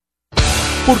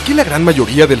¿Por qué la gran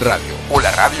mayoría del radio, o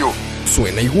la radio,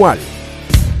 suena igual?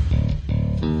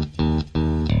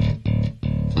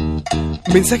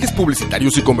 Mensajes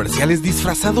publicitarios y comerciales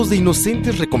disfrazados de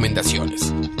inocentes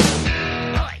recomendaciones.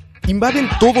 Invaden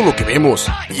todo lo que vemos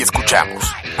y escuchamos.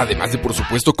 Además de, por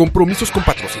supuesto, compromisos con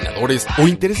patrocinadores o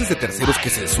intereses de terceros que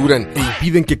censuran e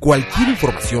impiden que cualquier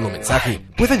información o mensaje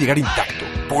pueda llegar intacto,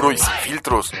 puro y sin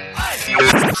filtros,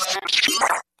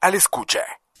 al escucha.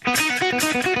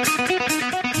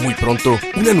 Muy pronto,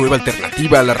 una nueva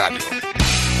alternativa a la radio.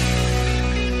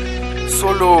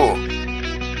 Solo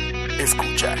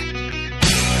escucha.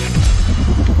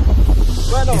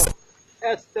 Bueno,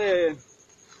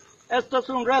 esto es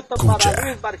un reto Escucha. para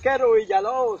Luis Barquero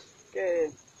Villalobos,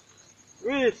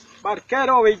 Luis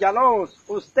Barquero Villalobos,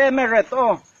 usted me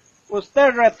retó,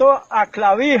 usted retó a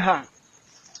Clavija.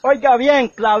 Oiga bien,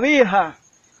 Clavija,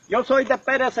 yo soy de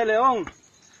Pérez Celedón,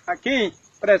 aquí,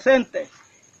 presente,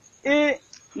 y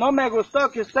no me gustó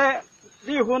que usted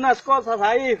dijo unas cosas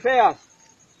ahí feas.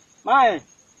 Mae,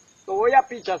 lo voy a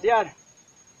pichasear.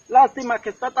 Lástima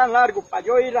que está tan largo para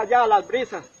yo ir allá a las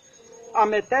brisas a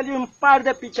meterle un par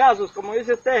de pichazos, como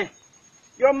dice usted.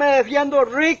 Yo me defiendo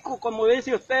rico, como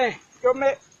dice usted.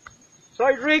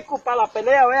 Soy rico para la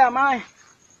pelea, vea, mae.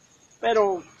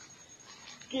 Pero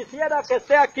quisiera que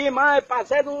esté aquí, mae, para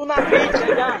hacer una picha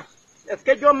ya. Es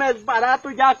que yo me desbarato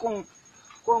ya con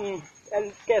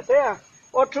el que sea.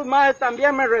 Otros maes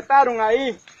también me retaron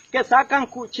ahí, que sacan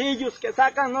cuchillos, que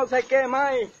sacan no sé qué,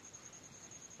 mae.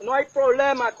 No hay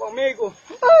problema conmigo.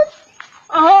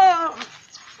 ¡Ajá!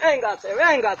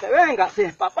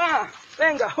 Véngase, papá.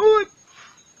 Venga, uy.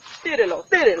 Tírelo.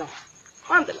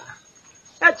 Mándela.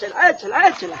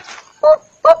 Échela.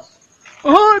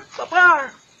 Uy,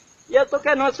 papá. Y esto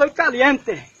que no estoy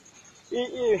caliente. Y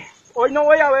hoy no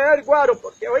voy a beber guaro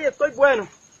porque hoy estoy bueno.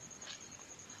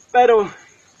 Pero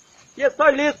y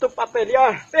estoy listo para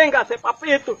pelear. Véngase,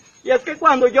 papito. Y es que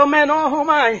cuando yo me enojo,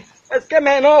 mae, es que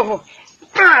me enojo.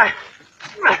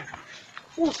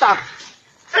 Puta,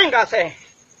 véngase,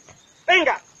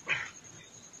 venga.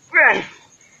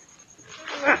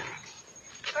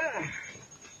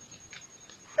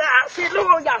 Así lo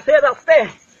voy a hacer a usted.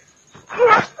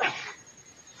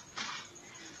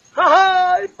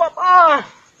 Ay, papá,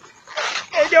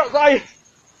 que yo soy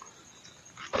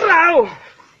bravo.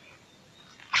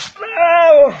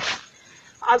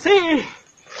 Así,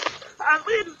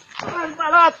 es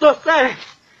barato usted.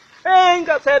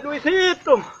 Véngase,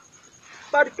 Luisito,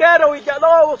 Barquero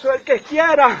Villalobos o el que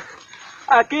quiera,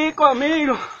 aquí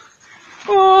conmigo.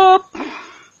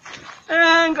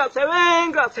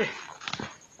 Véngase.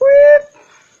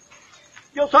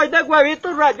 Yo soy de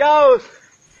huevitos rayados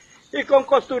y con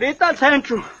costurita al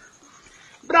centro.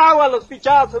 Bravo a los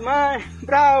pichazos, mae,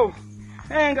 bravo.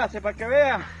 Véngase para que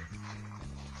vea.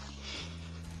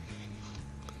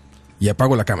 Y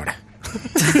apago la cámara.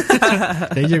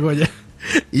 Ahí llegó ya.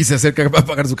 Y se acerca a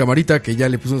apagar su camarita, que ya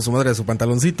le puso en su madre a su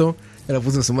pantaloncito, ya le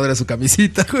puso en su madre a su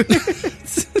camisita, güey.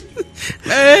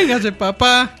 Véngase,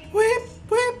 papá.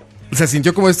 Se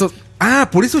sintió como esto. Ah,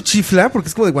 por eso chifla, porque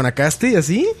es como de Guanacaste y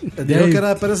así. Digo que era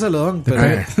de Pérez Celedón,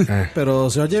 pero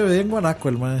se oye bien guanaco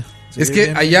el mae. Es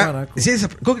que allá, sí,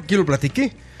 creo que aquí lo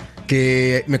platiqué,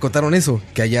 que me contaron eso,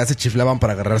 que allá se chiflaban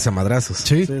para agarrarse a madrazos.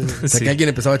 Sí. O sea, que alguien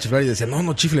empezaba a chiflar y decía,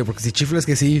 no chifle, porque si chifla es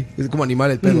que sí, es como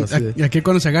animal el pedo. Y aquí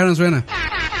cuando se agarran suena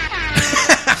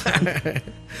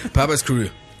Papas Crew.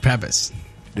 Papas.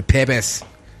 The Pebes.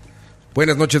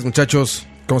 Buenas noches, muchachos.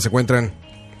 ¿Cómo se encuentran?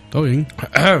 Todo bien.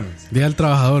 Día del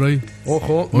trabajador hoy.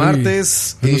 Ojo,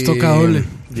 martes. Hoy nos toca doble.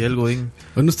 Día del Godín.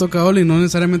 Hoy nos toca doble y no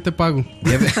necesariamente pago.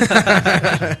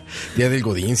 Día del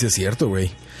Godín, sí es cierto, güey.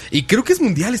 Y creo que es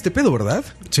mundial este pedo, ¿verdad?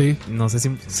 Sí. No sé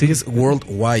si... Sí, es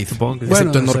worldwide. Supongo que sí.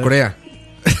 Excepto en no Norcorea.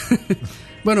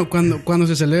 Bueno, cuando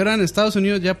se celebra en Estados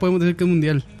Unidos ya podemos decir que es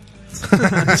mundial.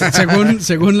 según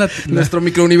Nuestro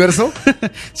microuniverso.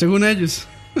 según ellos.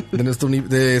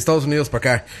 De Estados Unidos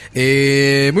para acá.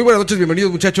 Muy buenas noches, bienvenidos,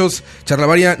 muchachos.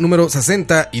 Charlavaria número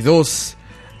 62.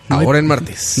 Ahora en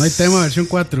martes. No hay tema versión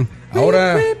 4.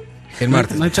 Ahora en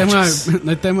martes. No hay tema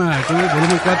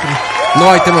volumen 4. No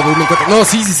hay tema volumen 4. No,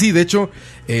 sí. De hecho,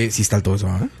 sí está el todo eso,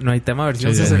 ¿eh? No hay tema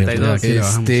versión Sí,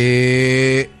 62.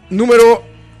 Número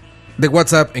de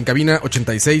WhatsApp en cabina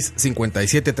 86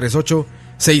 57 38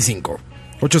 65.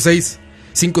 86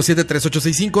 57 38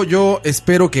 65. Yo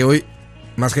espero que hoy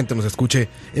más gente nos escuche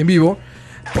en vivo,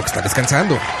 porque están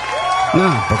descansando.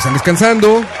 Porque están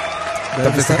descansando.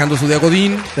 Están festejando su día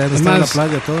Godín. Deben estar en la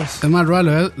playa todos. Es más, Roa,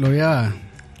 lo voy a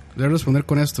responder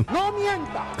con esto. No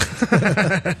mienta.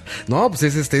 No, pues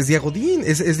es día Godín,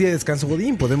 es día de descanso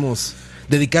Godín. Podemos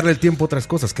dedicarle el tiempo a otras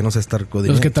cosas que no sea estar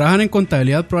Godín. Los que trabajan en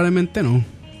contabilidad probablemente no.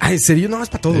 Ah, ¿en serio? No, es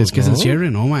para todos. Es que ¿no? es el cierre,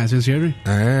 no, ma, es el cierre.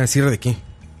 Ah, ¿cierre de qué?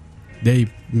 De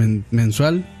ahí,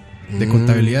 mensual, de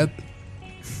contabilidad.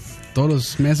 Todos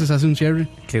los meses hace un cierre.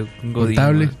 Qué godín,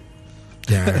 contable. man.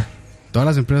 Ya. Todas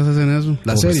las empresas hacen eso.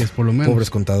 Las Pobres, series, por lo menos. Pobres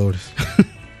contadores.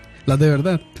 Las de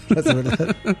verdad. Las de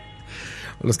verdad.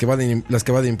 Las que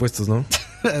van de impuestos, ¿no?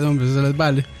 No, hombre, eso se les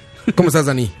vale. ¿Cómo estás,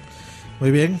 Dani? Muy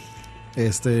bien.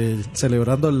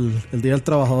 Celebrando el Día del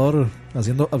Trabajador,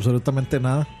 haciendo absolutamente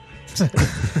nada.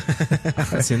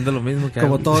 Haciendo lo mismo que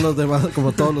Como hago. todos los demás,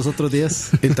 como todos los otros días.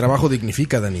 El trabajo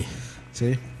dignifica, Dani.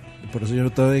 Sí. Por eso yo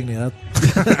no tengo dignidad.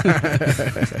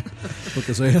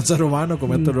 Porque soy un ser humano,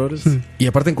 cometo errores. Y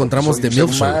aparte encontramos Soy The un Milf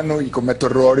ser Show. humano y cometo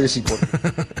errores y por...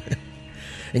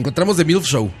 Encontramos The Milf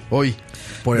Show hoy.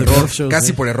 Por The error. Milf Show, Casi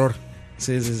sí. por error.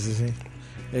 Sí.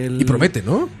 Y promete,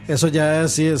 ¿no? Eso ya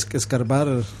sí es que escarbar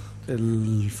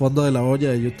el fondo de la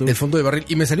olla de YouTube. El fondo de barril.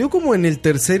 Y me salió como en el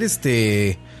tercer,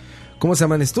 ¿cómo se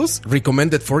llaman estos?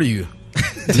 Recommended for you.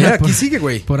 Ya, aquí sigue,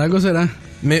 güey. Por algo será.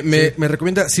 Me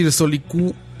recomienda Sir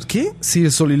Solicu... ¿Qué?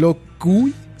 Sir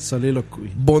Soliloquy,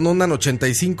 Soliloquy. Bononan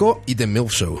 85 y The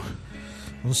Milf Show.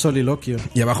 Un soliloquio.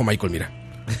 Y abajo Michael, mira.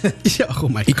 Y abajo,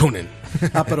 Y Mike. Conan.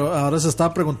 Ah, pero ahora se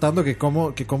estaba preguntando que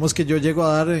cómo es que yo llego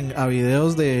a dar a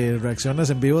videos de reacciones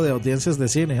en vivo de audiencias de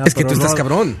cine. Ah, Es que pero tú estás Roa-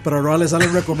 cabrón. Pero ahora le sale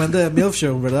el recommended de MILF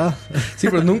Show, ¿verdad? Sí,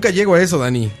 pero nunca llego a eso,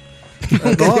 Dani.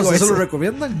 Nunca No, llego a eso eso. lo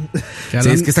recomiendan. Que Sí,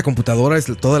 hablan- es que esta computadora es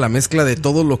toda la mezcla de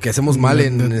todo lo que hacemos mal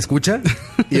en escucha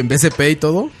y en BCP y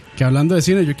todo. que hablando de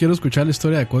cine, yo quiero escuchar la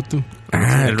historia de Coto.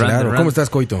 Ah, El claro. rant. ¿Cómo estás,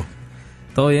 Coito?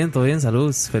 Todo bien,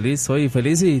 saludos. Feliz, soy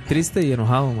feliz y triste y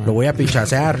enojado, man. voy a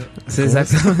pichasear. Sí,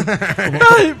 exacto.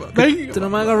 ¡Ay! Tú no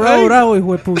me hagas bravo, bravo,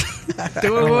 hijo de puta.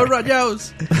 Tengo huevos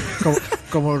rayados.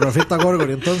 Como Rafita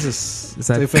Gorgori, entonces.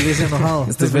 Exacto. Estoy feliz y enojado.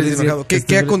 Estás feliz y enojado.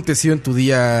 ¿Qué aconteció en tu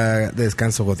día de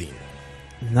descanso, Godín?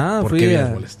 Nada, ¿Por qué vienes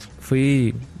molesto?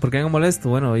 ¿Por qué vengo molesto?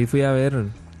 Bueno, ahí fui a ver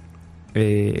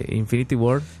Infinity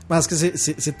War. Más que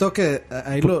si tengo que.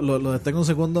 Ahí lo detengo un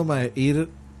segundo, mae. Ir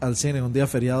al cine un día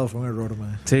feriado fue un error,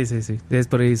 mae. Sí. Es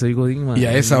por ahí, soy Godín, man. Y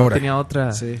a esa no hora. tenía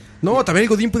otra. Sí. No, también el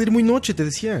Godín puede ir muy noche, te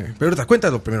decía. Pero ahorita,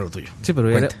 cuéntalo primero lo tuyo. Sí, pero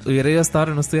Cuenta. hubiera ido hasta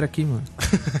ahora y no estuviera aquí, man.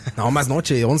 No, más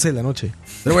noche, 11 de la noche.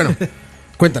 Pero bueno,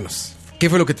 cuéntanos. ¿Qué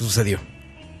fue lo que te sucedió?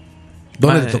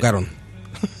 ¿Dónde Madre. te tocaron?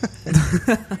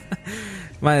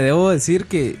 Madre, debo decir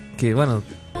que bueno,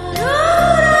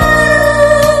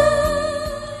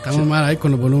 Estamos mal ahí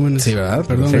con los volúmenes. Sí, ¿verdad?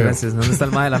 Perdón, sí, pero- gracias. ¿Dónde está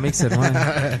el ma de la mixer, man?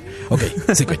 Ok,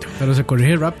 sí, Coito. Pero se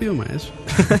corrige rápido, maestro.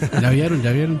 Ya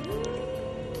vieron.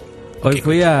 Hoy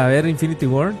fui a ver Infinity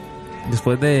War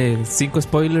después de 5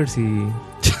 spoilers y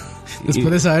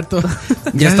Después de saber todo.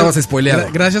 Ya estabas spoileado.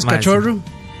 Gracias, Mae, cachorro.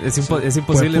 es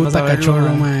imposible no Puta saberlo,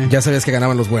 cachorro, ma. mae. Ya sabías que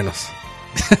ganaban los buenos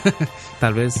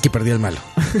Tal vez. y que perdía el malo.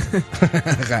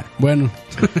 Ajá. Bueno,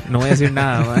 No voy a decir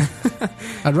nada, ma.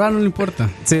 al Ron no le importa.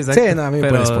 Sí, exacto. Sí, no, a mí me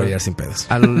Pero puedes spoilear sin pedos.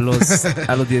 a los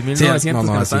 10.900 Sí, que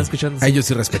lo estaban sí. escuchando. A ellos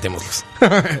sí respetémoslos.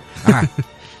 Ajá.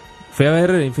 Fui a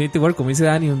ver Infinity War, como dice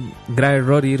Dani, un grave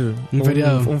error ir Un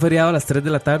feriado. un feriado a las 3 de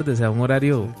la tarde, o sea, un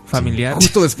horario familiar.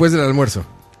 Justo después del almuerzo.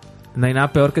 No hay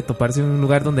nada peor que toparse en un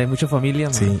lugar donde hay mucha familia,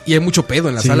 ma. Sí. Y hay mucho pedo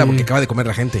en la Sí. sala porque acaba de comer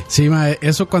la gente. Sí, mae,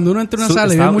 eso cuando uno entra a una Su- sala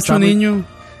y está- ve mucho está muy- niño,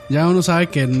 ya uno sabe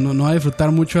que no va a disfrutar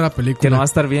mucho de la película. Que no va a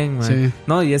estar bien, man. Sí.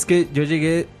 No, y es que yo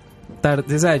llegué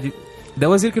tarde, o sea,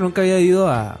 debo decir que nunca había ido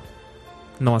a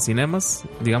Nova Cinemas,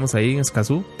 digamos ahí en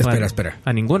Escazú. Espera.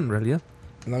 A ninguno, en realidad.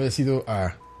 No había sido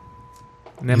a...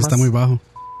 Cinemas, Está muy bajo.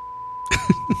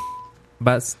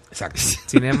 Vas, Exacto.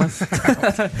 Cinemas.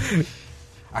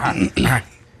 Ajá. Ajá.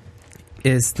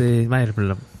 Madre,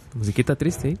 la musiquita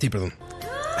triste, ¿eh? Sí, perdón.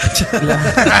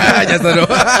 Ya está, ¿no?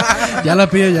 Ya la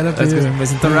pide. Es que me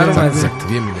siento raro, man. Exacto.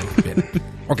 Bien.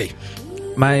 Ok.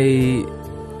 Mae,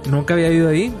 nunca había ido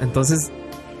ahí, entonces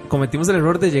cometimos el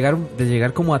error de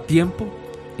llegar como a tiempo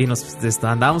y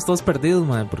andábamos todos perdidos,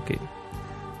 mae, porque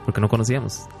no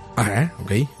conocíamos. Ajá,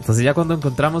 ok. Entonces ya cuando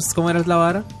encontramos cómo era la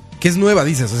vara, ¿Qué es nueva,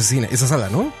 dices, esa cine, esa sala,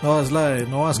 no? No, es la de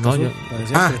Nova No, yo- la de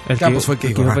siempre. Ah, Campos fue el que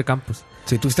dijo. fue Ajá. Campos.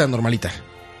 Sí, tú estás normalita.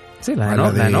 Sí, la Ah, de la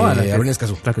Nova, la de Nova, la Avenida que,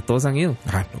 Escazú. la que todos han ido.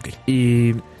 Ajá, ok.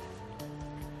 Y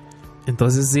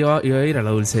entonces iba a ir a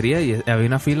la dulcería y había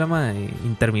una fila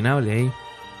interminable ahí.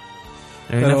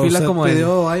 Había Pero una fila usted como de...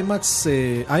 pidió IMAX,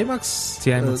 IMAX, Sí,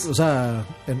 IMAX. o sea,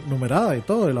 numerada y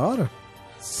todo, de la hora.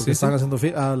 Porque Sí, estaban sí,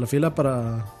 haciendo la fila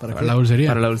para qué? La dulcería.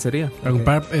 para la dulcería. Para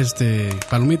comprar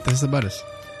palomitas, estas bares.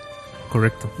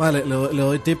 Correcto. Vale, le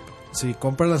doy tip. Si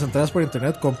compran las entradas por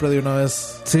internet, compre de una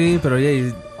vez. Sí, pero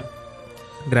oye,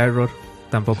 grave error.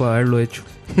 tampoco haberlo hecho.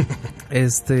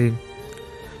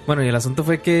 Bueno, y el asunto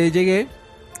fue que llegué.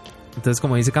 Entonces,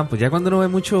 como dice Campos, ya cuando uno ve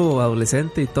mucho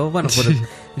adolescente y todo, bueno,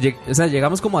 o sea,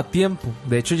 llegamos como a tiempo.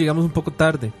 De hecho, llegamos un poco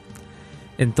tarde.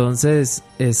 Entonces,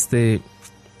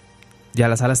 ya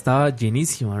la sala estaba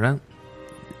llenísima, ¿verdad?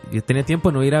 Yo tenía tiempo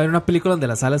de no ir a ver una película donde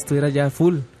la sala estuviera ya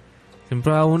full.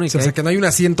 Siempre va uno y o sea, que no hay un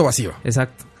asiento vacío.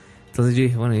 Exacto. Entonces yo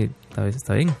dije, bueno,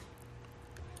 está bien.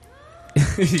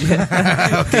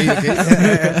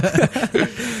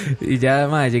 Y ya,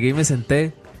 madre, llegué y me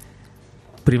senté.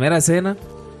 Primera escena.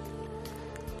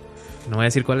 No voy a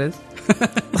decir cuál es.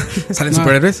 ¿Salen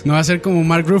superhéroes? No va a ser como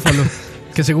Mark Ruffalo,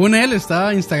 que según él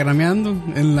estaba instagrameando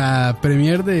en la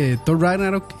premiere de Thor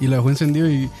Ragnarok y lo dejó encendido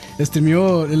y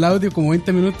streamió el audio como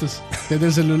 20 minutos desde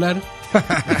el celular.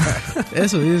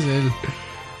 Eso dice él.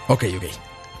 Ok.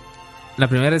 La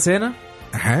primera escena.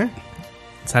 Ajá.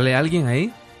 Sale alguien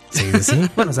ahí. Sí.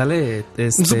 Bueno, sale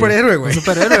un superhéroe, güey. Un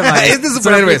superhéroe, mae. Este es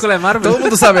superhéroe. Película de Marvel. Todo el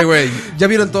mundo sabe, güey. Ya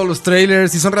vieron todos los trailers.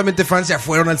 Si son realmente fans, ya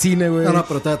fueron al cine, güey. No,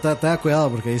 pero te cuidado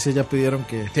porque ahí sí ya pidieron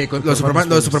que... Sí, lo de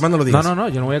Superman no lo digas. No,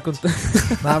 yo no voy a contar.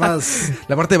 Nada más.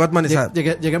 La parte de Batman es...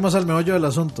 Lleguemos al meollo del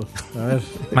asunto. A ver.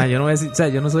 Man, yo no voy a decir... O sea,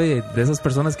 yo no soy de esas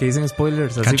personas que dicen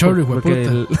spoilers así Cachorro,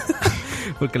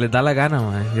 porque les da la gana,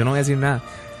 man. Yo no voy a decir nada.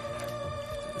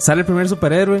 Sale el primer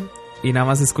superhéroe y nada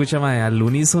más se escucha, man, al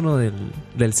unísono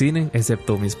del cine,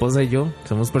 excepto mi esposa y yo.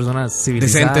 Somos personas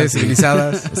civilizadas. Decentes,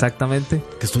 civilizadas. Exactamente.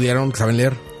 Que estudiaron, que saben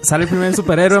leer. Sale el primer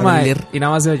superhéroe, man, y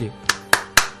nada más se oye.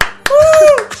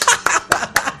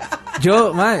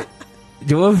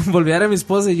 Yo volví a ver a mi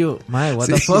esposa y yo, mae, what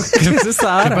the fuck, ¿qué es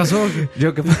esta hora? ¿Qué pasó?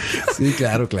 Sí,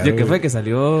 claro. Yo, ¿qué fue? Que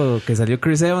salió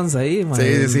Chris Evans ahí,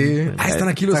 mae. Sí. Están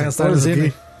aquí los actores,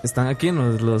 ¿ok? Están aquí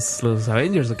en los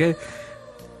Avengers, ¿ok?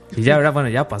 Y ya, ¿verdad? Bueno,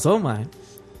 ya pasó, mae.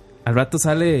 Al rato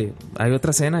hay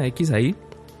otra escena X ahí.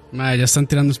 Mae, ya están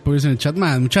tirando spoilers en el chat,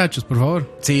 mae, muchachos, por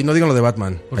favor. Sí, no digan lo de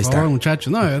Batman. Por ahí favor, está.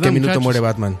 muchachos. No, de verdad, ¿Qué minuto muchachos. muere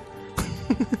Batman?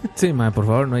 Sí, mae, por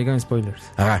favor, no digan spoilers.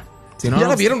 Ajá. Si no, ya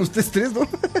la vieron ustedes tres, ¿no?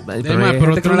 Pero hay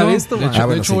gente que no la ha visto, de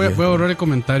mae. hecho, voy a borrar el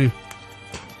comentario.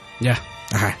 Ya.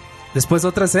 Ajá. Después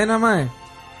otra escena, mae.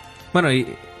 Bueno, y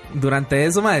durante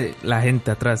eso, mae, la gente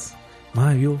atrás.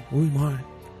 Mae, yo, uy,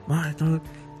 mae, no.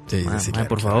 Sí, Mae, claro,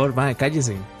 por favor, mae,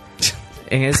 cállese.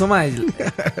 En eso, mae,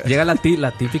 llega la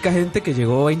típica gente que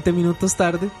llegó 20 minutos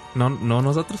tarde. No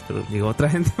nosotros, pero llegó otra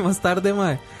gente más tarde,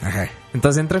 mae. Ajá.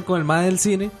 Entonces entran con el mae del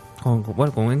cine, con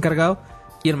un encargado.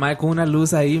 Y el mae con una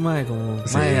luz ahí, mae, como...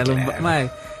 Sí, mae, claro.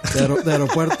 mae, De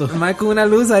aeropuerto. el mae con una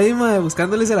luz ahí, mae,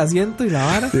 buscándoles el asiento y la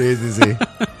vara. Sí.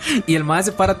 Y el mae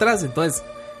se para atrás, entonces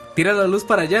tira la luz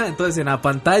para allá. Entonces en la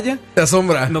pantalla La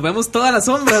sombra. nos vemos todas las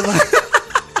sombras, mae.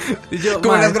 Y yo,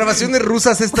 Como mae, las grabaciones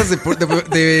rusas estas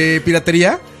de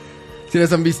piratería. ¿Sí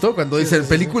las han visto? Cuando dicen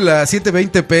película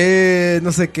 720p,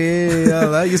 no sé qué,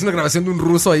 nada, y es una grabación de un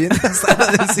ruso ahí en la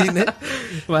sala del cine.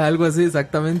 mae, algo así,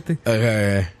 exactamente.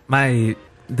 Mae,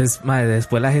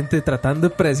 después la gente tratando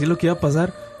de predecir lo que iba a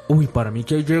pasar. Uy, para mí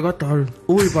que llega tal.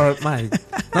 Uy, mae.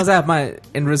 No, o sea, mae,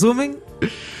 en resumen,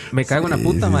 me cago en la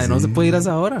puta, mae. No se puede ir a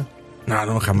esa hora.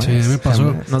 No, jamás. Sí, me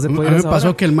pasó. No se puede a ir mí a me esa pasó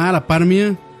hora. que el mae a la par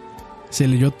mía se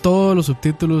leyó todos los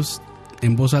subtítulos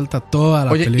en voz alta toda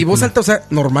la Oye, película. ¿y voz alta, o sea,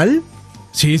 normal?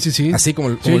 Sí. Así como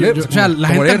Sí, leer. o sea, la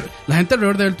como leer. gente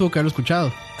alrededor de él tuvo que haberlo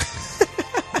escuchado.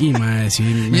 Y mae,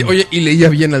 sí. Y, oye, ¿y leía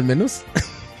bien al menos?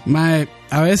 Mae,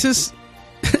 a veces,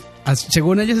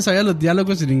 según ella se sabía los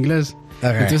diálogos en inglés.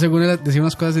 Ajá. Entonces, según ella decía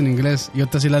unas cosas en inglés y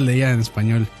otras sí las leía en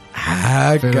español.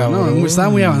 Ah, Pero cabrón. no, estaba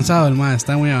muy avanzado el mae,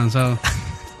 estaba muy avanzado.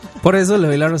 Por eso le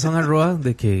doy la razón a Roa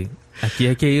de que aquí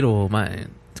hay que ir, o mae,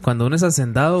 cuando uno es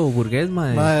hacendado o burgués,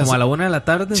 mae, Mae, como es- a la 1 de la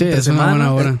tarde, Sí, entre es una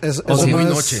semana. buena hora. O si muy no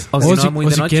es- noche. O si no, muy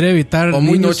de si noche. quiere evitar O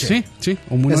muy niños, noche. Sí,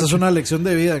 o muy Esa noche. es una lección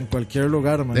de vida en cualquier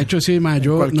lugar, man. De hecho, sí, mae,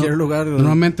 yo cualquier lugar.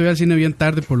 normalmente voy al cine bien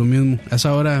tarde por lo mismo. A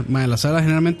esa hora, mae, la sala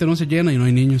generalmente no se llena y no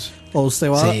hay niños. O usted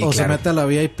va, Sí, o se claro. mete a la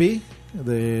VIP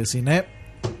de cine.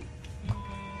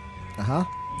 Ajá.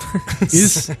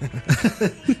 Is-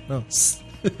 No.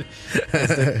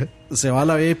 Se va a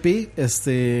la VIP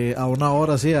a una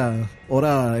hora así, a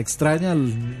hora extraña,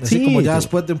 así Sí, como ya tú-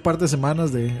 después de un par de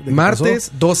semanas de que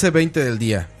Martes, 12:20 del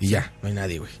día. Y ya, no hay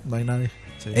nadie, güey. pasó, no hay nadie.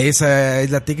 Sí. Esa es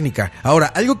la técnica. Ahora,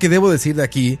 algo que debo decir de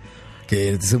aquí,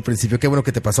 que desde un principio, qué bueno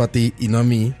que te pasó a ti y no a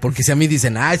mí, porque si a mí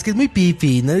dicen, es que es muy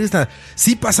pipi, no eres nada.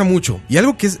 Sí pasa mucho. Y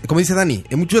algo que es, como dice Dani,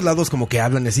 en muchos lados como que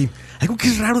hablan así. Algo que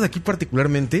es raro de aquí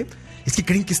particularmente, es que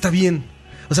creen que está bien.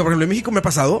 O sea, por ejemplo, en México me ha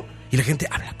pasado y la gente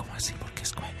habla como así, porque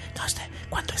es como, no,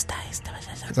 ¿cuánto está esta?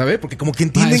 ¿sabes? Porque como que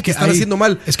entienden Es que están haciendo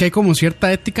mal. Es que hay como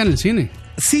cierta ética en el cine.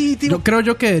 Sí, tío. Yo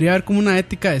creo que debería haber como una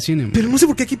ética de cine. Pero no sé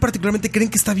por qué aquí particularmente creen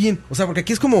que está bien. O sea, porque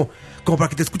aquí es como para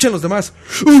que te escuchen los demás.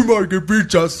 ¡Uy, man, qué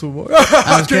pichazo, man!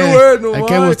 Es ¡Qué que bueno, hay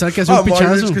que man! demostrar que hace un Man,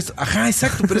 pichazo. es que ajá,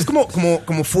 exacto. Pero es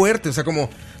como fuerte, o sea, como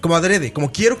adrede.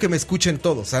 Como quiero que me escuchen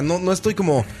todos. O sea, no estoy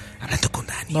como hablando con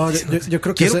Dani. No, yo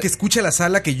creo que quiero que escuche la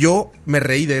sala que yo me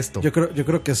reí de esto. Yo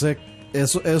creo que sé.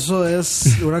 Eso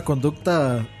es una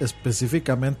conducta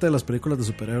específicamente de las películas de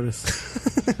superhéroes.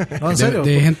 No, en serio.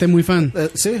 De gente muy fan.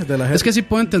 Sí, de la gente. Es que sí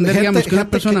puedo entender, digamos, que una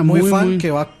persona muy muy fan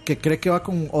que cree que va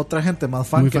con otra gente más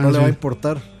fan muy que fan, no le va a sí.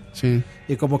 importar. Sí.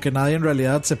 Y como que nadie en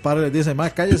realidad se para y le dice,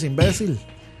 cállese, imbécil.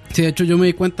 Sí, de hecho yo me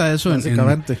di cuenta de eso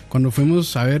Básicamente. cuando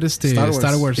fuimos a ver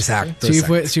Star Wars. Exacto, Sí,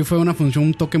 exacto. sí fue una función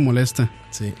un toque molesta.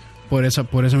 Sí. Por esa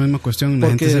misma cuestión. La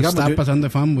Porque, gente digamos, se estaba pasando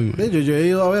de fanboy, man. Yo he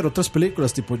ido a ver otras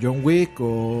películas tipo John Wick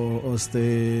o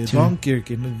Dunkirk,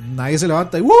 que nadie se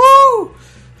levanta y ¡woo!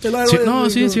 Sí, no,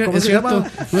 sí, es ¿cómo se cierto.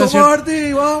 llama? No, es ¡Tom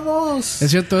Hardy, vamos! Es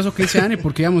cierto eso que dice Ani,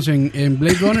 porque digamos, en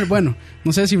Blade Runner, bueno,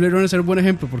 no sé si Blade Runner es un buen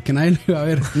ejemplo, porque nadie lo iba a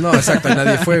ver. No, exacto,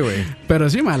 nadie fue, güey.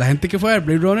 Pero sí, ma, la gente que fue a ver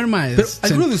Blade Runner, ma, Pero,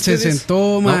 ¿alguno de se ustedes-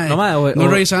 sentó, ma, no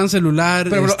revisaban celular.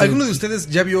 Pero, ¿alguno de ustedes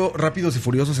ya vio Rápidos y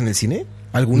Furiosos en el cine?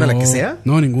 ¿Alguna, no, la que sea?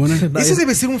 No, ninguna. Ese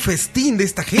debe ser un festín de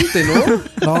esta gente, ¿no?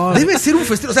 No. Debe ser un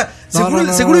festín. O sea,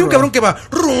 No, seguro hay un bro. cabrón que va.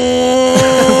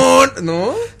 ¡Ron!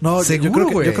 ¿No? No, seguro,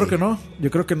 güey. yo creo que no. Yo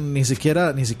creo que ni siquiera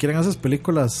en esas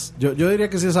películas. Yo diría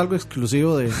que sí es algo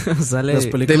exclusivo de Sale las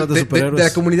películas de superhéroes. de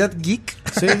la comunidad geek.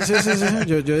 Sí.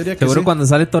 Yo diría que Seguro sí. cuando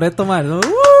sale Toretto, man, ¿no?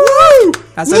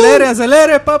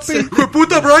 Acelere, papi. ¡Hijo de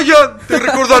puta, Brian! ¡Te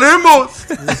recordaremos!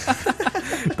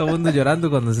 Todo el mundo llorando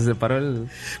cuando se separó el...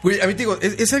 Güey, a mí te digo,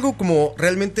 es algo como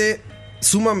realmente es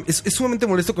sumamente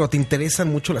molesto cuando te interesan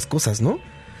mucho las cosas, ¿no?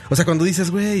 O sea, cuando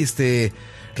dices, güey,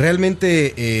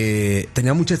 realmente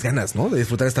tenía muchas ganas, ¿no? De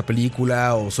disfrutar esta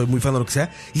película o soy muy fan de lo que sea.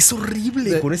 Es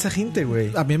horrible con esa gente,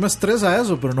 güey. A mí me estresa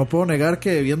eso, pero no puedo negar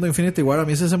que viendo Infinity War a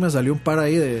mí se me salió un par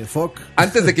ahí de fuck.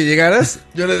 Antes de que llegaras,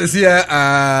 yo le decía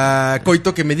a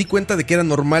Coito que me di cuenta de que era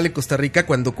normal en Costa Rica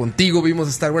cuando contigo vimos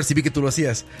Star Wars y vi que tú lo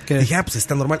hacías. ¿Qué? Dije, pues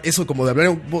está normal. Eso como de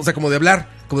hablar, o sea, como de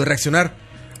reaccionar.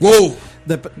 ¡Wow!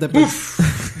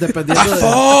 Dependiendo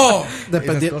 ¡Afo! de,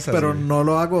 Esas cosas, pero güey. no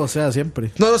lo hago, o sea,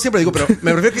 siempre. No, siempre digo, pero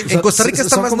me refiero que en Costa Rica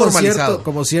está Son más como normalizado.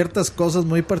 como ciertas cosas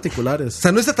muy particulares. O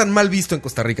sea, no está tan mal visto en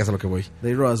Costa Rica, es a lo que voy.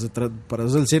 De Ross, para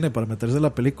eso es el cine, para meterse en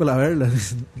la película a verla.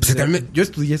 Pues también yo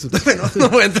estudié eso. No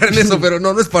voy a entrar en eso, pero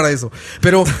no es para eso.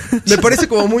 Pero me parece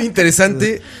como muy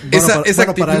interesante esa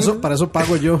actitud. Para eso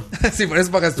pago yo. Sí, por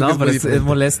eso pagas tú. que No, es pero muy es diferente.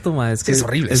 molesto, ma. Es que Es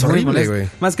horrible, es muy horrible, molesto. güey.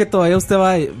 Más que todavía usted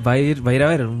va a ir a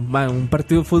ver un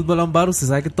partido de fútbol a un bar, usted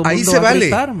sabe que todo el Ahí mundo se va a vale.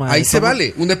 gritar, ma. Ahí se Todo-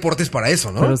 vale. Un deporte es para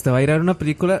eso, ¿no? Pero usted va a ir a ver una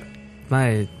película, ma,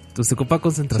 usted ocupa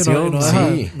concentración.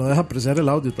 No deja apreciar el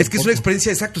audio. Es que es tampoco. una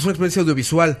experiencia, exacto, es una experiencia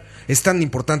audiovisual. Es tan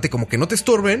importante como que no te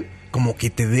estorben, como que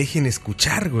te dejen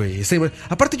escuchar, güey.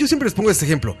 Aparte, yo siempre les pongo este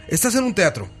ejemplo. Estás en un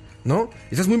teatro, ¿no?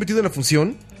 Estás muy metido en la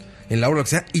función, en la obra, lo que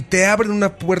sea, y te abren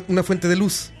una fuente de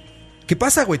luz. ¿Qué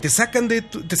pasa, güey? Te sacan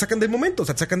del momento, o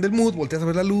sea, te sacan del mood, volteas a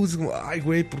ver la luz, como, ay,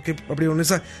 güey, ¿por qué abrieron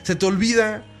esa? Se te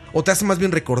olvida, o te hace más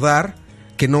bien recordar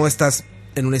que no estás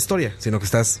en una historia, sino que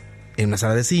estás en una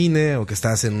sala de cine o que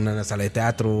estás en una sala de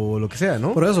teatro o lo que sea,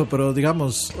 ¿no? Por eso, pero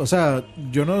digamos, o sea,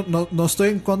 yo no estoy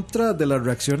en contra de las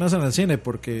reacciones en el cine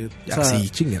porque... Ya, o sea, sí,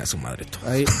 chinguen a su madre todo.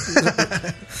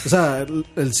 o sea,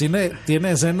 el cine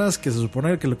tiene escenas que se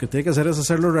supone que lo que tiene que hacer es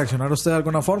hacerlo reaccionar a usted de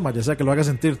alguna forma, ya sea que lo haga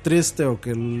sentir triste o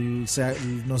que no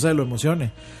sé, lo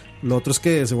emocione. Lo otro es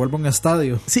que se vuelva un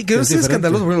estadio. Sí, que no es seas diferente.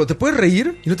 escandaloso. Por ejemplo, te puedes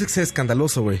reír y no tienes que ser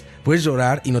escandaloso, güey. Puedes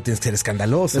llorar y no tienes que ser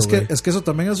escandaloso, Es güey. que eso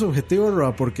también es subjetivo,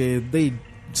 Roa, porque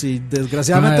si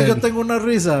desgraciadamente yo tengo una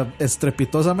risa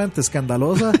estrepitosamente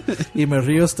escandalosa y me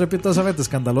río estrepitosamente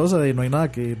escandalosa y no hay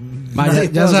nada que... Vaya,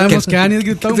 nadie ya pueda sabemos hacer. que Dani es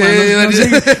gritón, Sí, man.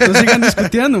 Dani. No sigan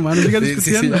discutiendo, man. No sigan Sí, sí,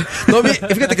 discutiendo. sí. No,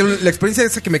 fíjate que la experiencia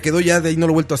esa que me quedó ya de ahí no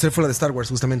lo he vuelto a hacer fue la de Star Wars,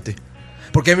 justamente.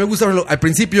 Porque a mí me gusta verlo. Al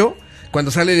principio,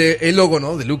 cuando sale el logo,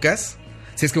 ¿no? De Lucas,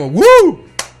 sí es como ¡woo!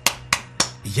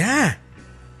 Y ya.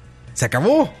 Se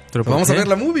acabó. ¿Pero por Vamos qué? a ver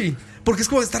la movie. Porque es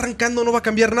como está arrancando, no va a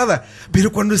cambiar nada.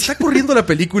 Pero cuando está corriendo la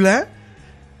película,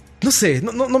 no sé,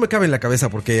 no me cabe en la cabeza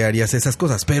por qué harías esas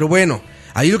cosas. Pero bueno,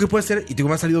 ahí lo que puede hacer, y digo,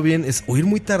 me ha salido bien, es o ir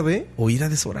muy tarde o ir a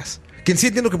deshoras. Que en sí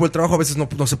entiendo que por el trabajo a veces no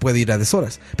se puede ir a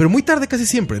deshoras. Pero muy tarde casi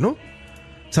siempre, ¿no?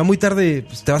 O sea, muy tarde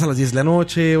pues, te vas a las 10 de la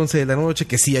noche, 11 de la noche,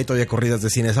 que sí hay todavía corridas de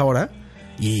cine a esa hora.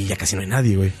 Y ya casi no hay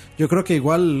nadie, güey. Yo creo que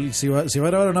igual, si va a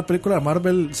ir a ver una película de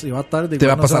Marvel, si va tarde, Te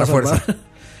igual va a pasar se a fuerza. salvar.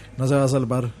 No se va a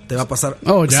salvar. Te va a pasar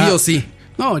Oh, ya. sí o sí.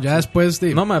 No, ya después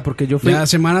de... No, mae, porque yo fui... Ya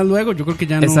semanas luego, yo creo que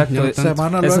ya no... Exacto, ya no tanto.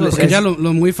 semanas Eso luego. le- Porque ya los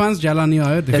muy fans ya lo han ido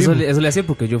a ver. De Eso, fijo. eso le hacía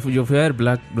porque yo fui a ver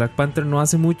Black Panther no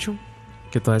hace mucho,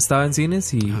 que todavía estaba en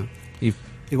cines y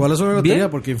Igual eso lo Bien. tenía,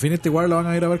 porque Infinity War lo van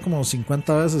a ir a ver como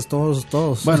 50 veces todos.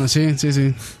 Bueno, sí.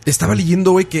 Estaba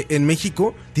leyendo, güey, que en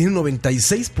México tiene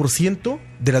 96%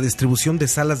 de la distribución de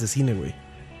salas de cine, güey.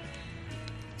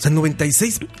 O sea,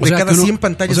 96 O de sea, cada que uno- 100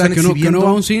 pantallas o sea, están que uno exhibiendo. va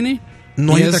a un cine...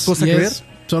 No y hay otra cosa y que ver. es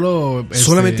Solo...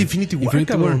 Solamente Infinity War,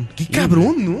 Infinity cabrón. War. Qué Sí,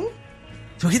 cabrón, ¿no?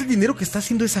 Imagínate el dinero que está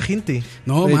haciendo esa gente.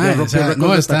 No, Sí, ya mae, rompió o sea, récord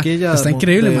no, de está taquilla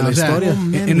increíble, de mae, la o sea, historia. No en,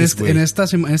 mames, güey.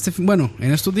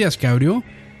 en estos días que abrió,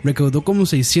 recaudó como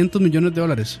 $600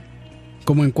 millones.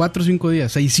 Como en 4 o 5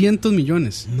 días, 600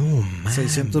 millones. No, mames.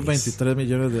 623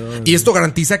 millones de dólares. Y esto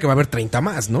garantiza que va a haber 30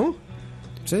 más, ¿no?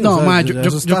 Sí, No, o sea, mae, ya yo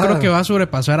eso está- creo que va a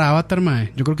sobrepasar a Avatar,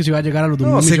 mae. Yo creo que sí va a llegar a los 2.000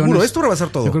 No, millones. seguro. Esto va a rebasar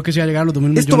todo. Yo creo que sí va a llegar a los 2.000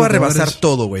 millones. Esto va a de rebasar dólares.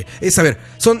 todo, güey. Es, a ver,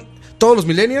 son todos los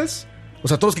millennials, o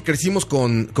sea, todos los que crecimos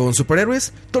con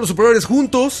superhéroes, todos los superhéroes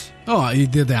juntos, No, y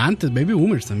desde antes, Baby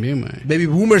Boomers también, mae. baby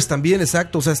boomers también,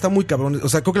 exacto. O sea, está muy cabrón. O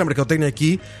sea, creo que la mercadotecnia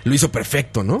aquí lo hizo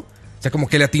perfecto, ¿no? O sea, como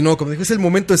que le atinó, como dijo, es el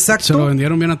momento exacto Se lo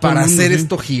vendieron bien a todo para el mundo, hacer sí.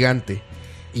 esto gigante.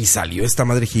 Y salió esta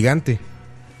madre gigante.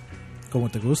 Como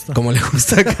te gusta. Como le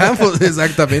gusta a Campos,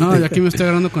 exactamente. No, yo aquí me estoy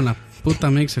agarrando con la puta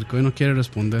Mixer, que hoy no quiere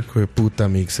responder. Hijo de puta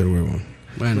mixer, huevón.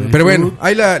 Bueno, Pero bueno,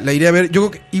 ahí la iré a ver. Yo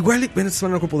creo que igual, bueno, esta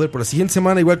semana no puedo poder, pero la siguiente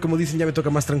semana, igual como dicen, ya me toca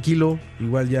más tranquilo.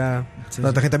 Igual ya. Sí,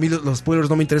 Tanta gente, a mí los spoilers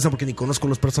no me interesan porque ni conozco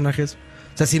los personajes.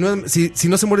 O sea, si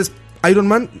no se muere Iron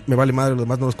Man, me vale madre, los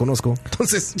demás no los conozco.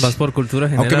 Entonces, vas por cultura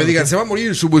general. aunque me digan, ¿o qué? se va a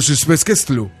morir su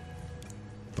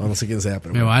no sé quién sea,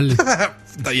 pero me bueno. vale.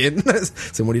 Está bien,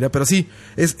 se morirá. Pero sí,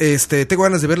 tengo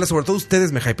ganas de verla. Sobre todo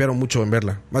ustedes me hypearon mucho en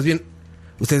verla. Más bien,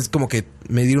 ustedes como que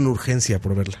me dieron urgencia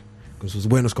por verla. Con sus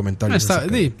buenos comentarios. Está,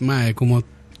 acerca sí, mae, como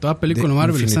toda película de de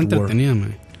Marvel está Infinity War. entretenida,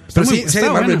 mae. Pero Está sí, muy- sí hay de está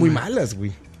Marvel buena, muy mae. malas,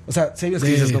 güey. O sea, sí hay unas que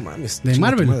De- dices, no mames. de chinga tu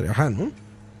Marvel. madre. Ajá, ¿no?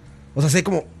 O sea, sé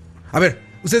como... A ver,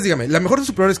 ustedes díganme. La mejor de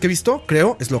superhéroes que he visto,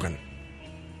 creo, es Logan.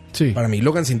 Sí, Para mí,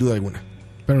 Logan sin duda alguna.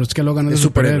 pero es que Logan es Es de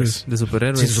superhéroes. De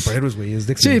superhéroes. Sí, superhéroes, güey. Es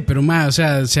de Sí, pero mae, o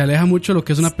sea, se aleja mucho de lo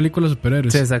que es una película de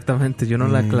superhéroes. Sí, exactamente. Yo no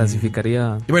la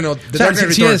clasificaría. Y bueno, O The sea, Dark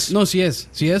Knight sí Returns. es, no, sí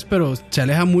es, pero se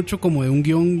aleja mucho como de un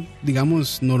guión,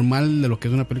 digamos, normal de lo que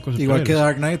es una película de Igual que superhéroes.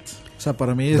 Dark Knight. O sea,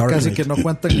 para mí Dark casi Knight. que no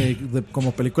cuentan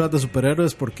como películas de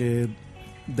superhéroes porque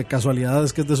de casualidad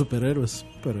es que es de superhéroes.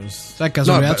 Pero O es... sea,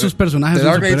 casualidad No, sus personajes The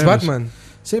son Dark Knight es superhéroes. Batman.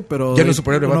 Sí, pero ¿Ya no es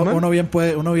superhéroe Batman? uno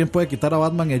bien puede quitar a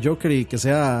Batman y a Joker y que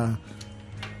sea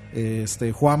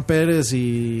Juan Pérez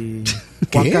y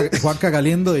Juanca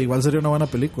Galindo, igual sería una buena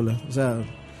película. O sea,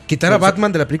 ¿Quitar a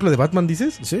Batman de la película de Batman,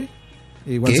 dices? sí,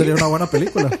 igual ¿Qué? sería una buena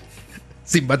película.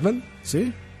 ¿Sin Batman?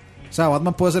 Sí. O sea,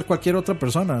 Batman puede ser cualquier otra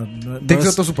persona. No Tiene que ser es,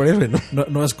 otro superhéroe, ¿no?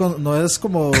 no es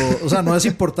como, o sea, no es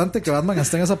importante que Batman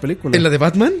esté en esa película. ¿En la de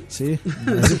Batman? Sí,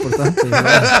 no es importante.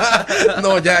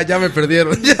 No, ya me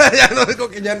perdieron. Ya no, digo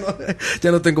que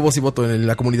ya no tengo voz y voto en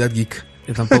la comunidad geek.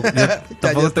 Yo tampoco, Ya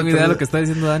tengo estoy idea de perdido. lo que está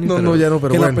diciendo Dani. No, pero no, ya no,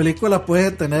 pero que la bueno. película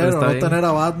puede tener Pero o está no bien. tener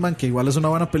a Batman, que igual es una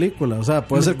buena película. O sea,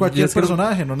 puede ser Yo cualquier es que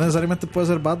personaje, no necesariamente puede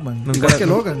ser Batman. Nunca igual la- que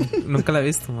Logan. Nunca la he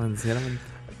visto, man, sinceramente.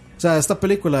 O sea, esta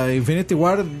película, Infinity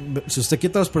War, si usted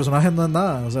quita los personajes no es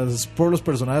nada. O sea, es por los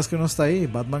personajes que no está ahí.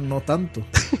 Batman no tanto.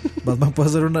 Batman puede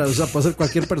ser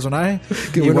cualquier personaje.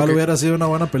 Qué Igual bueno que- hubiera sido una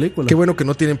buena película. Qué bueno que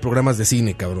no tienen programas de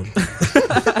cine, cabrón.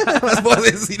 Más puedo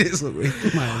decir eso, güey.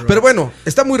 Pero bueno,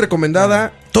 está muy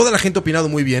recomendada. Toda la gente ha opinado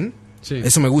muy bien. Sí.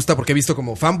 Eso me gusta porque he visto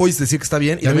como fanboys decir que está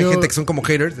bien y Ya también vio- gente que son como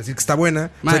haters decir que está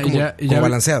buena. O Ma, sea, y como, ya- y como ya-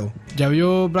 balanceado. ¿Ya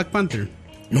vio Black Panther?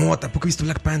 No, tampoco he visto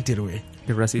Black Panther, güey.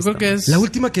 Qué Yo racista. creo que es... La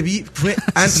última que vi fue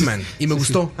Ant-Man y me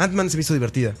gustó. Ant-Man se me hizo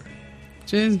divertida.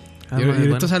 Sí. Ah, y ma, ahorita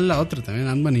bueno. sale la otra también,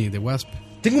 Ant-Man y The Wasp.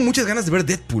 Tengo muchas ganas de ver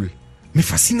Deadpool. Me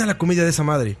fascina la comedia de esa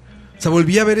madre. O sea,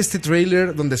 volví a ver este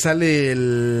trailer donde sale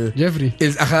el... Jeffrey.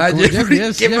 Ajá, Como Jeffrey. Jeffrey,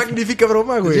 es Qué Jeffrey. magnífica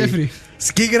broma, güey. Jeffrey.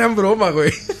 Qué gran broma,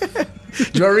 güey.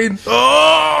 Jorin.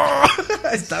 ¡Oh!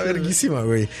 Está verguísima,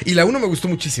 güey. Y la 1 me gustó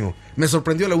muchísimo. Me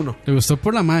sorprendió la 1. Le gustó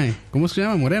por la mae. ¿Cómo se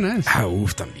llama? Morena es. Ah,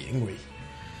 también, güey.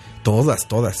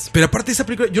 Todas. Pero aparte de esa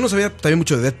película, yo no sabía también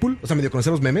mucho de Deadpool. O sea, medio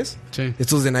conocer los memes. Sí.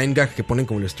 Estos de 9gag que ponen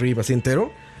como el strip así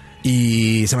entero.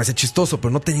 Y se me hacía chistoso,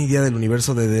 pero no tenía idea del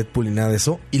universo de Deadpool ni nada de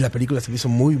eso. Y la película se me hizo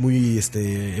muy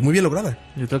bien lograda.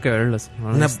 Yo tengo que verlas. No,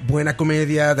 Una buena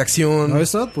comedia de acción. ¿No has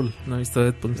visto Deadpool? no he visto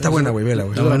Deadpool. Está buena, güey, vela,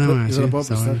 güey. Está buena, Yo mae, se sí, la puedo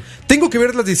está prestar. buena. Tengo que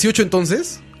ver las 18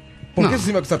 entonces. Porque No. eso sí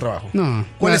me va a costar trabajo. No.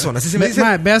 ¿Cuáles son? Así se me dicen.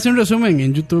 Ve a hacer un resumen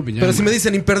en YouTube y ya. Pero si mae. me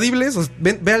dicen imperdibles,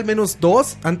 ve al menos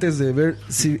 2 antes de ver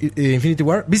Infinity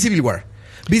War. Vi Civil War.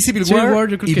 Civil War,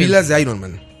 yo creo y que- vi las de Iron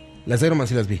Man. Las de Iron Man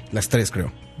sí las vi. Las 3,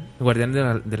 creo. Guardián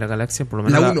de la Galaxia, por lo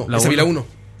menos. La 1. Esa vi la 1.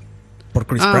 Por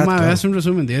Chris Pratt. Ma, claro. hace un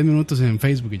resumen de 10 minutos en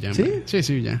Facebook y ya. ¿Sí? Ma.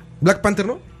 Sí, ya. Black Panther,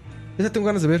 ¿no? Esa tengo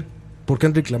ganas de ver. ¿Por qué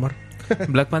Henry Lamar?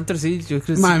 Black Panther sí, yo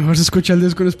creo que Ma, mejor se escucha el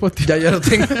disco en Spotify. Ya lo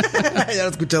tengo. Ya lo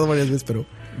he escuchado varias veces, pero...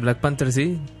 Black Panther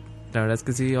sí. La verdad es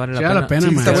que sí vale Sí, la vale pena. la pena,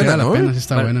 Sí, ma. está Sí, buena, vale ¿no? la pena, sí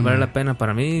está buena, Vale ma. la pena.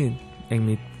 Para mí, en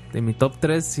mi top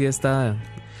 3 sí está...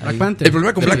 Black ahí. Panther. El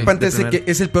problema con Sí, Black Panther de es que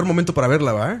primero. es el peor momento para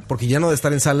verla, ¿va? Porque ya no debe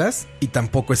estar en salas y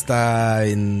tampoco está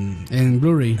en... En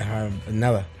Blu-ray. Ajá, en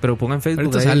nada. Pero ponga en Facebook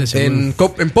Ahorita ahí. sale,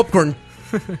 seguro. En Popcorn.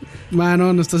 Ma,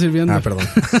 no está sirviendo. Ah, perdón.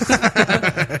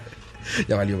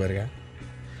 Ya valió verga.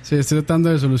 Sí, estoy tratando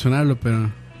de solucionarlo,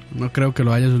 pero no creo que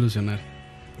lo vaya a solucionar.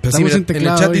 Pero sí, Estamos mira, sin en el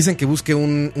teclado chat hoy. dicen que busque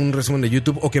un resumen de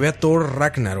YouTube o que vea Thor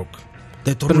Ragnarok.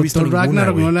 De Thor Pero no he visto Thor ninguna,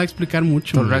 Ragnarok güey. no le va a explicar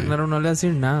mucho. Thor ma. Ragnarok no le va a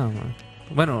decir nada, man.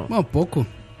 Bueno, No, poco.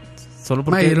 solo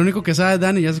Ma, porque... y el único que sabe es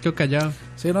Dani, ya se quedó callado.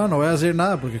 Sí, no voy a decir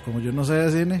nada porque como yo no sé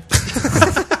de cine.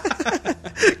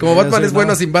 Como No voy a Batman decir es bueno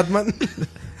nada. sin Batman.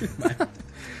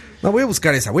 No, voy a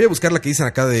buscar esa. Voy a buscar la que dicen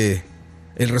acá de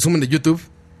el resumen de YouTube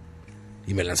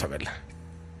y me lanzo a verla.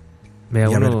 Vea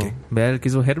Y a ver uno, qué. vea el que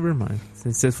hizo Herbert, man.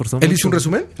 Se esforzó ¿Él mucho. hizo un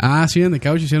resumen? Ah, sí, en The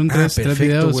Couch hicieron Ah, tres perfecto,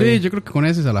 videos. güey. Sí, yo creo que con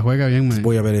ese se la juega bien, man.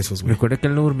 Voy a ver esos, güey. Recuerda que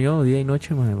él no durmió día y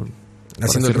noche, man.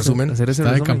 Haciendo el resumen. Hacer ese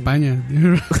Está de resumen. campaña.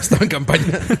 Estaba en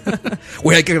campaña.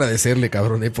 Güey, hay que agradecerle,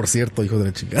 cabrón, por cierto, hijo de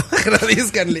la chingada.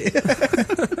 Agradezcanle.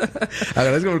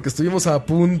 Agradezcanle porque estuvimos a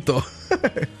punto.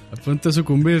 A punto de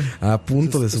sucumbir. A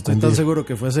punto de Estoy tan sucumbir. seguro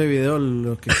que fue ese video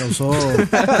lo que causó. Por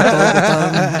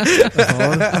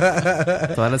favor.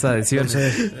 Todas las adhesiones.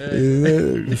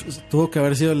 Tuvo que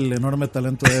haber sido el enorme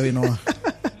talento de Debbie Nova.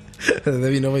 De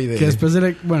Vinova y de... Que después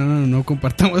de... Bueno, no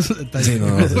compartamos detalles. Sí,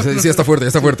 no, sí, está fuerte,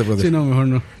 brother. Sí, no, mejor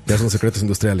no. Ya son secretos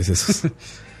industriales esos.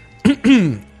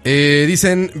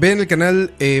 Dicen, vean el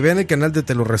canal de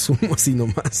Te lo resumo así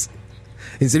nomás.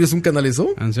 ¿En serio es un canal eso?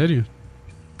 ¿En serio?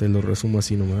 Te lo resumo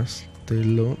así nomás. Te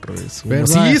lo resumo. Pero,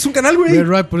 Sí, right. es un canal, güey.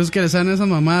 Right, por eso es que le salen esas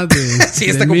mamadas de... Sí,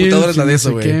 de esta computadora es la de MILF y eso,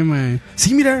 no sé güey. qué, mae.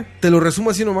 Sí, mira, te lo resumo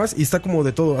así nomás y está como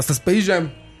de todo. Hasta Space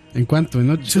Jam. ¿En cuánto? ¿En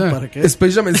 8? ¿Para qué?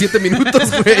 Space Jam en 7 minutos,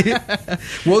 güey.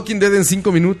 Walking Dead en 5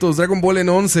 minutos. Dragon Ball en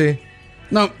 11.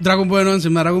 No, Dragon Ball en 11.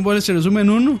 Dragon Ball se resume en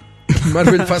 1.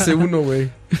 Marvel fase 1, güey.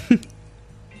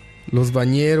 Los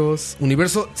bañeros.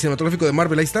 Universo cinematográfico de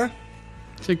Marvel, ahí está.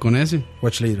 Sí, con ese.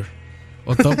 Watch later.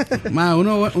 O top. Ma,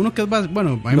 uno que es más...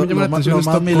 Bueno, a mí me llama la atención Lo es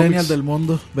más Top millennial Comics. del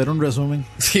mundo. Ver un resumen.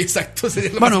 Sí, exacto.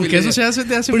 Sería lo Bueno, más aunque eso millennial. se hace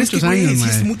de hace Pero es que, muchos güey, años, sí mae.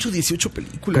 es mucho 18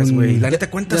 películas, Con- güey. La neta,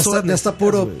 Ya ¿cuántas está, horas ya está necesitas,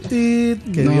 puro güey?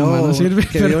 tit que No, vio, man, no sirve,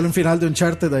 que pero- vio el final de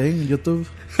Uncharted ahí en YouTube.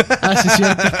 Ah, sí,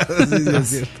 cierto. Sí, sí, es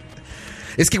cierto.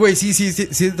 Es que, güey, sí,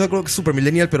 yo creo que es super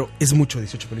millennial, pero es mucho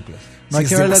 18 películas. No hay Sí,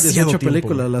 que es ver las demasiado 18 tiempo,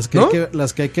 películas. güey. Las que, ¿No?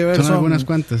 las que hay que ver Son son algunas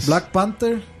cuantas. Black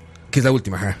Panther, Que es la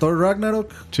última, ajá. Thor Ragnarok,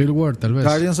 Civil War, tal vez.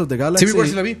 Guardians of the Galaxy. Civil War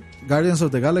sí la vi. Guardians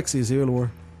of the Galaxy y Civil War.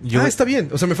 Está bien.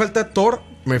 O sea, me falta Thor,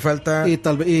 me falta... Y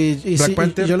tal vez y Black sí,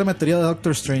 Panther. y yo le metería a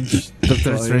Doctor Strange. Doctor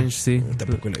Todavía. Strange, sí.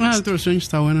 Tampoco la he Ah, visto. Doctor Strange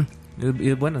está buena. Y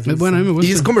es buena. sí, Es buena, a mí me gusta.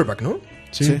 Y es Cumberbatch, ¿no?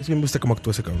 Sí, Sí, me gusta cómo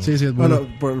actúa ese cabrón. sí, es buena.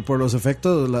 Bueno, por los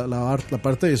efectos, la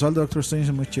parte visual de Doctor Strange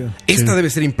es muy chida. Esta Sí. debe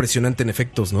ser impresionante en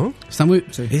efectos, ¿no? Está muy...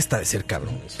 Sí. Esta debe ser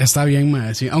cabrón. Está bien,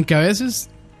 ma. Sí. Aunque a veces...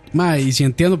 Ma, y si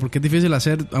entiendo por qué es difícil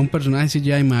hacer a un personaje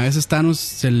CGI, ma. A veces Thanos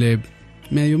se le...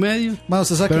 Medio. Bueno,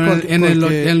 usted sabe que Pero en el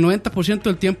que 90%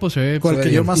 del tiempo se ve... cual se que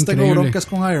ve yo más tengo increíble. broncas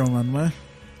con Iron Man, mae.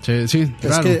 Sí, sí, Es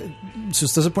raro. que si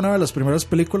usted se pone a ver las primeras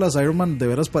películas, Iron Man de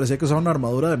veras parecía que usaba una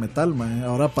armadura de metal, mae.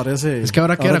 Ahora parece... Es que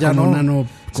ahora que era ya como no. nano...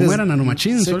 ¿Cómo Sí, era?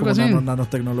 Nanomachines sí, o algo como así.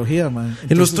 nanotecnología, mae. En los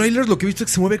Entonces, trailers lo que he visto es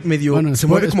que se mueve medio... Bueno, se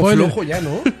mueve como spoiler. flojo ya,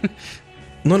 ¿no?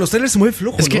 No, en los trailers se mueve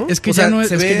flojo, Es que- ¿no? es que O sea, ya no es-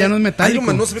 se es que ve- ya no es metálico. Iron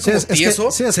Man no se ve sí, como es que-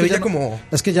 tieso, sí, es se que ve ya ya no- como...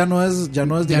 Es que ya no es Ya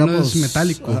no digamos, es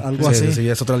metálico. Algo Sí, así. sí,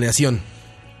 ya es otra aleación.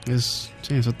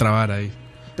 Sí, es otra vara ahí.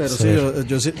 Pero Sí.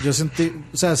 sí, yo sentí,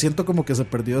 o sea, siento como que se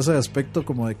perdió ese aspecto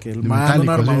como de que el De man anda una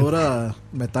metálico, sí. armadura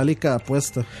metálica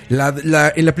puesta. En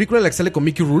la película en la que sale con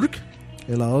Mickey Rourke,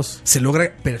 En la 2. se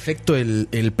logra perfecto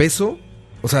el peso.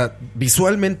 O sea,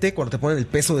 visualmente, cuando te ponen el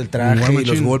peso del War traje y Machine.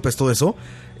 los golpes, todo eso,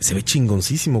 se ve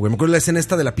chingoncísimo, güey. Me acuerdo de la escena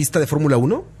esta de la pista de Fórmula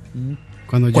 1.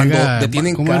 Cuando Cuando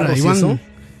detienen ¿cómo era? carros y Iván, eso.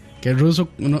 que el ruso...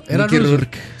 No, era Mickey ruso.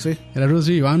 Rourke. Sí. Era ruso,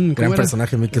 sí, Iván. ¿cómo Gran era?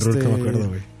 personaje, Mickey Rourke, no me Este, acuerdo,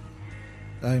 güey.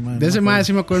 Ay, man, De no ese me mae acuerdo.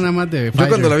 sí me acuerdo nada más de Yo Pfizer.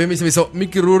 cuando la vi me hizo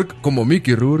Mickey Rourke como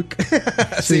Mickey Rourke.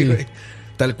 Sí, Sí. güey.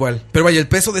 Tal cual. Pero vaya, el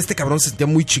peso de este cabrón se sentía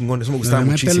muy chingón. Eso me gustaba Le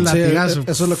mete muchísimo. la- Sí, latigazo.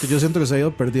 eso es lo que yo siento que se ha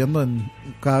ido perdiendo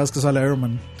cada vez que sale Iron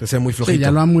Man. Se hacía muy flojito. Sí,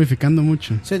 ya lo van modificando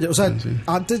mucho. Sí, o sea, Sí.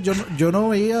 antes yo no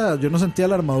veía, yo no sentía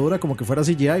la armadura como que fuera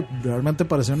CGI, realmente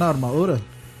parecía una armadura.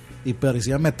 y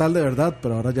parecía metal de verdad,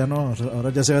 pero ahora ya no,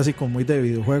 ahora ya se ve así como muy de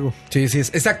videojuego. Sí,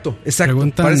 exacto.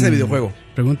 Parece de videojuego.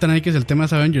 Preguntan ahí que es el tema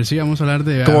de Avengers. Sí, vamos a hablar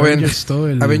de ¿Cómo Avengers, ven? todo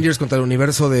el... Avengers contra el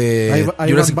universo de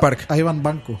Jurassic Park. Ivan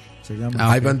Banco se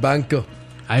llama. Ivan Banco.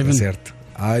 Ivan. Es cierto.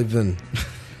 Ivan.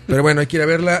 Pero bueno, hay que ir a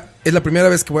verla. Es la primera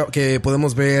vez que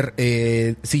podemos ver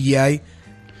CGI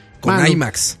con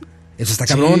IMAX. Eso está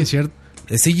cabrón. Sí, cierto.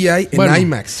 Es CGI en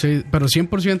IMAX. Sí, pero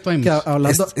 100%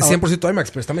 IMAX. Es 100% IMAX,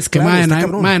 pero está mezclado. Que está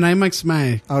cabrón. en IMAX,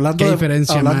 hablando qué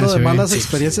diferencia, hablando de malas ve.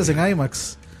 experiencias en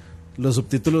IMAX, los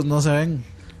subtítulos no se ven.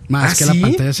 Más que ¿sí? la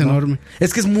pantalla es enorme.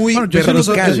 Es que es muy Bueno, yo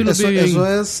vertical.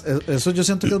 Eso yo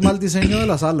siento que es mal diseño de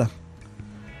la sala.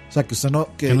 O sea, que usted no...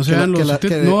 Que no se vean los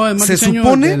subtítulos. No, es mal se diseño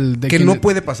supone de que quien- no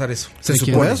puede pasar eso. Se de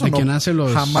quien- supone. de quien hace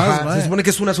los... Jamás. Ajá, se supone que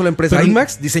es una sola empresa. Pero-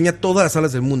 IMAX diseña todas las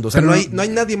salas del mundo. O sea, Pero no hay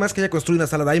nadie más que haya construido una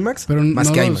sala de IMAX Pero más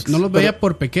no que los, IMAX. no los veía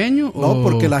por pequeño o... No,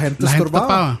 porque la gente estorbaba.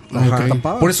 tapaba. La gente Ok.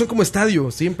 tapaba. Por eso son como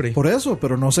estadio, siempre. Por eso,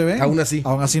 pero no se ven. Aún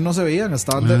así no se veían.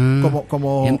 Estaban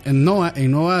como En Nova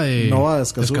de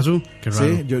Escazú. Qué raro.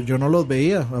 Sí, yo no los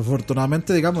veía.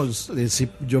 Afortunadamente, digamos, sí,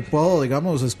 yo puedo,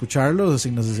 digamos, escucharlos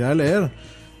sin necesidad de leer.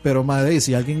 Pero, madre,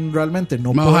 si alguien realmente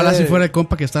no puede... Ojalá si fuera el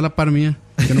compa que está a la par mía.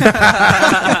 Que no-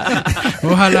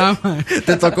 Ojalá, man.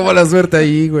 Te tocó mala suerte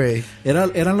ahí, güey.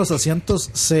 Eran los asientos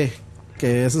C,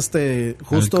 que es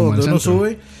justo como el donde uno centro.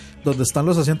 sube, donde están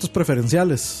los asientos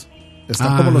preferenciales. Están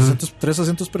Ajá. como los tres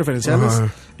asientos preferenciales.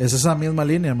 Ajá. Es esa misma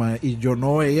línea, ma, y yo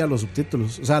no veía los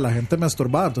subtítulos. O sea, la gente me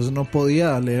estorbaba, entonces no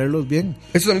podía leerlos bien.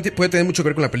 Eso también puede tener mucho que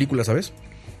ver con la película, ¿sabes?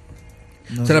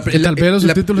 No O sea, Que tal vez los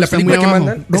subtítulos están película muy que abajo.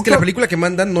 mandan, es que la película que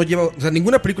mandan no lleva, o sea,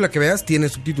 ninguna película que veas tiene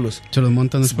subtítulos. Se los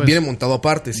montan después. Viene montado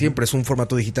aparte, siempre es un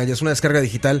formato digital, ya es una descarga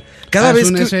digital. Cada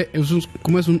vez que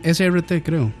 ¿Cómo es un SRT,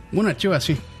 creo? Un archivo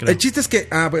así, creo. el chiste es que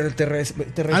bueno, el TRS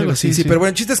Algo sí, así, sí. pero bueno,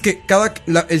 el chiste es que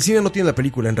el cine no tiene la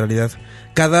película en realidad.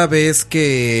 Cada vez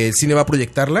que el cine va a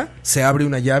proyectarla, se abre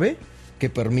una llave que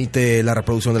permite la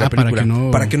reproducción de la película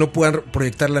para que no puedan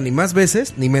proyectarla ni más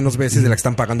veces ni menos veces de la que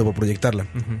están pagando por proyectarla.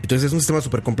 Entonces es un sistema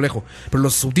súper complejo, pero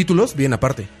los subtítulos vienen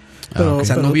aparte. O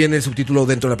sea, no viene el subtítulo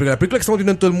dentro de la película. La película que estamos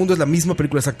viendo en todo el mundo es la misma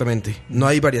película exactamente. No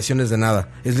hay variaciones de nada.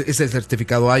 Es el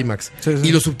certificado IMAX. Sí.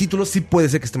 Y los subtítulos sí puede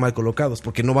ser que estén mal colocados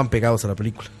porque no van pegados a la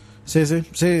película. Sí,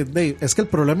 Dave, es que el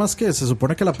problema es que se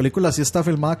supone que la película sí está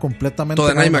filmada completamente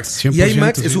Toda en IMAX. 100%, Y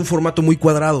IMAX sí. es un formato muy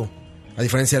cuadrado, a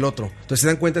diferencia del otro. Entonces, se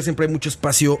dan cuenta, siempre hay mucho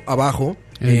espacio abajo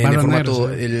en el formato,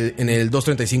 en el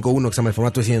 235.1, que se llama el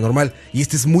formato de cine normal. Y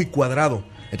este es muy cuadrado.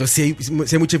 Entonces,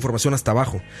 sí hay mucha información hasta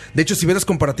abajo. De hecho, si ves las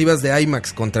comparativas de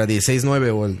IMAX contra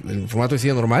 16.9 o el formato de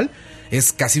cine normal,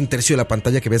 es casi un tercio de la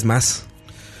pantalla que ves más.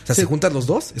 O sea, si juntas los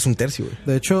dos, es un tercio, güey.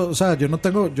 De hecho, o sea,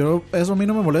 eso a mí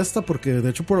no me molesta porque de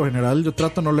hecho por lo general yo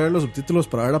trato de no leer los subtítulos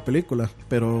para ver la película,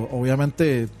 pero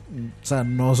obviamente, o sea,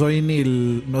 no estoy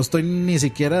ni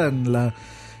siquiera en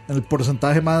el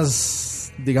porcentaje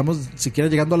más, digamos, siquiera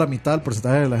llegando a la mitad del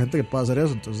porcentaje de la gente que pueda hacer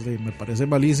eso, entonces me parece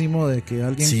malísimo de que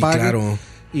alguien pague claro.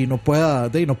 y no pueda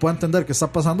entender qué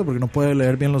está pasando porque no puede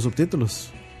leer bien los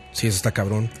subtítulos. Sí, eso está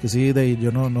cabrón. Que sí,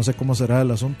 yo no sé cómo será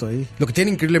el asunto ahí. Lo que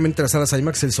tiene increíblemente las salas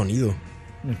IMAX es el sonido.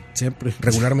 Siempre.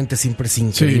 Regularmente siempre es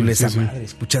increíble Sí, esa sí. madre.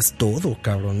 Escuchas todo,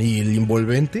 cabrón. Y el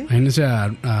envolvente. Imagínense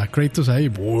a Kratos ahí.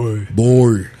 Boy.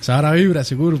 Boy. Ahora vibra,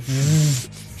 seguro.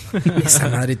 Esa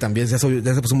madre también. Ya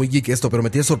se puso muy geek esto, pero me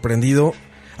tiene sorprendido.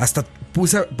 Hasta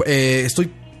puse.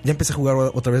 Ya empecé a jugar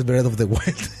otra vez Breath of the Wild.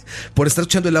 Por estar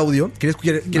escuchando el audio. Quería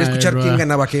escuchar quién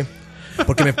ganaba qué.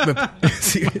 Porque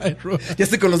sí, ya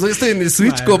estoy con los dos. Ya estoy en el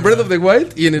Switch con Breath of the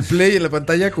Wild y en el Play en la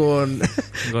pantalla con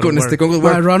God of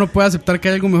War. Ron no puede aceptar que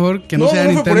hay algo mejor que no sea No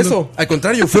Nintendo. fue por eso. Al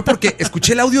contrario, fue porque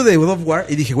escuché el audio de God of War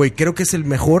y dije, güey, creo que es el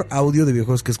mejor audio de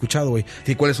videojuegos que he escuchado, güey.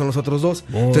 ¿Y cuáles son los otros dos?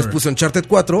 Entonces puse Uncharted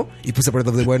 4 y puse Breath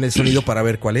of the Wild en el sonido para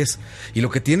ver cuál es. Y lo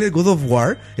que tiene God of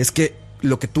War es que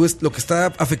lo que está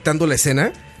afectando la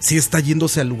escena sí está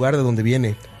yéndose al lugar de donde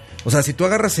viene. O sea, si tú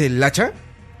agarras el hacha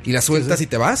y la sueltas y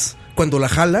te vas, cuando la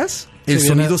jalas, el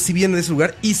sonido sí viene de ese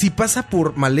lugar. Y si pasa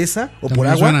por maleza o por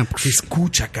agua, suena. se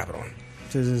escucha, cabrón.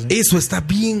 Sí. Eso está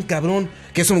bien, cabrón.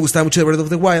 Que eso me gustaba mucho de Breath of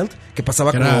the Wild. Que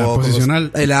pasaba como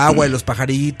posicional. el agua y los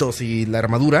pajaritos y la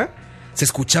armadura. Se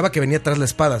escuchaba que venía atrás la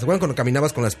espada. ¿Se acuerdan cuando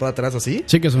caminabas con la espada atrás así?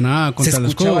 Sí, que sonaba contra el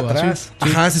escudo. Se escuchaba atrás.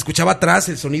 Así. Ajá, se escuchaba atrás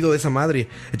el sonido de esa madre.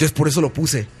 Entonces por eso lo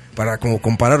puse. Para como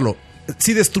compararlo.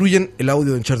 Si destruyen el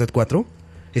audio de Uncharted 4.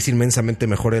 Es inmensamente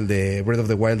mejor el de Breath of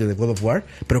the Wild y el de God of War.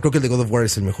 Pero creo que el de God of War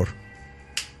es el mejor.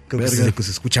 Creo que es el que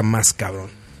se escucha más, cabrón.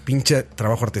 Pinche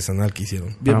trabajo artesanal que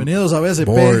hicieron. Bienvenidos a BSP.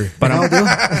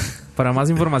 Para más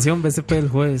información, BSP el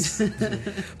jueves.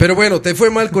 Pero bueno, te fue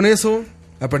mal con eso.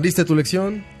 ¿Aprendiste tu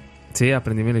lección? Sí,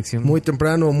 aprendí mi lección. Muy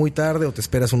temprano o muy tarde o te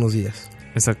esperas unos días.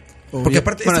 Exacto. Porque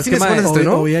aparte, Bueno, este es fin que de semana se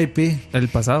estrenó. O VIP. El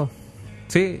pasado.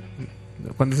 Sí.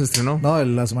 ¿Cuándo se estrenó? No,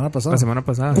 la semana pasada. La semana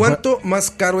pasada. ¿Cuánto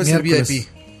más caro es Miércoles. el VIP?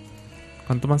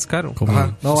 ¿Cuánto más caro?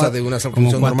 Ajá. No, o sea, va- de una Como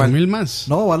función 4,000 normal. más.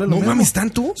 No, vale lo No mismo. mames,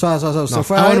 ¿tanto? O sea, ¿usted No.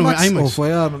 fue a bueno, IMAX, IMAX. o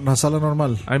fue a una sala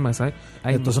normal? Hay más.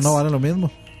 Entonces no vale lo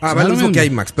mismo. Ah, vale lo mismo que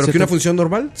IMAX, pero que Siete- una función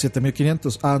normal.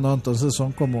 7.500. Ah, no, entonces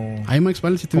son como IMAX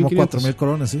vale como 7,500. 4.000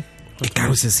 colones, sí. Qué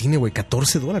caro ese cine, güey,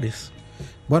 $14.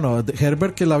 Bueno,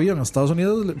 Herbert, que la vio en Estados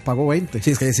Unidos, le pagó 20.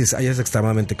 Sí, es que allá es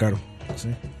extremadamente caro. Sí.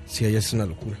 Sí, allá es una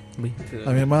locura. A mí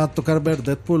me va a tocar ver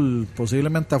Deadpool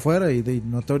posiblemente afuera y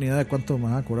no tengo ni idea de cuánto me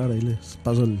van a cobrar. Ahí les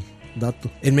paso el dato.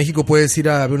 En México puedes ir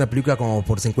a ver una película como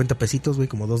por 50 pesitos, güey,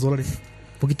 como $2.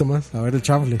 Un poquito más. A ver el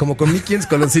chanfle. Como con Mickey en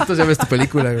coloncitos ya ves tu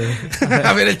película, güey.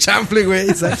 A ver el chanfle, güey,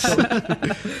 exacto.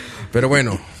 Pero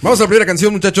bueno, vamos a la primera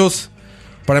canción, muchachos.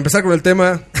 Para empezar con el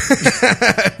tema.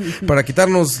 Para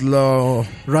quitarnos lo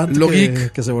Rant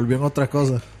geek. que se volvió en otra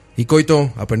cosa. Y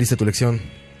Coito, aprendiste tu lección.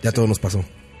 Ya todo nos pasó.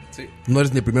 Sí. No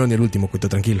eres ni el primero ni el último, Coito,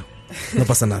 tranquilo. No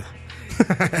pasa nada.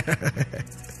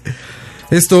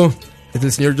 Esto es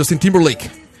del señor Justin Timberlake.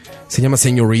 Se llama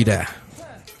Señorita.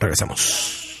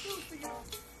 Regresamos.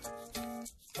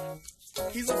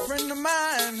 He's a friend of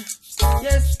mine.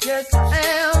 Yes, yes, I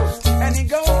am. And he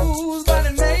goes by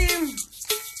the name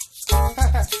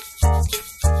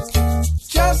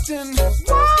Justin.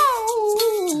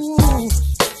 Whoa.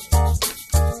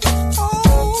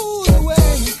 All the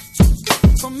way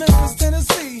from Memphis,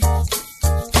 Tennessee.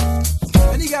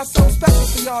 And he got something special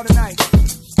for y'all tonight.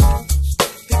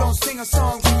 He gonna sing a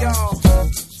song for y'all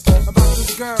about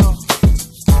this girl.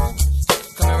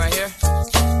 Coming right here?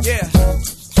 Yeah.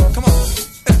 Come on.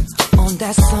 On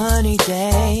that sunny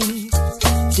day,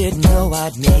 didn't know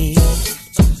I'd meet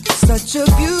such a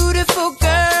beautiful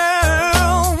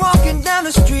girl walking down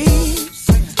the street.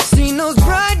 Seen those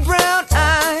bright brown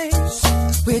eyes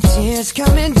with tears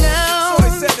coming down. So he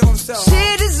said to himself,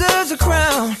 She deserves a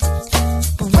crown,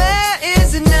 but where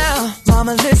is it now?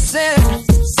 Mama, listen.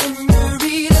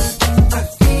 Senorita, I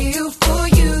feel for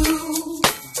you.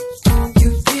 You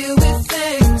deal with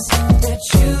things that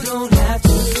you don't have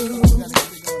to.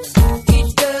 He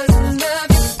doesn't love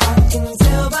you, I can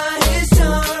tell by his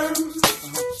charm.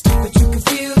 But you can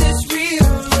feel this real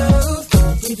love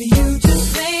if you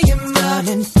just lay your mind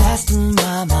and fast in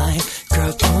my mind.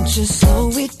 Girl, don't you slow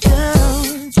it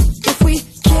down. If we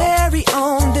carry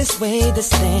on this way, this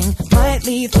thing might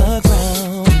leave the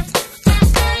ground.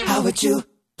 How would you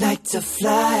like to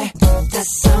fly?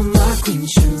 That's how my queen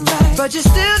should ride. But you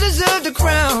still deserve the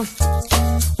crown.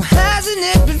 Well, hasn't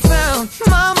it been found?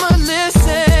 Mama,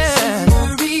 listen.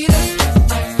 Senorita,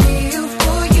 I feel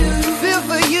for you. Feel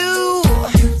for you.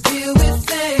 You deal with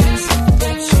things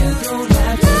that you don't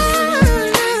have to.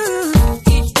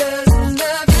 He doesn't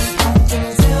love you, I can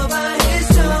tell by his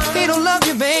tone. He don't love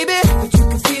you, baby, but you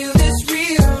can feel this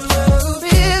real love.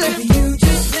 Feel it. If you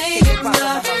just lay it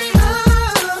down.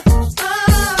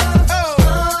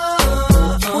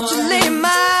 Won't you lay my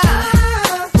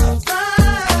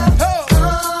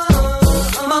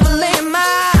Mama, lay my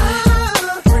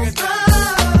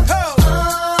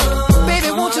baby,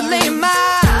 won't you lay my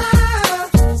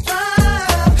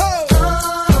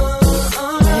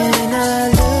when I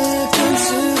look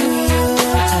into your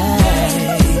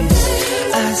eyes,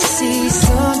 I see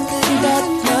something that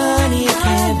money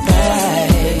can't buy,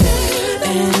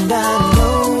 and I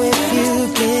know if you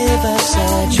give us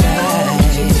a try,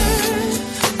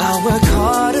 I'll work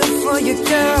harder for you,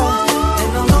 girl, and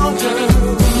no longer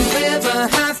will you ever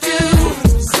have to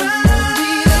cry.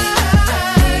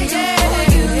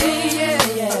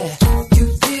 Yeah. You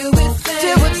deal with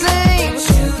things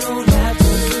you don't have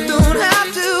to. Don't have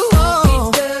to.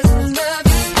 Oh. He doesn't love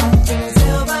you, I can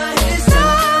tell by his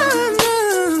time.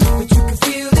 But you can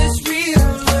feel this real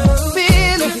love.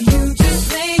 Feel it. If you just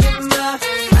lay in my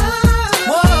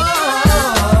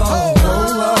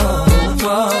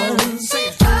sing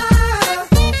it.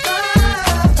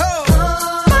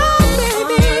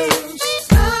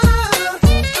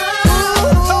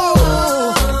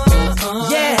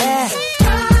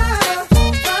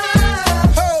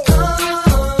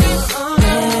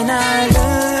 When I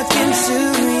look into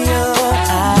your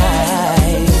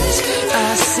eyes,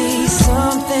 I see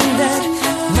something that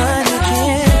money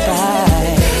can't buy,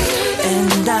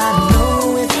 and I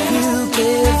know if you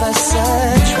give us a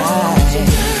try,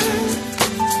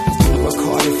 Work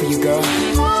harder for you, girl.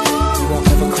 You won't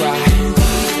ever cry.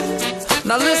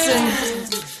 now listen,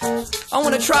 I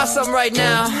wanna try something right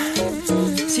now.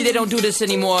 See, they don't do this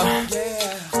anymore.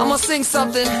 I'm gonna sing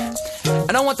something,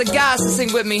 and I want the guys to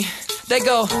sing with me. They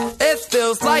go, it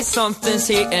feels like something's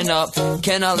heating up.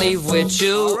 Can I leave with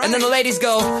you? And then the ladies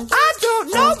go, I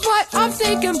don't know, but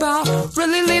thinking about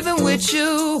really leaving with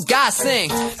you. Guys sing.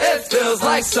 It feels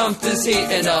like something's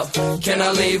heating up. Can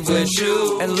I leave with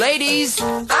you? And ladies,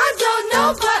 I don't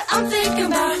know, but I'm thinking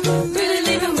about really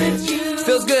leaving with you.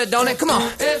 Feels good, don't it? Come on.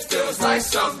 It feels like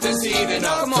something's heating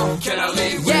up. Come on. Can I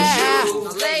leave with you?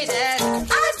 Ladies,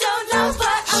 I don't know,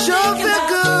 but I'm thinking about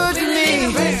good to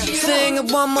me. Sing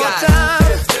it one more time.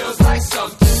 It feels like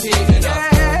something's heating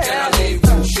up. Can I leave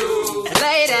with you?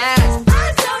 Ladies,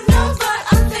 I don't know, but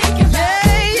I'm thinking about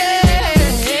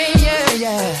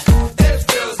It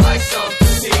feels like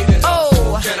something's heating up.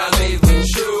 Oh, can I leave with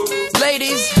you?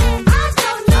 Ladies, I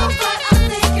don't know, but I'm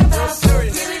thinking about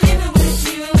really living with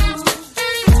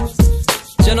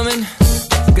you. Gentlemen,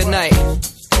 good night.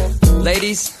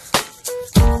 Ladies,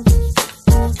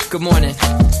 good morning.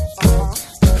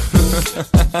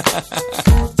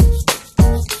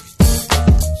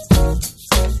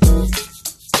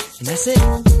 And that's it.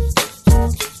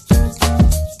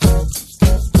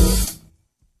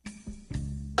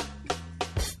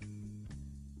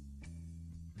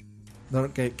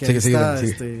 No, que Sigue, está,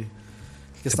 sigue.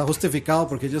 que está justificado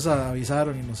porque ellos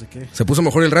avisaron y no sé qué. Se puso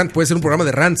mejor el rant. Puede ser un programa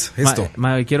de rants, esto.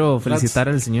 Quiero felicitar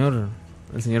al señor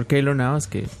Keylor Navas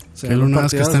que Keylor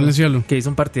Navas que está en el cielo. Que hizo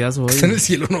un partidazo hoy. Está en el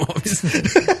cielo, no.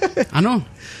 Ah, no.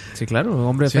 Sí, claro,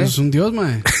 hombre de Sí, fe. es un dios,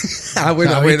 mae.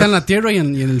 Bueno, Habita en la tierra y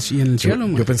en el cielo,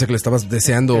 mae. Yo pensé que le estabas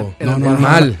deseando No,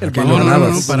 mal. el a No, Keylor no, no,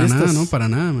 Navas. para nada, no, para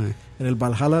nada, mae. En el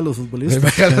Valhalla de los El futbolistas.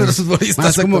 bajal de los Mae,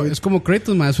 futbolistas. es como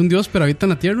Kratos, mae. Es un dios, pero habita en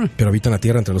la tierra. Pero habita en la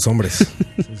tierra entre los hombres.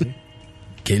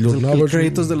 Keylor El Navas.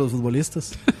 créditos de los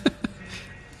futbolistas.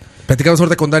 Platicamos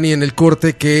ahorita con Dani en el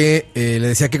corte que le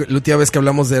decía que la última vez que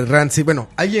hablamos de rants, y bueno,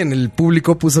 alguien en el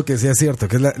público puso que sea cierto,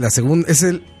 que es la segunda,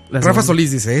 Rafa Solís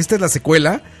dice, esta es la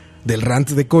secuela del rant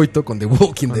de Coito con The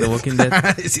Walking Dead. The Walking Dead.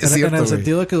 Sí, es cierto, en el güey.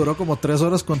 sentido de que duró como 3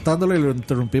 horas contándolo y lo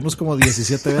interrumpimos como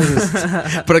 17 veces.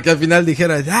 Para que al final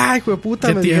dijera, ay, hijo de puta,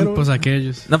 Qué me tiempos dijeron.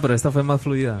 aquellos. No, pero esta fue más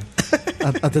fluida.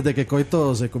 Antes de que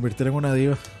Coito se convirtiera en una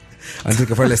diva. Antes de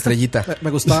que fuera la estrellita. Me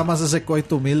gustaba más ese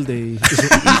Coito humilde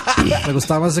me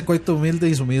gustaba más ese Coito humilde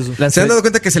y sumiso. ¿Se han dado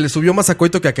cuenta que se le subió más a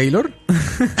Coito que a Keylor?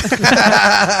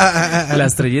 La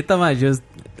estrellita, ma, yo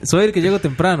soy el que llego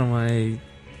temprano, ma,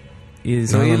 y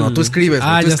soy No, tú escribes.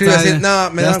 Ah, tú ya escribes está. así,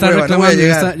 no, me ya dan está hueva, no voy a reclamando,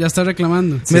 llegar. ya está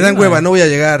reclamando. Me dan ma. hueva, no voy a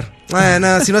llegar.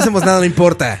 No, si no hacemos nada no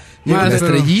importa. Ma, La pero-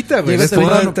 estrellita, güey. Llega La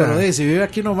temprano, estrellita. pero si vive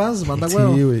aquí nomás, manda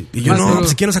huevo. Sí, güey. Y yo, Más, no, pero-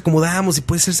 pues aquí nos acomodamos y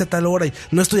puede hacerse a tal hora. Y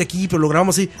no estoy aquí, pero lo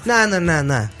grabamos así. No.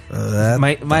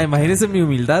 Ma, imagínense mi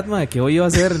humildad, ma, que hoy iba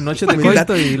a ser noche de Humildad.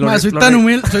 coito y Ma, soy tan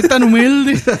humilde. Soy tan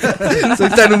humilde.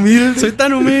 Soy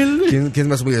tan humilde. ¿Quién es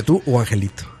más humilde, tú o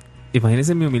Angelito?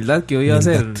 Imagínense mi humildad que hoy iba a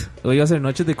ser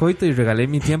noche de coito y regalé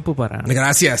mi tiempo para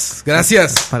Gracias.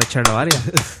 echar la varia.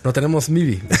 No tenemos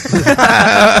MIDI.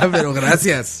 Pero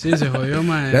gracias. Sí, se jodió,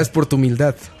 mae. Gracias por tu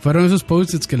humildad. Fueron esos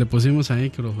post-its que le pusimos ahí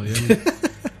que lo jodieron.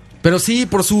 Pero sí,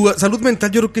 por su salud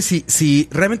mental, yo creo que si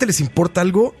realmente les importa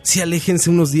algo, sí aléjense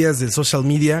unos días del social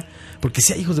media, porque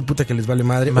sí hay hijos de puta que les vale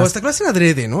madre. O hasta que lo hacen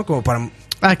adrede, ¿no? Como para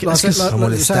Que Lo es que hace- es- lo-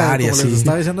 molestar y como así. les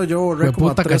estaba diciendo yo, borré Hijo de como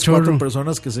a puta 3, cachorro. 4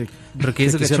 personas que se Pero ¿qué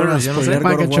dice que el quisieron cachorro? Yo no sé. spoilear Ma,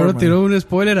 God of War, Cachorro man. tiró un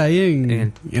spoiler ahí en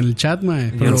En- el chat,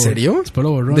 mae. ¿En serio? Después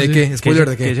lo borró. ¿De sí. qué? ¿Spoiler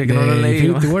de Que qué? no lo De leí,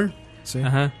 Infinity ma. War. Sí.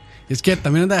 Ajá. Es que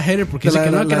también anda hater porque dice que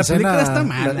no, que la película está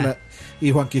mala. Y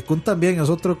Juan Kikun también es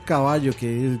otro caballo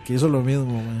que hizo lo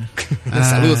mismo, man.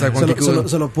 Saludos a Juan Se lo, Kikudo.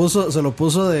 se lo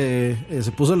puso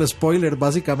se puso el spoiler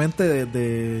básicamente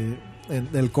en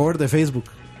el cover de Facebook.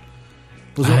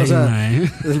 Puso, Ay, o sea, mae.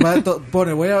 el mae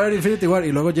pone voy a ver Infinity War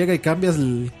y luego llega y cambia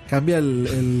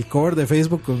el cover de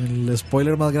Facebook con el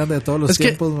spoiler más grande de todos los Es que,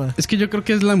 tiempos, man. es que yo creo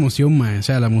que es la emoción, mae. O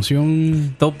sea, la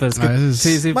emoción. Todo, pero es que, A veces-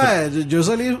 sí, sí. Mae, yo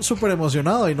salí súper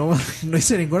emocionado y no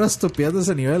hice ninguna estupidez de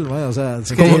ese nivel, mae. O sea,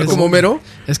 sí ¿Como, que- como Homero?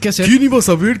 Es que hacer. ¿Quién iba a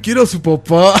saber que era su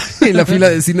papá en la fila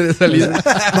de cine de salida?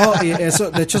 No, y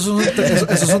eso, de hecho, eso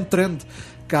es un trend.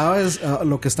 Cada vez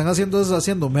lo que están haciendo es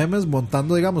haciendo memes,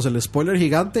 montando, digamos, el spoiler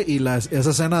gigante y esa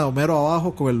escena de Homero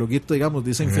abajo con el loguito, digamos,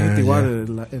 dice Infinity ya. War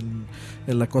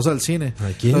en la cosa del cine.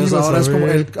 Ay, ¿quién Entonces iba a ahora es como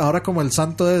saber? ahora como el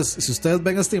santo es, si ustedes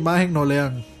ven esta imagen, no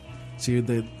lean.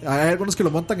 Hay algunos que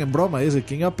lo montan en broma, dice,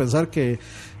 ¿quién iba a pensar que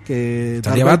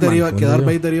Estaría Darth Vader Batman, iba, que cuando Darth yo.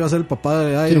 Vader iba a ser el papá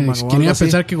de Iron Man? o ¿Quién algo iba a así?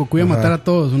 pensar que Goku iba a matar a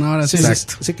todos una hora así? Sí,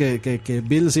 Exacto. sí, que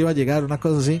Bill se iba a llegar, una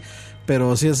cosa así.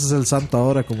 Pero sí, ese es el santo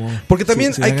ahora. Porque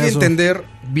también si hay ven que eso. entender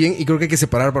bien, y creo que hay que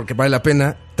separar porque vale la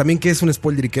pena, también qué es un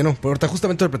spoiler y qué no. Pero ahorita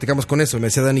justamente lo platicamos con eso. Me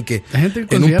decía Dani que La gente en un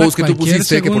considera post que tú cualquier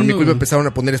pusiste que por mi segundo- culpa empezaron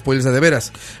a poner spoilers de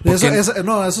veras. Porque,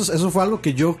 Eso fue algo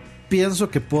que yo pienso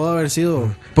que pudo haber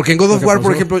sido. porque en God lo of que War, por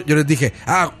pasó. ejemplo, yo les dije,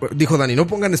 dijo Dani, no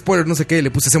pongan spoilers, no sé qué,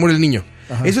 le puse, se muere el niño.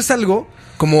 Ajá. Eso es algo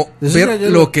como Eso ver ya yo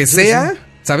lo que sí, sea, sí.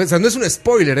 ¿sabes? O sea, no es un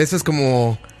spoiler, eso es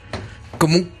como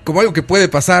como algo que puede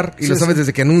pasar y Sí, lo sabes sí.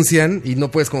 desde que anuncian y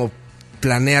no puedes como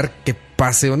planear que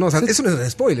pase o no. O sea, eso no es un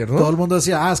spoiler, ¿no? Todo el mundo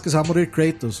decía, es que se va a morir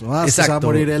Kratos. O, es que se va a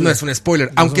morir él. No es un spoiler.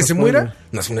 No es Aunque un se spoiler. muera,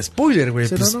 no es un spoiler, güey.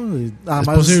 Sí, Pues, no. Y Es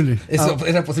además, posible. eso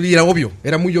era posible y era obvio.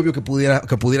 Era muy obvio que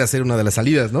pudiera ser una de las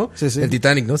salidas, ¿no? Sí, sí. El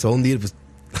Titanic, ¿no? Se va a hundir, pues.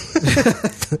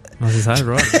 No se sabe,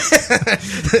 Robert.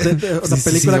 Una Sí,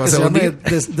 película sí, que se se va a llama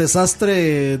hundir.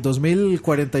 Desastre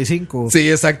 2045. Sí,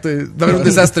 exacto. Va a haber un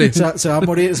desastre. Se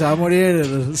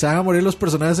van a morir los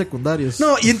personajes secundarios.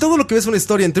 No, y en todo lo que ves una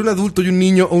historia entre un adulto y un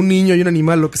niño, o un niño y un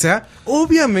animal, lo que sea,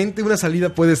 obviamente una salida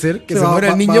puede ser que Sí, se muera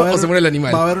el niño a haber- o se muera el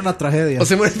animal. Va a haber una tragedia. O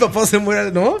se muere el papá o se muera,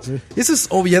 ¿no? Sí. Eso es O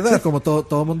sea, obviedad. como todo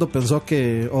el mundo pensó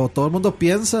que, o todo el mundo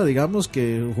piensa, digamos,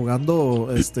 que jugando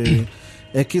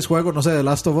X juego, no sé, The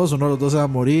Last of Us, uno de los dos se va a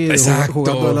morir. Exacto.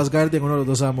 Jugando The Last Guardian, uno de los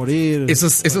dos se va a morir. Eso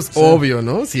es O sea, obvio,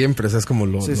 ¿no? Siempre, o sea, es como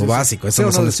lo sí, sí, sí. básico. Eso Sí, no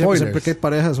uno son siempre, spoilers. siempre que hay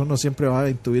parejas, uno siempre va a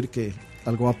intuir que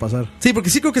algo va a pasar. Sí, porque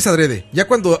sí creo que es adrede. Ya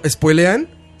cuando spoilean,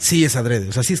 sí es adrede.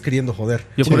 O sea, sí es queriendo joder.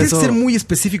 Yo por Tienes eso- que ser muy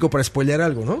específico para spoilear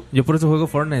algo, ¿no? Yo por eso juego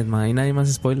Fortnite, man. Ahí nadie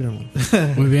más spoiler, man.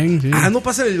 Muy bien, sí. Ah, no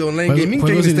pasa en el online Juego- gaming que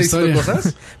juegos alguien sin está diciendo historia.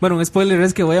 cosas Bueno, un spoiler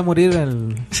es que voy a morir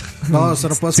al... No, usted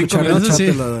no puede 5 escuchar el minutos, chat sí.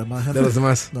 de la demás gente. de los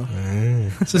demás. No.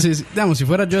 Ah. Sí, sí, sí. Digamos, si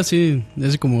fuera yo así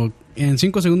como en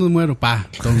 5 segundos muero, pa.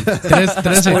 Con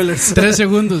 3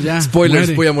 segundos ya. Spoilers,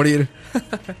 muere. voy a morir.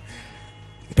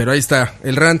 Pero ahí está,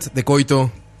 el rant de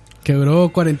Coito, Quebró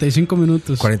 45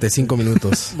 minutos. 45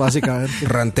 minutos, Básicamente.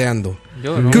 ranteando.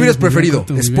 Yo, ¿no? ¿Qué hubieras muy bien, preferido?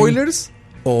 Coito, muy bien. ¿Spoilers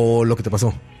o lo que te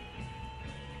pasó?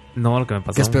 No, lo que me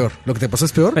pasó. ¿Qué es peor? ¿Lo que te pasó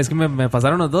es peor? Es que me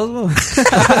pasaron los dos, güey.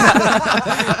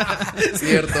 Es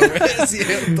cierto, güey, es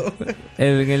cierto.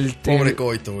 Pobre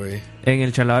Coito, güey. En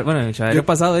el chalabar, bueno, en el chalabar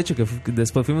pasado, de hecho, que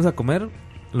después fuimos a comer.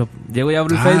 Llego y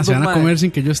abro el Ah, Facebook, se van a mae. comer sin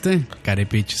que yo esté.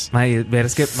 Carepiches. Mae, ver,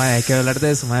 es que, mae, hay que hablar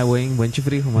de eso, mae, buen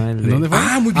chifrijo, mae. ¿En dónde fue?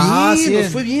 Ah, muy bien, Ah, sí, nos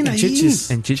fue bien en ahí.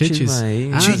 Chichis. En Chichis, Chichis. mae,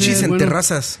 ahí. Ah, sí, Chichis es en bueno.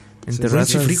 terrazas. En Sí,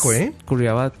 terrazas. buen chifrijo, ¿eh?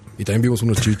 Curriabat. Y también vimos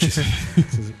unos chichis.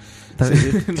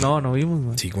 No vimos,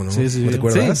 mae. Sí, ¿cómo no? Sí, sí, ¿No te sí.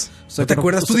 acuerdas? Sí. ¿No te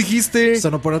acuerdas? Tú dijiste...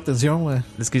 Usted no pone atención, güey.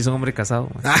 Es que yo soy un hombre casado,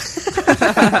 mae.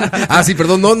 Ah, sí,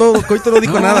 perdón. No, Coito no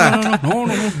dijo nada. No.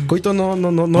 Coito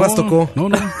no las tocó. No.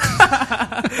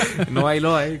 No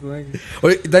bailó ahí, güey.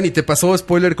 Oye, Dani, ¿te pasó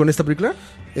spoiler con esta película?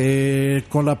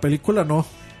 Con la película no.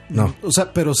 No. O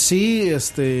sea, pero sí,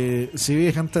 sí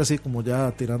vi gente así como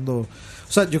ya tirando.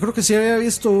 O sea, yo creo que sí había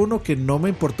visto uno que no me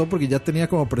importó porque ya tenía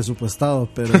como presupuestado,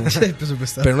 pero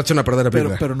Pero no echaron a perder la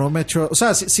película. pero no me echó. O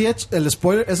sea, sí el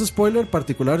spoiler, ese spoiler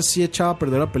particular sí echaba a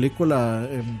perder la película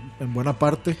en buena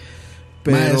parte.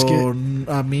 Pero es que-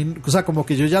 a mí, o sea, como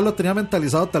que yo ya lo tenía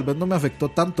mentalizado, tal vez no me afectó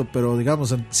tanto, pero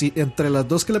digamos, sí, entre las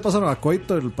dos que le pasaron a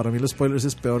Coito, para mí el spoiler sí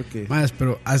es peor que... Más,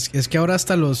 pero es que ahora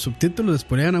hasta los subtítulos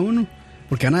spoilean a uno.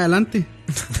 Porque van adelante.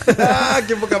 ¡Ah,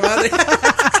 qué poca madre!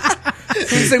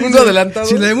 Un segundo adelantado.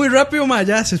 Si le doy muy rápido, ma,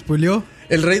 ya se spoileó.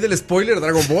 El rey del spoiler,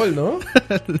 Dragon Ball, ¿no?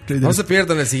 No se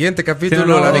pierdan el siguiente capítulo, Sí,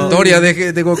 no. la victoria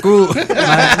de Goku.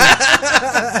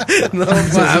 No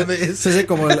mames. Sí,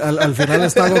 como al final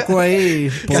está Goku ahí.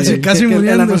 Casi el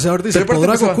muriendo. anunciador dice, Pero aparte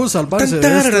 ¿podrá empezó, Goku salvarse tan,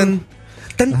 de esto? tararán,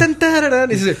 tan,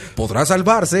 tararán. Y dice, podrá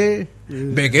salvarse.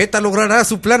 Vegeta logrará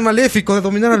su plan maléfico de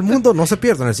dominar al mundo. No se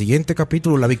pierdan el siguiente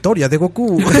capítulo, la victoria de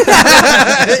Goku.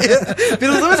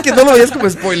 Pero sabes que no lo veías como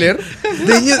spoiler.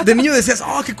 De niño decías,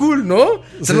 oh, qué cool, ¿no? O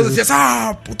sea, no decías,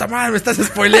 ah, puta madre, me estás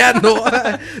spoileando.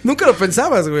 Nunca lo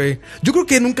pensabas, güey. Yo creo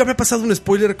que nunca me ha pasado un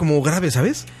spoiler como grave,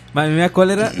 ¿sabes? Mae, a mí me da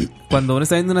cólera cuando uno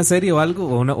está viendo una serie o algo,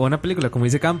 o una película, como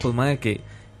dice Campos, mae, que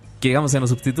digamos, en los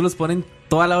subtítulos ponen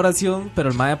toda la oración, pero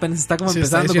el mae apenas está como Sí,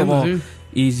 está empezando, diciendo,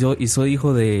 como, y soy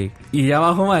hijo de... Y ya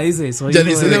abajo, mae, dice, soy Ya hijo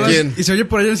dice de quién. Y se oye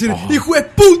por allá decir, ¡hijo de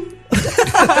put!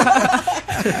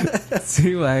 Sí,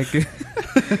 mae, que...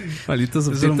 Malditos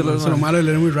Eso es subtítulos, lo mae. malo de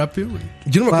leer muy rápido, güey.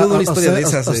 Yo no me acuerdo de una historia de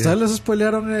esas. ¿A ustedes les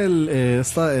spoilearon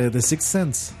The Sixth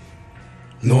Sense?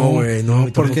 No, güey, no.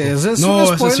 Porque ese es No, un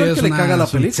ese spoiler sí es que le una- caga la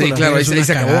es un- película. Sí, claro, ahí Es se una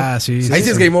acabó. cagada, sí. Ahí sí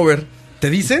es game over. ¿Te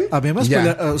dicen? A mí me Y ya.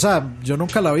 spoilearon, o sea, yo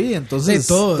nunca la vi, entonces Sí,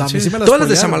 todo, a mí sí. sí me la Todas las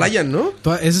de spoilearon. Shamalayan,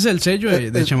 ¿no? Ese es el sello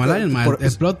de Shyamalan, ma, por-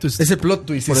 el plot twist. Ese plot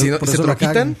twist. Por Si eso- no- por se eso te la lo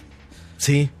quitan. cagan.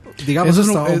 Sí. Digamos, Eso es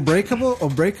está lo-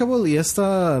 Unbreakable y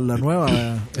esta, la nueva,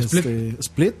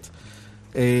 Split.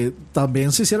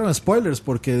 También se hicieron spoilers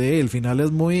porque el final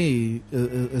es muy,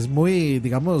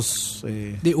 digamos,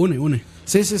 Une.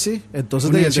 sí. Entonces,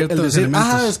 Une el ciertos decir,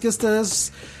 elementos. es que esta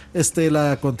es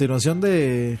la continuación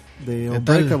de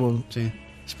Unbreakable. Sí.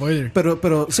 Spoiler.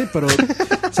 Pero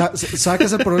 ¿sabe qué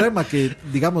es el problema? Que,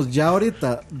 digamos, ya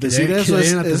ahorita decir que eso ya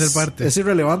viene la tercera es, parte. es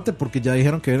irrelevante porque ya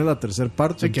dijeron que viene la tercera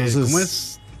parte. Sí, que, entonces, ¿cómo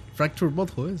es? Fracture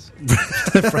Butthole es.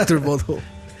 Fracture Butthole.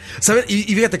 ¿Saben? Y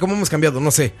fíjate cómo hemos cambiado,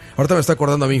 no sé. Ahorita me estoy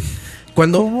acordando a mí.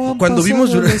 Cuando vimos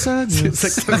Jurassic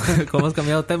Sí, ¿Cómo has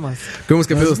cambiado temas? hemos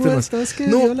cambiado los temas. vueltas que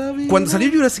No, dio la vida. cuando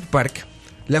salió Jurassic Park,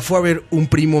 la fue a ver un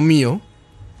primo mío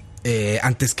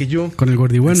antes que yo. Con el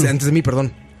gordibueno. Antes de mí,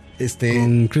 perdón.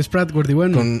 Con Chris Pratt,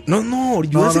 gordibueno. No,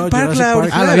 Jurassic Park, Jurassic la Park.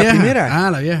 original, la la vieja.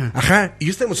 primera. La vieja. Ajá, y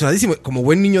yo estaba emocionadísimo. Como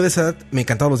buen niño de esa edad, me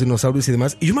encantaban los dinosaurios y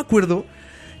demás. Y yo me acuerdo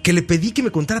que le pedí que me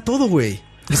contara todo, güey.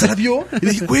 O sea, la vio y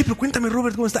le dije, güey, pero cuéntame,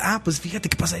 Robert, ¿cómo está? Ah, pues fíjate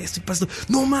que pasa esto y pasa esto.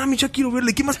 No, mami, ya quiero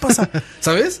verle. ¿Qué más pasa?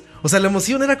 ¿Sabes? O sea, la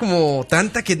emoción era como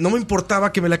tanta que no me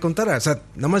importaba que me la contara. O sea,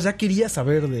 nada más ya quería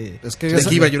saber de que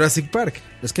iba a Jurassic Park.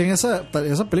 Es que en esa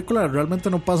película realmente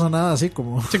no pasa nada así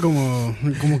como... Sí, como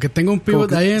que tenga un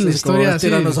pivot ahí en la historia. El Así.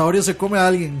 tiranosaurio se come a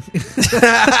alguien.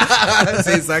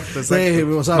 Sí, exacto. Sí,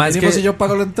 o sea, Más mínimo que- si yo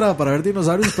pago la entrada para ver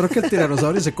dinosaurios, espero que el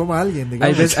tiranosaurio se coma a alguien,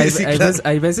 Hay, digamos.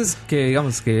 hay veces que,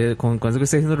 digamos, que con eso que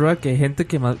está diciendo Roa, que hay gente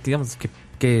que, digamos,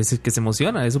 que se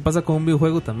emociona. Eso pasa con un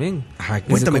videojuego también. Ajá, Dice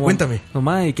cuéntame, como, cuéntame. No,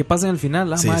 madre, ¿y qué pasa en el final?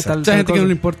 Sí, Madre, exacto. Mucha gente que no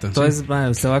le importa. Entonces, madre,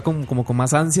 usted va como con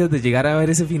más ansias de llegar a ver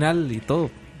ese final y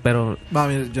todo. Pero,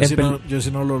 Mami, yo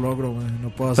sí no lo logro, man. No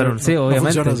puedo hacer. pero sí, no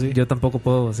obviamente. funciona así. Yo tampoco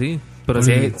puedo así. Pero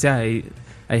sí, o sea, hay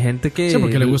gente que... Sí,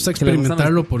 porque le gusta que le gustan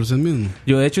experimentarlo por usted mismo.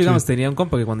 Yo, de hecho, digamos, tenía un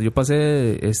compa que cuando yo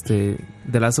pasé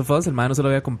The Last of Us, el madre no se lo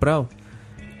había comprado.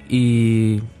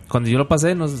 Y cuando yo lo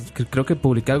pasé, creo que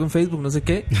publiqué algo en Facebook, no sé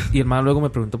qué. Y el madre luego me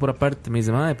preguntó por aparte. Me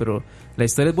dice, madre, pero la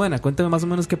historia es buena, cuéntame más o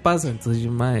menos qué pasa. Entonces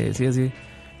yo, madre, sí, así.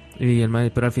 Y el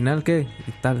madre, pero al final, ¿qué?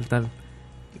 Y tal.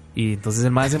 Y entonces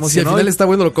el madre se Si al emocionó. final está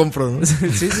bueno, lo compro, ¿no? Sí.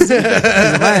 Dice,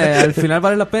 madre, al final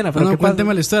vale la pena. Pero No, ¿qué pasa?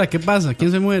 cuénteme la historia. ¿Qué pasa?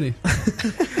 ¿Quién se muere?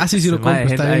 Sí, lo compro.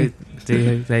 Madre, Está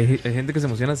bien. hay gente que se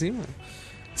emociona así, madre.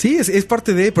 Sí, es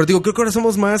parte de... Pero digo, creo que ahora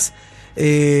somos más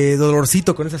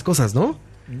dolorcito con esas cosas, ¿no?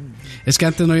 Es que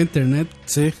antes no había internet.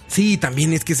 Sí. Sí,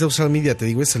 también es que social media, te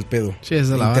digo, es el pedo. Sí,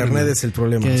 esa es la Internet vara, es el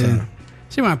problema. Que- O sea,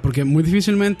 Sí, porque muy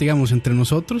difícilmente, digamos, entre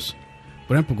nosotros,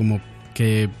 por ejemplo, como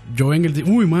que yo venga y diga,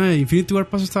 uy, madre, Infinity War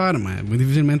pasó esta vara, madre. Muy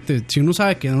difícilmente, si uno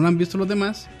sabe que no lo han visto los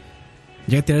demás,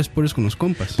 llega a tirar spoilers con los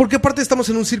compas. porque aparte estamos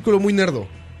en un círculo muy nerdo.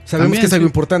 Sabemos También, que es algo sí.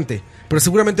 importante. Pero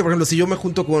seguramente, por ejemplo, si yo me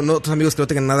junto con otros amigos que no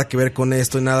tengan nada que ver con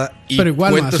esto y nada, y Pero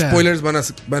igual, cuento o sea- spoilers, van a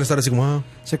estar así como... Ah.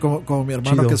 Sí, como mi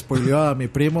hermano Chido. que spoileó a mi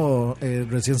primo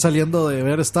recién saliendo de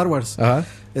ver Star Wars. Ajá.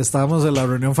 Estábamos en la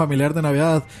reunión familiar de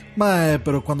Navidad. Mae,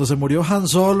 pero cuando se murió Han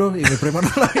Solo y mi primo no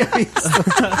lo había visto.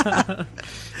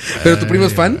 ¿Pero tu primo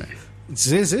es fan?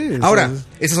 Sí. Ahora, sí.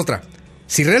 esa es otra.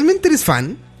 Si realmente eres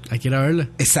fan, Hay que ir a verla.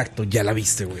 exacto, ya la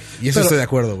viste, güey. Y eso Pero- estoy de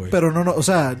acuerdo, güey. Pero no, o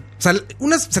sea, O sea,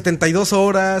 unas 72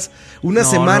 horas, una No,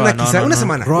 semana no, quizá. no, una no.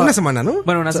 semana, Roa- una semana, ¿no?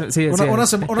 Bueno, una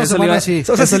una semana sí.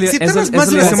 O sea, si tardas más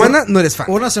de una semana, no eres fan.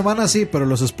 Una semana sí, pero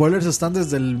los spoilers están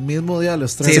desde el mismo día del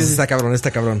estreno. Sí, está cabrón, está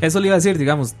cabrón. Eso le iba a decir,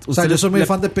 digamos. O sea, yo soy muy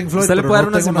fan de Pink Floyd, Usted le pero puede no dar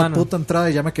una tengo semana. una puta entrada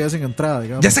y ya me quedé sin entrada,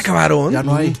 digamos. ¿Ya se acabaron? Ya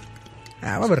no hay.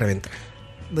 Ah, va a reventar.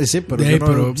 Sí, pero Ey, yo no,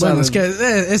 pero o sea, bueno, es que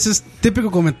ese es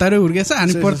típico comentario de burguesa. No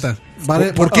sí, importa.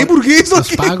 vale, ¿Por qué burgués? Los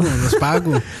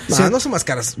pago. No son más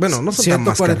caras. Bueno, no son tan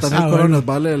más 140 caras. mil coronas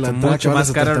vale la Son entrada. mucho que vale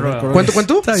más cara, 70,000 Roa. coronas.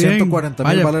 ¿Cuánto? Está bien. 140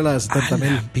 mil Vaya. vale la de 70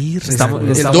 mil.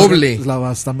 El doble.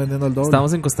 La están vendiendo el doble.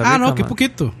 Estamos en Costa Rica. No, qué man.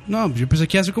 poquito. No, yo pensé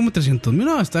que hace como 300,000.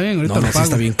 No, está bien, ahorita No, lo sí pago.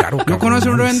 está bien caro, ¿No cabrón, conoce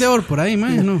un no mames. revendedor por ahí,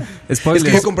 man? No. Es Spoilers.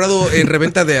 que yo he comprado en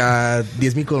reventa de a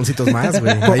 10,000 coloncitos más,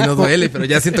 güey. Ahí no duele, pero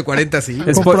ya 140 sí.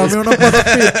 Comprame una para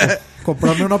Pipo.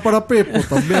 Comprame una para Pipo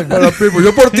también.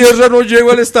 Yo por tierra no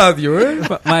llego al estadio, ¿eh?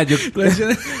 Ma, yo,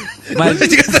 ma,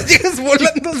 Llegas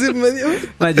volando hacia el medio.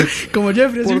 ma, yo, Como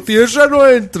Jeffrey, Por así. tierra no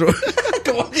entro.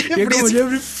 Como Bien como Jeffrey.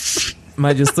 Jeffrey.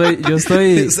 ma, yo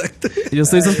Exacto.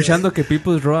 estoy sospechando que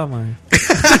Pipo es Roa, man.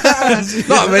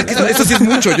 No, a ver, que eso sí es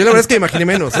mucho. Yo la verdad es que me imaginé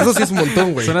menos. Eso sí es un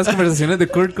montón, güey. Son las conversaciones de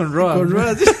Kurt con Roa. Con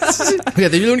ruedas.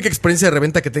 Fíjate, yo la única experiencia de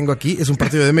reventa que tengo aquí es un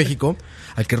partido de México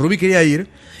al que Ruby quería ir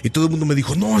y todo el mundo me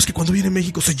dijo, no, es que cuando viene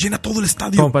México se llena todo el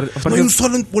estadio. Como No hay un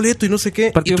solo boleto y no sé qué.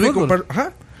 Y partido tuve de que fútbol. comprar,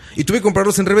 ajá. Y tuve que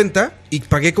comprarlos en reventa y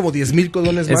pagué como 10,000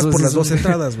 colones más Eso por sí las es dos un-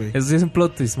 entradas, güey. Eso sí es un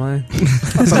plot twist, man.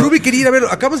 O sea, Ruby quería ir a verlo.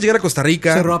 Acabamos de llegar a Costa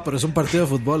Rica. Sí, Roa, pero es un partido de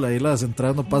fútbol. Ahí las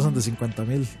entradas no pasan de 50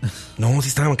 mil. No, sí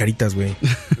estaban caritas, güey.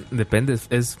 Depende,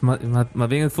 es más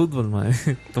bien el fútbol, man.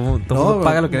 Todo mundo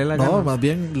paga lo que le dé la No, gana. más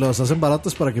bien los hacen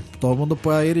baratos para que todo el mundo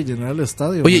pueda ir y llenar el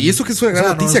estadio. Oye, man. y eso que es una gran O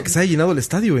sea, noticia no, que se haya llenado el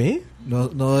estadio, ¿eh?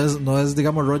 no es,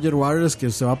 digamos, Roger Waters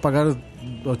que se va a pagar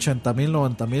 80 mil,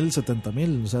 90 mil, 70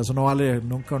 mil. O sea, eso no vale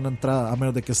nunca una entrada. A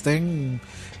menos de que estén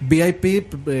VIP,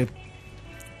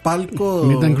 palco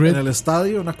Meet and greet. en el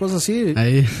estadio, una cosa así.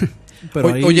 Ahí.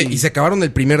 Pero ahí- Oye, y se acabaron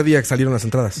el primer día que salieron las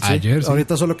entradas. sí, Ayer, sí.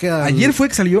 ahorita solo queda. Ayer fue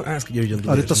que salió. Ah, es que yo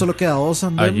Ahorita solo queda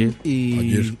Osandem Ayer.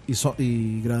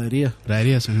 y gradería.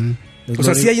 Traerías, ajá. Es O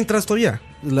sea, lo sí hay entradas todavía.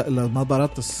 las más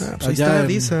baratas. Pues ahí está,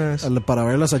 lisas. Para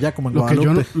verlas allá, como en Lo que,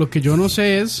 Guadalupe. lo que yo no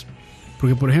sé es,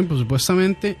 porque por ejemplo,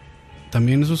 supuestamente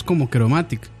también eso es como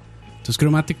Chromatic. Entonces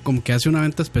Chromatic como que hace una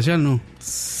venta especial, ¿no?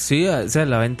 Sí, o sea,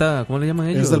 la venta, ¿cómo le llaman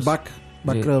ellos? Es del back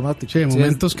Chromatic. Sí,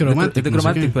 momentos es Chromatic. de no sé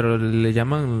Chromatic, qué. pero le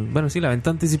llaman, bueno, sí, la venta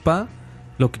anticipada.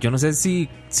 Lo que yo no sé es si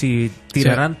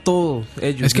tirarán todo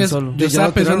ellos Es que de solo. yo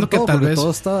estaba pensando que tal vez... Todo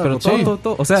está Pero agotado.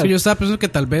 todo, o sea, Sí, yo estaba pensando que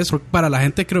tal vez para la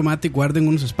gente de Chromatic guarden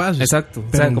unos espacios. exacto,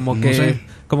 Pero o sea, como no que sé.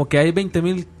 como que hay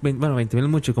 20,000, bueno, 20,000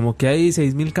 mucho, como que hay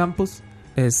 6,000 campos,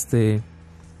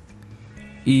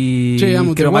 y Sí,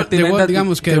 digamos, Chromatic venda-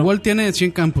 digamos que The Wall tiene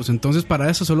 100 campos, entonces para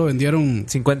eso solo vendieron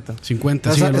 50.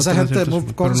 50. sí, el Esa otro gente de no sé,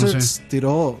 Move pero no sé. Concerts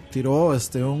tiró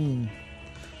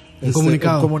un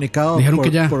comunicado. un comunicado Dijeron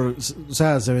que ya. o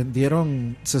sea, se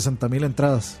vendieron 60,000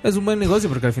 entradas. Es un buen negocio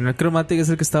porque al final Chromatic es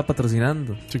el que estaba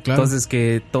patrocinando. Sí, claro. Entonces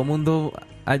que todo mundo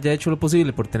haya hecho lo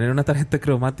posible por tener una tarjeta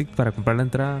Chromatic para comprar la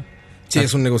entrada. Sí,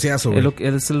 es un negociazo, güey.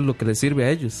 Es lo que les sirve a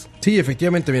ellos. Sí,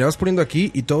 efectivamente. Mira, vas poniendo aquí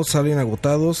y todos salen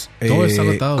agotados. Todo está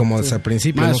agotado. Como Sí. hasta al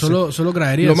principio. Ma, no sé. solo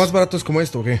graderías. Lo más barato es como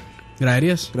esto, ¿o qué?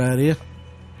 Graderías. Gradería.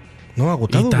 No,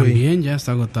 agotado, Y güey. también ya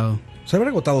está agotado. Se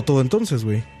habrá agotado todo entonces,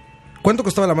 güey. ¿Cuánto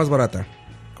costaba la más barata?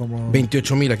 Como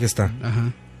 28,000, aquí está.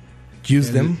 Ajá.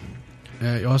 Use them.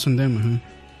 Awesome Them, ajá.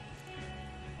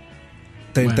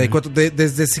 34.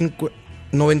 Desde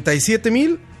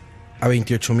 97,000 a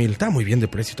 28,000. Está muy bien de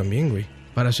precio también, güey.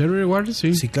 Para hacer rewards,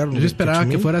 sí. Sí, claro, Yo esperaba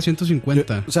 28,000. que fuera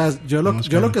 150. o sea, yo Vamos, lo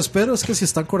claro. que espero es que si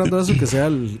están cobrando eso, que sea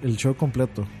el show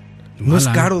completo. No es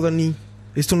Ojalá. caro, Dani.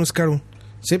 Esto no es caro.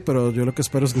 Sí, pero yo lo que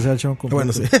espero es que sea el show completo.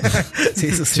 Bueno, sí. Sí,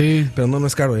 eso sí. Sí. Pero no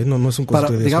es caro, ¿eh? No es un costo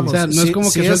Para, de digamos, O sea, no es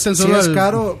como que suelten si solo es al-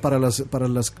 caro para las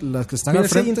que están Mira, al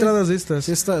sí hay frente. entradas de estas.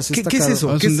 Sí está ¿Qué es caro. eso?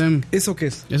 Awesome Them. ¿Eso qué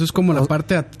es? Eso es como la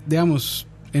parte, digamos,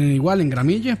 igual en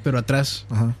gramilla, pero atrás.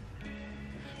 Ajá.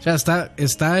 O sea,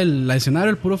 está el escenario,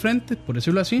 el puro frente, por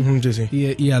decirlo así. Ujú, sí, sí.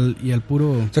 Y al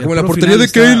puro. O sea, y como al la puro portería final de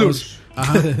está- Keylor.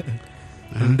 Ajá.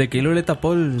 De Keylor le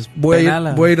tapó el Voy penal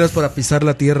a ir para pisar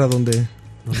la tierra donde...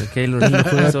 donde Keylor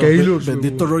hizo- Keylor.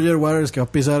 Bendito Roger Waters que va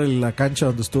a pisar en la cancha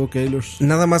donde estuvo Keylor.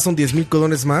 Nada más son 10,000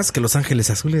 colones más que Los Ángeles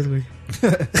Azules, güey.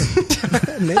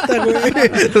 Neta, güey.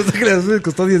 Los Ángeles Azules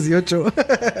costó 18.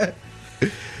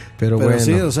 Pero bueno.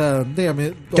 Sí, o sea,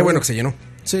 dígame. Qué bueno que se llenó.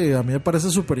 Sí, a mí me parece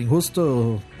súper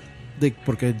injusto.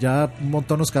 Porque ya un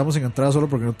montón nos quedamos sin entrada solo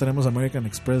porque no tenemos American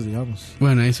Express, digamos.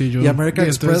 Bueno, ahí sí yo. Y American y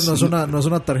Express entonces- no es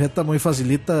una tarjeta muy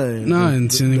facilita de. No, de- en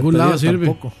de- ningún de lado pedir sirve.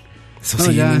 tampoco. Eso No,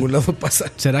 sí, ya. en ningún lado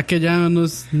pasa. ¿Será que ya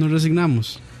nos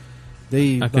resignamos?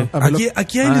 Y ¿A qué? a mí lo-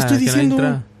 Aquí ahí le estoy que no diciendo.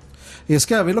 entra. y es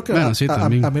que a mí lo que Bueno, sí,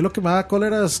 también. a mí lo que me da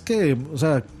cólera es que, o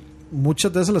sea,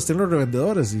 muchas de esas las tienen los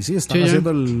revendedores y sí, están Sí, ya. haciendo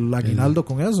el aguinaldo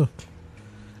con eso.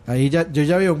 Ahí yo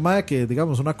ya vi un mae que,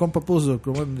 digamos, una compa puso,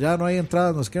 como ya no hay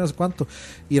entradas, no sé qué, no sé cuánto.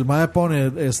 Y el mae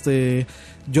pone,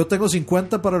 yo tengo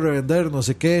 50 para revender, no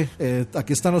sé qué.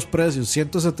 Aquí están los precios,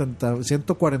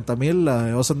 140,000 la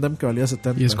de Awesome Them que valía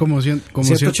 70. Y es como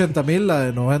 180,000 la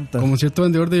de 90. como cierto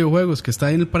vendedor de videojuegos que está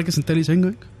ahí en el parque central y dice,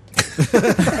 "Venga".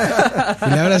 Y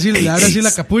le abre así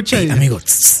la capucha y Amigo,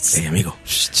 amigo.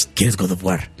 ¿Quieres God of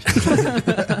War?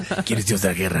 ¿Quieres Dios de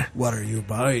la Guerra? What are you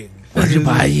buying? What are you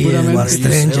buying? Puramente- What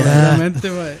stranger? puramente,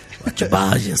 mae. What you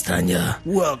buying, stranger?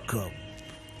 Welcome.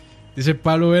 Dice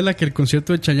Pablo Vela que el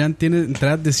concierto de Chayanne tiene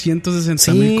entradas de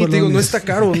 160,000 Sí, colones. te digo, no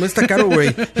está caro,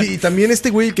 güey. Y también este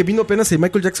güey que vino apenas en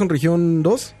Michael Jackson Región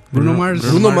 2. Bruno Mars.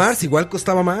 Bruno Mars igual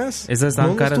costaba más. Esas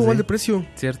estaban no caras, estuvo mal sí. de precio.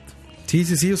 Cierto.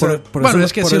 Sí, o sea... Bueno,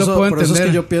 es que sí lo puedo por eso es que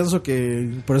entender. yo pienso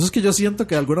que. Por eso es que yo siento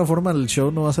que de alguna forma el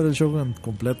show no va a ser el show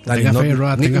completo. Dani, Tenga fe,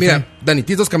 Roa, tenga mira, fe. Dani,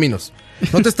 tienes dos caminos.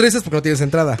 No te estreses porque no tienes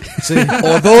entrada. Sí.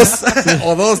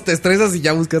 O dos, te estresas y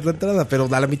ya buscas la entrada. Pero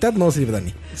a la mitad no sirve,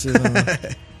 Dani. Sí,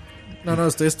 no,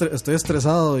 estoy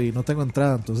estresado y no tengo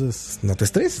entrada, entonces. No te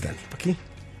estreses, Dani. ¿Para qué?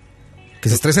 Que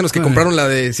se estresen los que Bueno. compraron la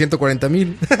de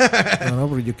 140,000. No,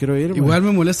 porque yo quiero ir. Igual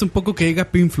me molesta un poco que diga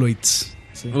Pink Floyds.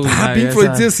 Pink Floyd,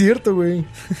 sí es cierto, güey.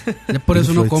 Ya por eso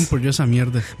no Floyds. compro yo esa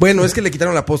mierda. Bueno, es que le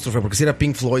quitaron la apóstrofe porque si era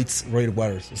Pink Floyd's Roger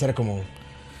Waters. O sea, era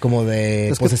como de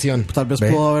Es que posesión. tal vez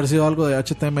 ¿Ve? pudo haber sido algo de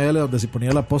HTML donde si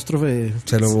ponía el apóstrofe.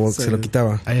 Se lo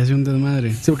quitaba. Ahí hace un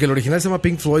desmadre. Sí, porque el original se llama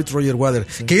Pink Floyd's Roger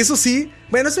Waters. Que eso sí,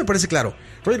 bueno, eso me parece claro.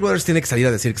 Roger Waters tiene que salir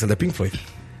a decir que es el de Pink Floyd.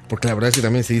 Porque la verdad es que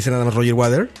también se dice nada más Roger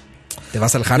Waters. Te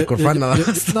vas al hardcore fan nada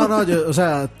más. O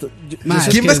sea, Ma,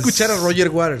 ¿Quién es va a que escuchar a Roger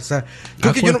Waters? O sea,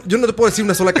 creo que yo no te puedo decir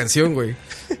una sola canción, güey.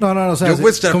 o sea, Yo puedo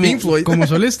escuchar como, Pink Floyd. como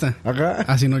solista. Ajá.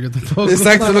 Así no, yo tampoco.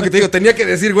 Exacto, es lo que te digo. Tenía que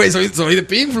decir, güey, soy de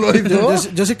Pink Floyd, ¿no?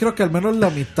 yo sí creo que al menos la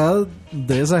mitad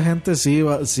de esa gente sí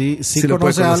lo puede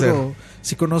conoce conocer. algo.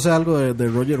 Sí conoce algo de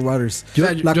Roger Waters. Yo-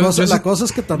 la yo cosa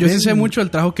es que Yo también... sí sé mucho del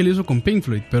trabajo que él hizo con Pink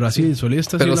Floyd, pero así,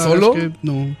 solista. Pero sí, la solo. verdad es que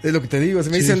no. Es lo que te digo. Si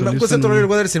me Sí, dicen, ¿no solista puedes ser no. Roger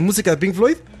Waters en música de Pink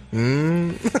Floyd?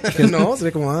 No,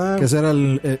 sería como, Que ese era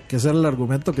el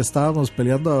argumento que estábamos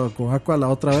peleando con Aqua la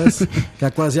otra vez. Que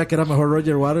Aqua decía que era mejor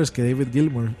Roger Waters que David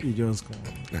Gilmour. Y yo es como...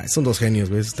 son dos genios,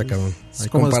 güey. Eso está cabrón. Es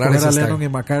como Comparar escoger a eso está- Lennon y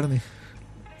McCartney.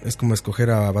 Es como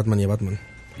escoger a Batman y a Batman.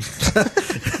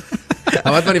 A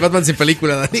Batman y Batman sin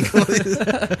película, Dani. ¿Cómo dices?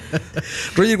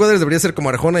 Roger Waters debería ser como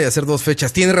Arjona y hacer 2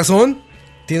 fechas. ¿Tiene razón?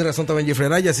 Tiene razón también Jeffrey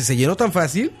Araya. Si se llenó tan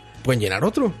fácil, pueden llenar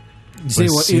otro. Sí,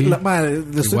 Pues y sí. estoy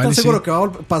Igual tan y seguro sí.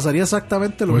 que pasaría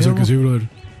exactamente lo Puede ser mismo. que sí, brother.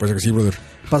 Pues que sí, brother.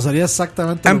 Pasaría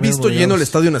exactamente lo ¿Han mismo. visto lleno el digamos.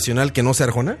 Estadio Nacional que no sea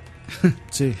Arjona?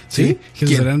 Sí. ¿Sí?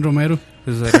 Jesús Adrián Romero.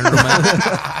 Jesús Adrián Romero.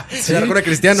 Sí, Arjona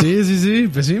Cristiano. Sí,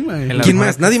 pues sí, mae. En la- ¿Quién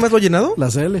más? ¿Nadie más lo ha llenado? La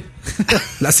CL.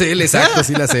 La CL, exacto,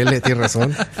 sí, la CL, tienes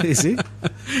razón. Sí, sí.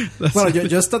 Bueno,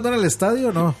 yo estando en el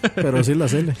estadio, no. Pero sí la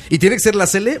CL. Y tiene que ser la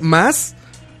CL más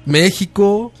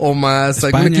México o más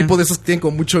algún España. equipo de esos que tienen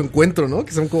como mucho encuentro, ¿no?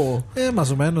 Que son como...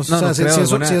 Más o menos. No, o sea, no si, creo, si es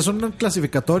un, alguna- si es un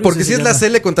clasificatorio. Porque sí si se es la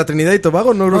llena. CL contra Trinidad y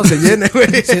Tobago, no creo que se llene, güey.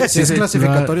 Si es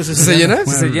clasificatorio, sí ¿Se llena?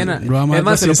 Sí se llena. Roma Es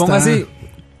más, te lo Batista. pongo así.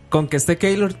 Con que esté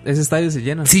Keylor, ese estadio se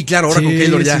llena. Sí, claro, ahora Sí, con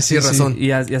Keylor ya, sí, tienes sí, razón.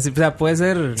 Y así, o sea, puede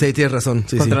ser Sí, tienes razón.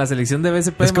 Sí, contra sí. la selección de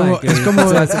BSP. Es como- mae, que es como- o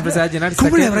sea, siempre se va a llenar.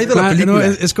 ¿Cómo le habrá ido la Ah, película? no,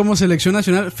 es como selección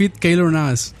nacional fit Keylor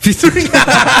Navas. Featuring.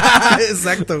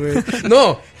 Exacto, güey.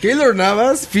 No, Keylor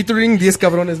Navas featuring 10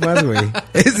 cabrones más, güey.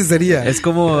 Ese sería. Es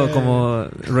como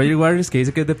Roger Waters que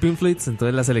dice que es de Pink Floyd,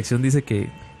 entonces la selección dice que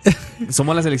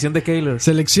somos la selección de Keylor.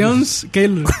 Selecciones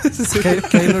Keylor.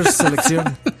 Keylor's selección.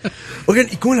 Oigan,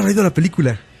 ¿y cómo le habrá ido la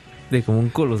película? De como un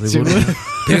colo, seguro. Sí,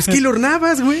 Pero es Keylor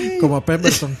Navas, güey. Como a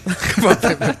Pemberton.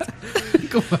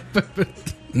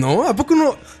 No, ¿a poco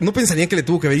no pensarían que le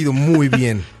tuvo que haber ido muy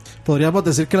bien? Podríamos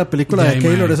decir que la película Ya, de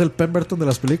Keylor mae. es el Pemberton de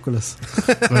las películas.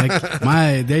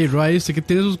 Madre, de ahí, Roy, usted que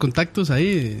tiene sus contactos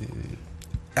ahí.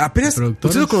 Apenas,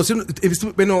 Productores. ustedes lo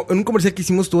conocieron. Bueno, en un comercial que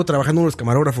hicimos estuvo trabajando uno de los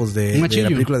camarógrafos Un de la machillo.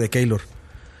 película de Keylor.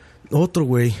 Otro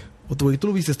güey. Tú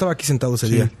lo viste, estaba aquí sentado ese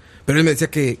día. Pero él me decía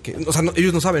que o sea,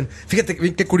 ellos no saben. Fíjate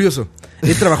qué curioso.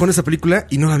 Él trabajó en esa película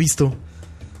y no la ha visto.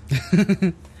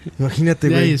 Imagínate,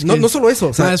 De ahí, güey. es No, que- no solo eso.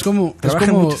 O sea, Ma, es como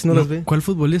trabajan mucho y no las ve. ¿cuál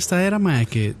futbolista era, mae?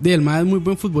 Que el mae es muy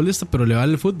buen futbolista, pero le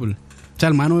vale el fútbol. O sea,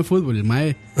 el mae no ve fútbol, el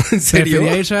mae ¿En serio?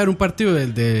 prefería irse a ver un partido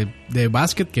de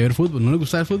básquet que ver fútbol, no le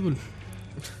gustaba el fútbol.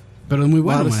 Pero es muy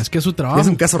bueno, Madres. mae, es que es su Es trabajo.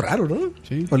 un caso raro, ¿no?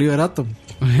 Sí. Oliver Atom.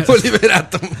 Oliver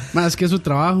Atom. Mae, es que es su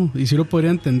trabajo y sí lo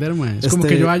podría entender, mae. Es como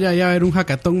Este- que yo vaya ahí a ver un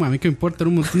hackathon, mae, a mí que me importa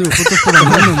un montón de fotos por el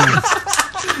mundo, mae.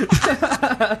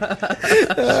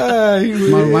 Ay,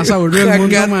 güey. Más aburrido del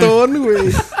mundo, mae. Hackathon,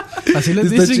 güey. Así les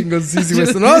Está dicen. chingoncísimo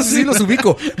esto. No, sí, los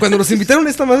ubico. Cuando nos invitaron a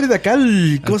esta madre de acá,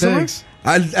 ¿cómo Al se llama? TEDx.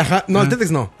 Ajá, no, al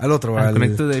TEDx no, al otro. Al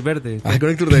conecto de verde. Al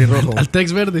Connector de rojo. Al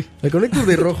Tex Verde. El Connector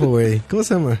de rojo, güey. ¿Cómo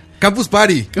se llama? Campus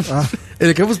Party. Ah,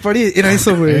 El Campus Party era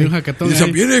eso, güey. Hay un hackathon Y decían,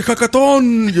 ahí. viene el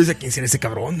hackathon. Y yo decía, ¿quién será ese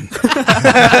cabrón?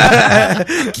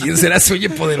 ¿Quién será ese oye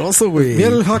poderoso, güey? y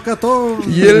el hackathon.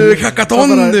 Y el hackathon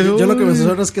No, pero de yo lo que me hoy.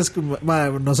 suena es que es como,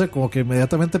 no sé, como que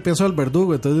inmediatamente pienso al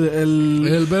verdugo. Entonces,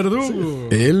 El verdugo.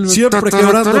 El... siempre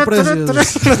quebrando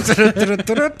precios.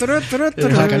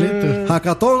 El jacalito.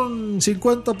 Hackathon,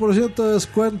 50% de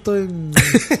descuento en...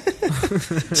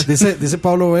 dice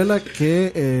Pablo Vela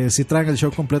que sí traen el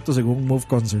show completo según Move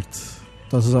Concert.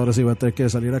 Entonces ahora sí va a tener que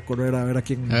salir a correr a ver a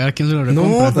quién... A ver quién se lo No,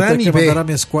 recompra. Voy a tener Dani, que ve. mandar a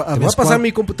mi squad. Te voy a pasar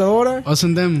mi computadora. Us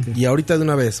and them. Y ahorita de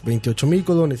una vez, 28,000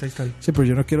 codones, ahí están. Sí, pero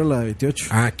yo no quiero la de 28.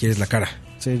 Ah, quieres la cara.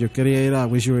 Sí, yo quería ir a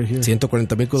Wish You Were Here.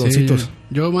 140,000 Sí, codoncitos.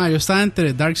 yo estaba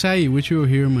entre Dark Side y Wish You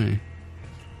Were Here, mae.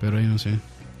 Pero ahí no sé.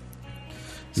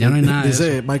 Ya no hay nada de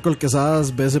Dice eso. Michael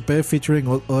Quesadas, BSP featuring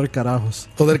Other Carajos.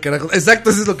 Joder, carajo. Exacto,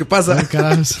 eso es lo que pasa. Ay,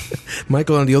 carajos.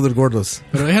 Michael and the Other Gordos.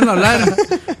 Pero déjenlo hablar.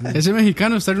 Ese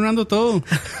mexicano está arruinando todo.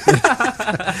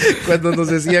 Cuando nos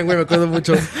decían, güey, me acuerdo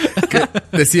mucho que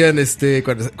decían,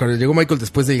 cuando llegó Michael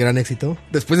después del gran éxito,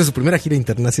 después de su primera gira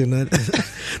internacional,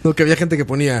 no, que había gente que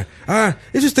ponía,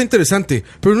 eso está interesante,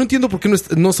 pero no entiendo por qué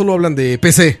no solo hablan de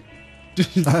PC.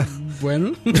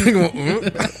 Bueno. Como,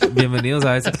 Bienvenidos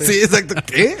a ese. sí, exacto.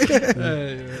 ¿Qué?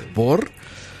 ¿Por?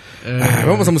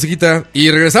 Vamos a musiquita y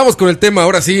regresamos con el tema,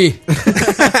 ahora sí.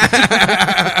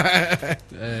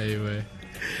 Ay, güey.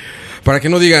 Para que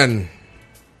no digan,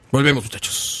 volvemos,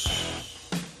 muchachos.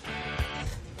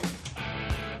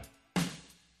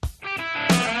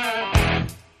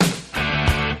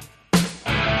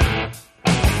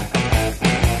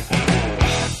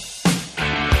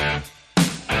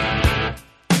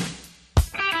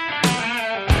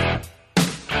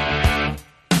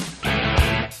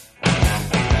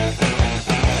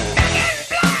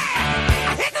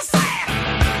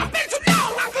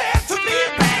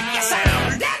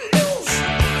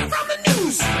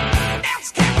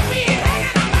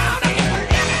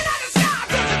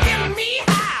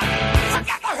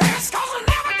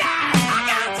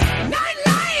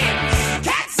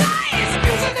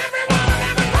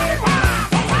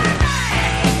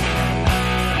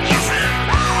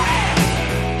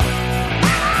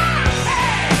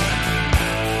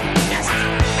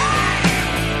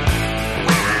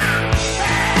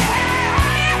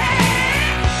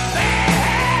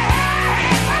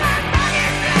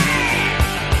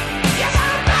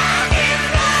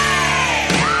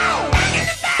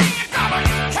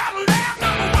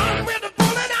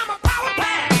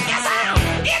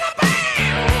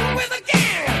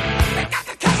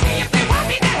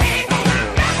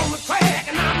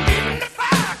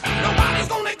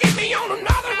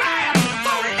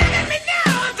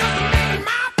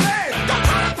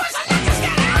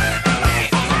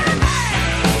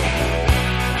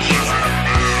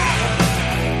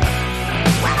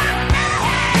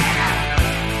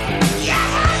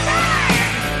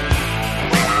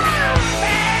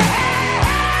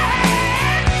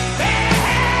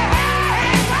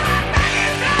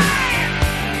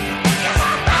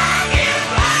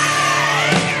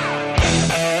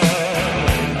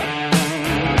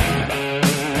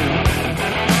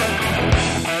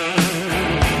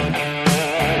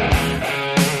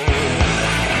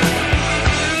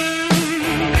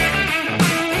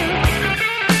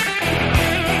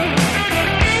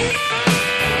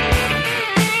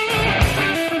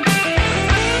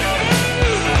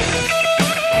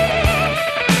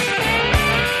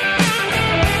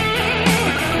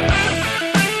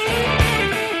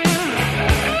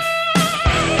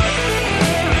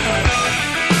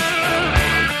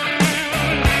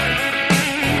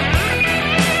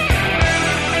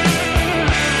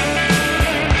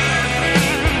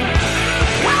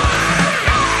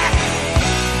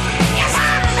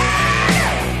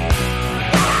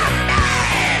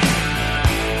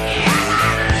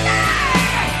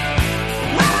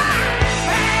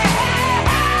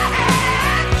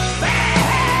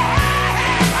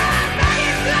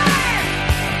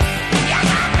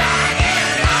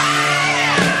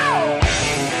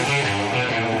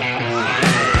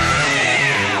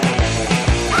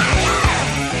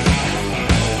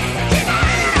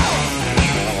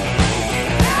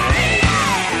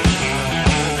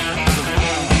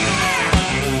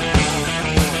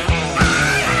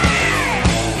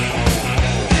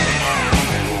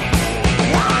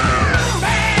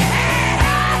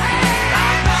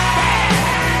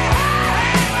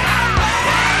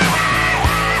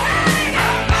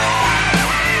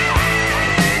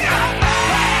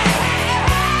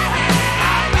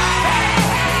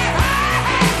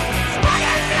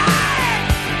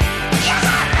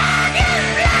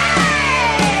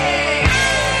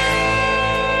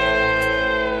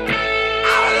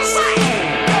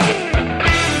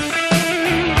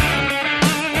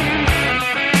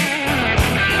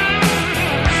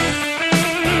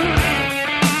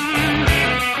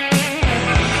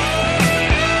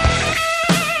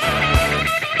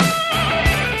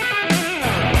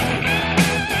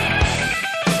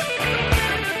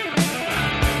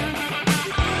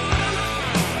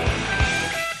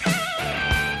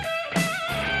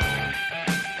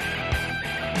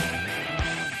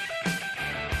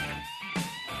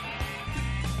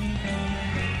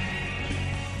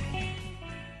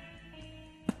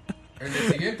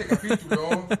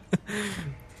 capítulo.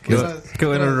 Qué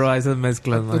bueno, Roa, esas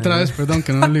mezclas, man. Otra vez, perdón,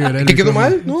 que no liberé. ¿Que quedó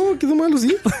mal? No, quedó mal,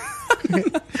 ¿sí?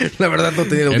 La verdad no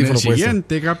tenía el En el audífono puesto.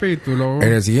 siguiente capítulo.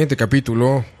 En el siguiente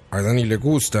capítulo, a Dani le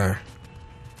gusta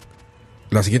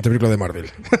la siguiente película de Marvel.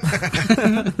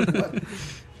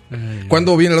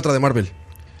 ¿Cuándo viene la otra de Marvel?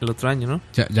 El otro año, ¿no?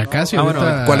 Ya casi. Ah, bueno,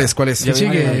 ahorita- ¿Cuál es? ¿Cuál es? Ya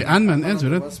sigue Ant-Man,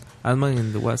 ¿verdad? Ant-Man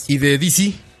and the Wasp. ¿Y de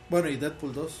DC? Bueno, y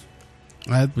Deadpool 2.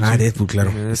 Deadpool, Ah, sí. Deadpool,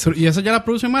 claro. ¿Y esa ya la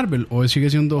produce Marvel o sigue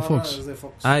siendo Fox? Es de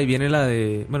Fox. Ah, y viene la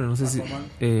de... Bueno, no sé si...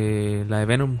 Aquaman. la de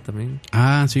Venom también.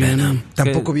 Ah, sí, viene.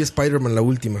 Tampoco vi Spider-Man la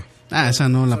última. Ah, esa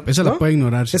no, esa ¿No? la puede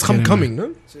ignorar. si Es quieren. Homecoming, ¿no?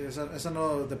 Sí, esa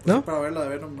no, de ¿No? para ver la de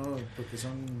Venom, no, porque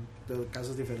son de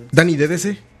casos diferentes. Dani, de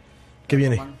DC, ¿qué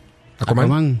viene? Aquaman. Aquaman.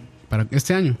 Aquaman, para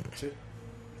este año. Sí.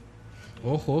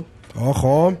 Ojo,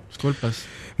 Ojo. disculpas.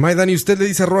 May, Dani, usted le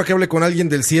dice a Roa que hable con alguien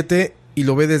del 7 y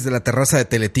lo ve desde la terraza de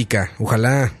Teletica.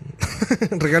 Ojalá.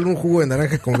 Regala un jugo de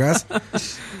naranja con gas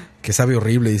que sabe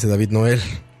horrible, dice David Noel.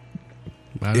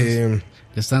 Vale,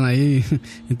 ya están ahí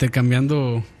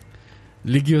intercambiando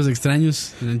líquidos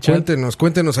extraños en el chat.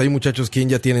 Cuéntenos ahí, muchachos, quién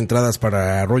ya tiene entradas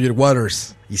para Roger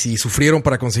Waters y si sufrieron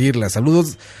para conseguirlas.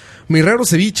 Saludos, mi raro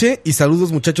ceviche, y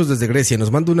saludos, muchachos, desde Grecia.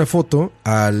 Nos manda una foto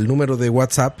al número de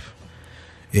WhatsApp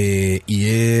y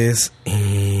es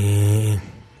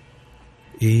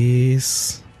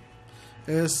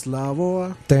La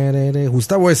boa.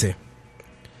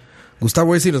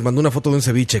 Gustavo S. Y nos mandó una foto de un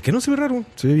ceviche, que no se ve raro,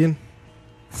 se ve bien.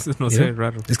 No Mira. sé,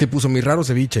 raro. Es que puso mi raro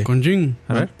ceviche. Con Jin.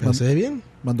 A ver, Pero se ve bien.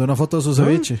 Mandó una foto de su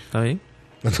ceviche. ¿está bien?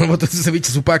 Mandó una foto de ese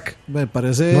ceviche, su pack. Me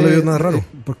parece. No le veo nada raro.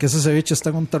 Porque ese ceviche está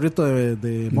en un tarrito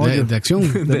de mollo. De acción.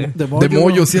 De De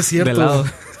mollo, sí es De cierto. lado.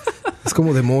 Es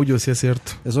como de mollo, sí es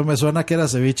cierto. Eso me suena que era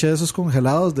ceviche de esos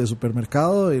congelados de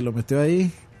supermercado y lo metió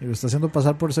ahí y lo está haciendo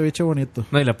pasar por ceviche bonito.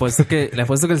 No, y le apuesto que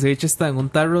el ceviche está en un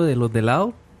tarro de los de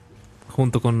helado,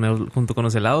 junto con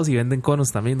los helados, y venden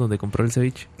conos también donde compró el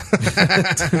ceviche.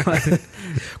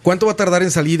 ¿Cuánto va a tardar en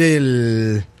salir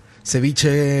el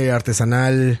ceviche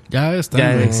artesanal? Ya está. Ya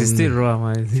debe existir, Roa,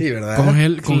 madre. Sí, ¿verdad?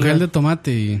 Con gel de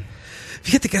tomate y.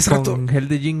 Fíjate que hace rato, Con gel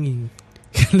de gin y...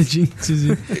 sí,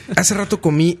 sí. hace rato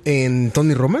comí en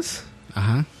Tony Romas.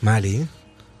 Ajá. Mal, ¿eh?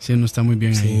 Sí, no está muy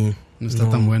bien Sí. ahí. No está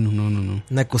tan bueno, no.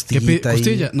 Una ¿Qué costillita ahí.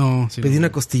 ¿Costilla? No, sí. Pedí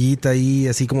una costillita ahí,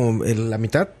 así como la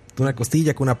mitad. Una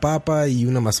costilla con una papa y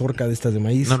una mazorca de estas de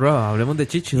maíz. No, Roa, hablemos de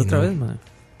chichis otra vez, madre.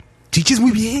 Chichis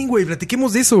muy bien, güey.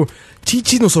 Platiquemos de eso.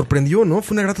 Chichis nos sorprendió, ¿no?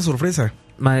 Fue una grata sorpresa.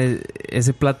 Madre,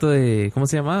 ese plato de... ¿Cómo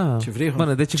se llama? Chifrijo.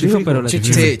 Bueno, es de chifrijo, pero la Sí,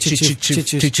 chichis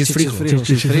frijo. Chichis frijo.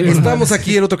 Estábamos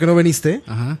aquí el otro que no viniste.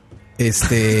 Ajá.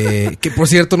 Que por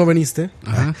cierto no viniste.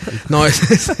 Ajá. No,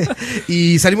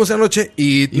 y salimos esa noche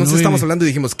y nos no estamos vine. hablando y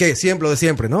dijimos, ¿qué? Siempre lo de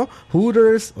siempre, ¿no?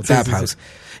 Hooters o Tap House.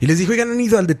 Y les dije, oigan, ¿han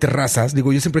ido al de terrazas?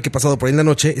 Digo, yo siempre que he pasado por ahí en la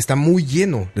noche, está muy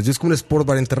lleno. Les digo, es como un sport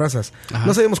bar en terrazas. Ajá.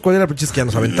 No sabíamos cuál era, pero es que ya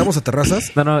nos aventamos a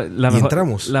terrazas. No, Y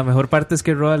entramos. la mejor parte es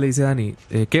que Roa le dice a Dani,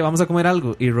 ¿qué? ¿Vamos a comer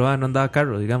algo? Y Roa no andaba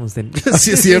carro, digamos.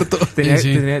 Así es cierto. Tenía,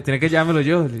 Sí. tenía que llevármelo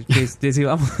yo. Que sí,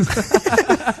 vamos.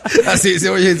 Así dice,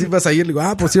 oye, si vas a ir, le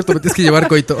digo, por cierto, me tienes que llevar,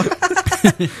 coito.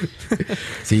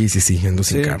 Sí, ando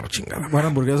sin carro, chingada. Buena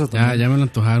hamburguesa también. Ya me lo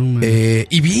antojaron. man.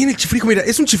 Y bien el chifrijo, mira,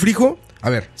 es un chifrijo. A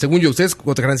ver, según yo, ustedes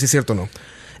cotejarán si es cierto o no.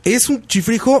 Es un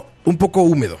chifrijo un poco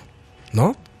húmedo,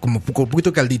 ¿no? Como un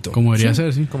poquito caldito. Como debería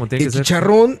ser, sí. Como tiene El que ser.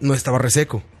 chicharrón no estaba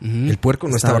reseco. El puerco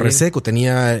no estaba Estaba bien. reseco.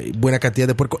 Tenía buena cantidad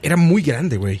de puerco. Era muy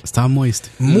grande, güey. Estaba moist.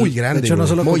 Muy De grande. hecho, no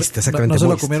se lo, moist, exactamente. no se lo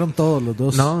moist. comieron todos los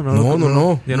dos. No. No.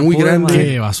 Yo no Muy pude, grande. mae.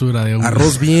 Qué basura de hombre.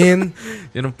 Arroz bien.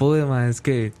 Yo no pude, man. Es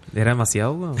que era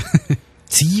demasiado, weón.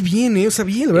 Sí, bien, o sea,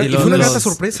 bien. La verdad. Y Y fue una los- grata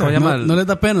sorpresa. ¿cómo se llama? No les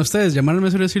da pena a ustedes llamar al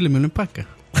mesero y decirle, me lo empaca.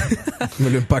 Me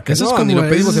lo empacas. Eso es No, como ni lo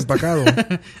pedimos es- empacado.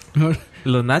 Mejor.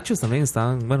 Los nachos también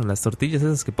estaban, bueno, las tortillas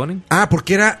esas que ponen, Ah,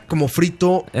 porque era como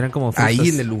frito eran como fritas. ahí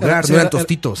en el lugar. Sí, No eran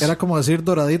tostitos. Era como decir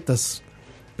doraditas.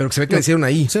 Pero que se ve que le hicieron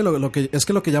ahí. Sí,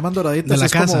 lo que llaman doraditas De la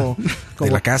es casa. como De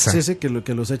la casa. Sí, que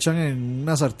los echan en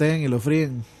una sartén y lo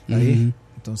fríen ahí.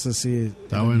 Entonces sí.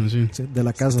 Está bueno, sí. Sí, de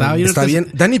la casa. Estaba bien. Está bien.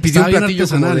 Dani pidió un Estaba bien platillo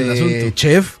como artesanal el de asunto.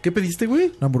 chef. ¿Qué pediste,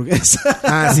 güey? Una hamburguesa.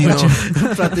 Ah, sí, no.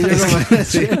 Un platillo como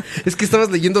Sí. Es que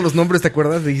estabas leyendo los nombres, ¿te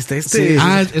acuerdas? Dijiste este. Sí.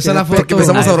 Ah, esa es la foto. Porque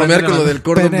empezamos a Ah, bromear pene con a lo la- del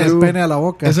cordon bleu. pene a la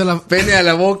boca. Esa es la... Pene a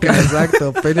la boca,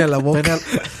 exacto. Pene a la boca.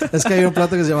 Es que hay un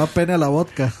plato que se llama pene a la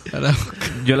vodka.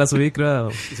 Yo la subí, creo.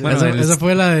 Bueno, esa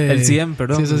fue la de... el 100,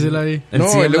 perdón. Sí, esa sí la vi. El No,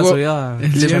 100 y luego- la subí a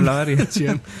El 100. Chamblavari.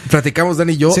 Platicamos,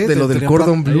 Dani y yo, Sí, de lo del tenía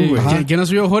cordon plan- bleu, güey. Ajá. ¿Quién la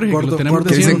subió, Jorge? Que Gordo- lo tenemos gordo-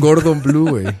 Que de dicen 100. gordon blue,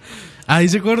 güey. Ah,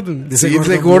 dice Gordon. Sí,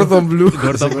 dice Gordon Blue.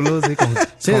 Gordon Blue, sí, como...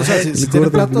 Sí, o sea, si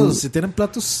tienen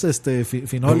platos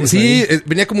finoles. Sí, ahí.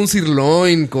 venía como un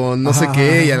sirloin con no sé Ajá, qué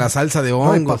ajá. y a la salsa de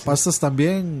No, y hongos. pastas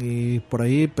también, y por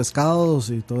ahí pescados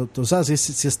y todo. O sea, sí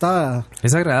está.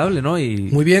 Es agradable, ¿no? Y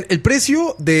Muy bien. El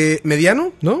precio de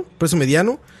mediano, ¿no? Precio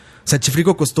mediano.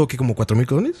 Sachifrico costó que como 4,000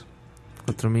 colones.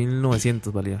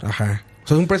 4,900 valía. Ajá. O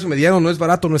sea, es un precio mediano, no es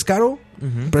barato, no es caro.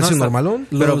 Ujú. Precio No, está- normalón.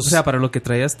 Pero, o sea, para lo que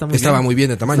traía está muy Estaba bien. muy bien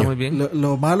de tamaño. Está muy bien.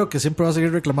 Lo malo que siempre va a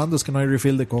seguir reclamando es que no hay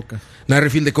refill de coca. No hay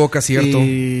refill de coca, cierto.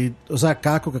 Y, o sea,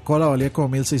 cada Coca-Cola valía como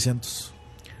 1,600.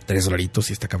 $3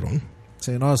 sí está cabrón.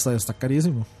 Sí, no, está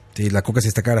carísimo. Sí, la coca sí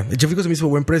está cara. El Chifrico se me hizo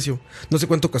buen precio. No sé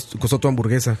cuánto costó tu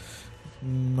hamburguesa.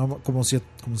 No, como 7.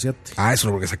 Ah, es una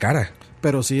hamburguesa cara.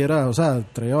 Pero sí era, o sea,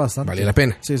 traía bastante. Valía la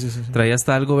pena. Sí. Traía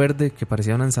hasta algo verde que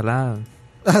parecía una ensalada.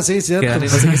 Ah, sí, cierto. Que Dani no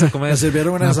se quiso comer. Me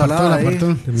sirvieron una La apartó, ensalada la ahí.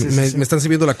 apartó. Me están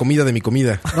sirviendo la comida de mi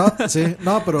comida. No, sí,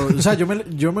 no, pero, o sea, yo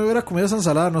me hubiera comido esa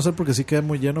ensalada, no sé, porque sí quedé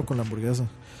muy lleno con la hamburguesa.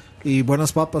 Y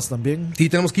buenas papas también. Sí,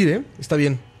 tenemos que ir, ¿eh? Está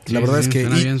bien. Sí, La verdad sí, es que...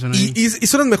 suena bien, suena bien. Y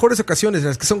son las mejores ocasiones,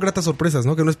 las que son gratas sorpresas,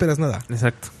 ¿no? Que no esperas nada.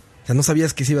 Exacto. O sea, no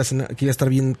sabías que iba a estar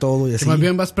bien todo y Que así. más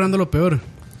bien va esperando lo peor.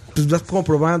 Pues vas como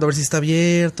probando, a ver si está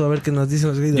abierto, a ver qué nos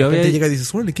dicen. Y de Yo repente había- llega y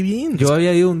dices, órale, qué bien. Yo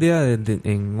había ido un día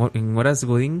en horas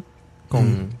Godín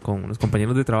con los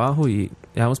compañeros de trabajo y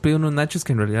habíamos pedido unos nachos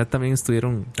que en realidad también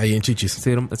estuvieron... Ahí en Chichis.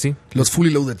 Sí, Los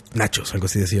fully loaded nachos, algo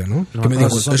así decía, ¿no? No, que me no,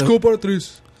 dijo, son es de- como para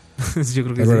tres. yo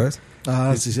creo que ¿Es sí. verdad?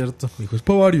 Ah, sí, cierto. Me dijo, es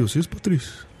para varios, sí, es para tres.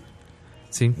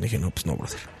 Sí. Dije, no, pues no,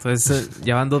 brother. Entonces,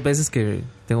 ya van 2 veces que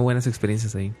tengo buenas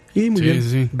experiencias ahí. Y muy Sí, bien.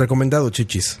 sí. Recomendado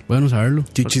Chichis. Bueno saberlo.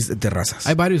 Chichis de terrazas.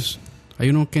 Hay varios. Hay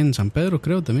uno que en San Pedro,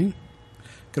 creo, también.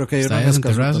 Creo que hay Está una allá en en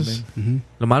Escazú terrazas. también. Ujú.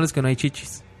 Lo malo es que no hay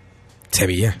chichis. Se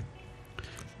veía.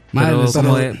 Madre, Pero, les,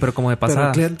 como de Pero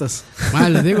pasada. clientas.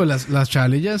 madre, les digo, las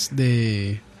chalillas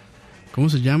de... ¿Cómo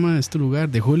se llama este lugar?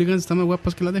 De Hooligans están más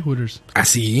guapas que las de Hooters. ¿Ah,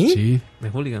 sí? Sí. De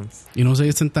hooligans. Y no se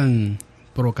visten tan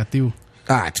provocativo.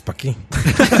 Ah, pues ¿para qué?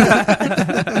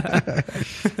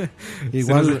 Igual,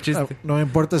 Ese no es el chiste. no me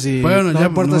importa si Bueno, no ya, me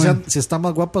importa no, si están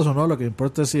más guapas o no, lo que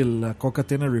importa es si la coca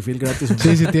tiene refill gratis o no.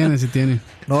 Sí, sí tiene, sí tiene.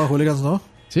 No, hooligans no.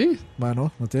 ¿Sí?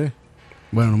 Bueno, no tiene.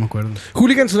 Bueno, no me acuerdo.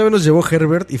 Hooligans una vez nos llevó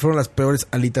Herbert y fueron las peores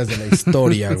alitas de la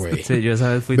historia, güey. Sí, yo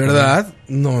esa vez fui. ¿Verdad?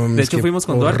 No, De hecho, fuimos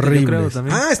con Duarte, yo creo,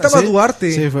 también. Ah, estaba ¿Ah, sí?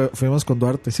 Duarte. Sí, fuimos con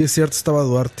Duarte. Sí, es cierto, estaba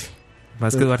Duarte.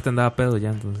 Más que Duarte andaba pedo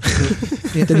ya, entonces.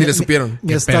 Ni le supieron.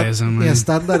 Mi, pereza, man. mi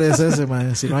estándar es ese,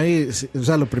 man. Si no hay, o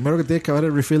sea, lo primero que tiene que haber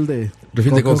es refill de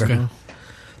Coca. ¿no?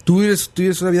 Tú eres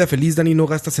una vida feliz, Dani, no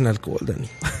gastas en alcohol, Dani.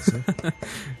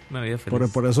 Una vida feliz.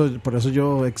 Por eso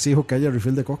yo exijo que haya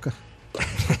refill de coca.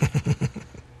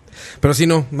 Pero sí,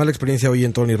 no, mala experiencia hoy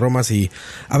en Tony Romas y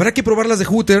habrá que probar las de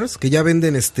Hooters, que ya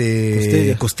venden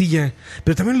costilla.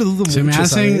 Pero también lo dudo Se mucho,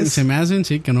 ¿sabes? me hacen,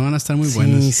 sí, que no van a estar muy Sí,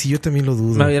 buenas. sí, yo también lo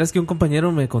dudo. Me vieras que un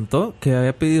compañero me contó que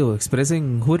había pedido Express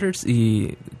en Hooters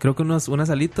y creo que unas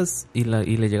alitas y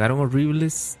le llegaron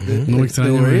horribles. No me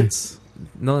extraña, Uber güey. Eats.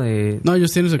 No, No,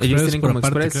 ellos tienen su Ellos Express tienen por como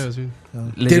aparte, Express.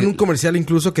 creo, sí. Tienen un comercial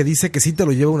incluso que dice que sí te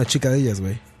lo lleva una chica de ellas,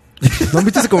 güey. ¿No han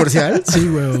visto ese comercial? Sí,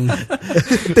 güey.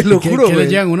 Te lo ¿Qué, juro, ¿qué le güey.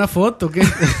 llegan? ¿Una foto? ¿Qué?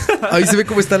 Ahí se ve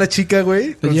cómo está la chica,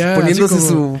 güey. Ya, Poniéndose así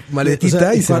como- su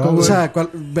maletita y se va, ¿cuál- güey. o sea,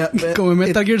 Como en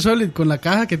Metal Gear Solid, con la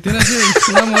caja que tiene así,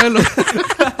 una modelo.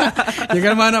 Llega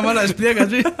el man a mala despliega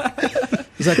así.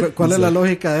 o sea, ¿cuál es la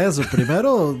lógica de eso?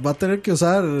 Primero va a tener que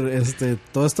usar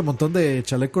todo este montón de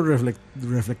chalecos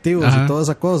reflectivos Ajá. y toda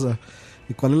esa cosa.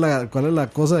 ¿Y cuál es la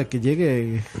cosa de que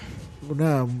llegue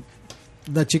una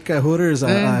chica de Hooters a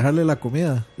dejarle la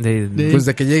comida? Pues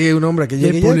de que llegue un hombre, a que De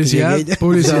llegue ella, que publicidad, llegue ella.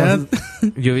 publicidad.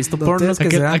 Yo he visto No pornos te-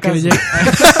 que se dan A que le caso. llegue.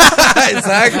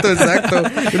 Exacto.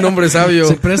 Un hombre sabio.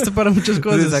 Se presta para muchas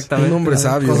cosas. Un hombre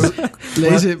sabio. Cosas- Le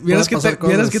dice, pueden vieras pasar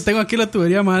vieras cosas. que tengo aquí la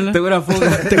tubería mala. Tengo una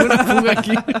fuga. Tengo una fuga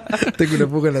aquí. Tengo una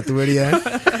fuga en la tubería.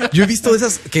 Yo he visto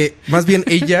esas que más bien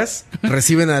ellas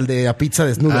reciben al de a pizza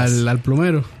desnudas. Al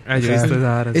plomero. Ah, yo he visto esa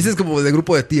vara. Ese es como de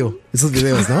grupo de tío, esos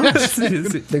videos, ¿no? Sí,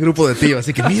 sí. De grupo de tío.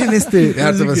 Así que miren este.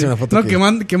 Ah, te voy a hacer una foto. No,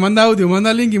 aquí. que manda audio,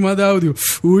 manda link y manda audio.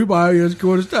 Uy, vaya, es que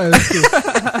bueno está esto.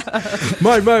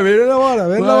 May, ven la vara,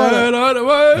 ven la vara.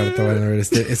 Vaya. Ahorita van a ver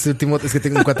este último, es que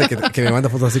tengo un cuate que me manda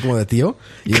fotos así como de tío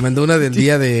y me mandó una del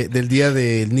día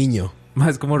del niño.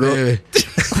 Más como Ve.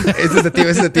 Ese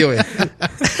es de tío, güey.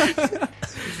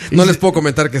 No les puedo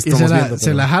comentar que ¿Y estamos viendo. se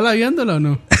pero- la jala viéndola o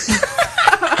no?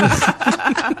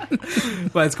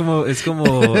 Es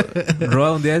como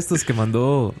Roa un día de estos que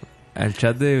mandó al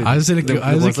chat de. A veces se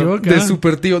WhatsApp. equivoca. De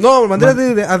super tío. No, me mandé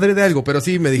de algo, pero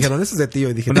sí me dijeron, eso es de tío.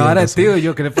 Y dije, Una vara de razón. tío, y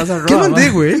yo, ¿qué le pasa a Roa? ¿Qué mandé,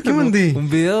 ma? güey? ¿Qué mandé? Un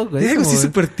video, güey. De algo como así de-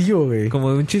 super tío, güey.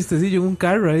 Como de un chistecillo en un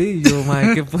carro ahí. Y yo,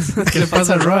 madre, ¿qué pasa? ¿Qué le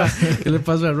pasa a Roa? ¿Qué le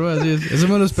pasa a Roa? Sí, eso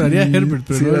me lo esperaría Herbert,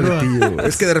 pero Sí, no a era de Roa. tío, güey.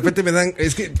 Es que de repente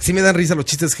sí me dan risa los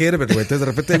chistes Herbert, güey. Entonces de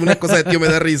repente una cosa de tío me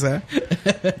da risa.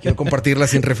 Quiero compartirla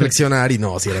sin reflexionar y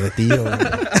no, si era de tío.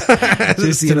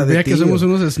 Sí, se me olvida que somos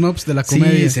unos snobs de la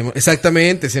comedia. Sí,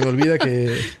 exactamente, se me olvida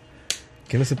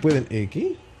que no se pueden.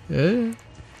 ¿Qué?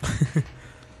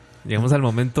 Llegamos al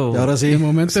momento. Y ahora sí. El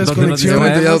momento de ¿Dónde nos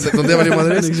desconexión. distraemos? ¿Dónde valió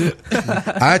madres?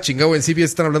 Chingado, en CBS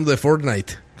están hablando de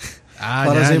Fortnite.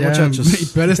 Ahora sí, muchachos. Y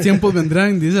peores tiempos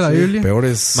vendrán, dice la Biblia.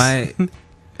 Peores. Mae,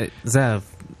 o sea,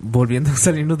 volviendo a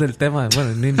salirnos del tema.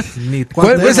 Bueno, ni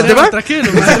 ¿Cuál es el tema? Tranquilo,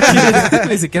 tranquilo.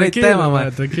 Ni siquiera hay tema, mae.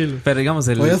 Tranquilo. Pero digamos,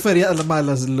 Hoy es feriado, ma,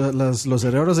 los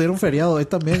cerebros se dieron feriado hoy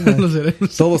también. ma. Los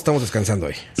cerebros. Todos estamos descansando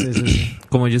hoy. Sí.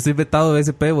 como yo estoy vetado de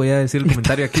SP, voy a decir el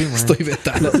comentario aquí, mae. Estoy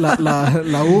vetado.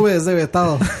 La V es de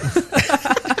vetado.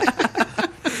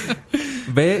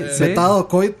 Vetado,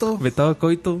 coito, Vetado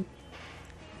coito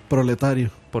proletario.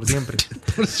 por siempre.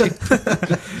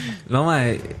 No,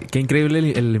 mae, qué increíble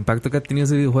el impacto que ha tenido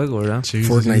ese videojuego, ¿verdad? Sí,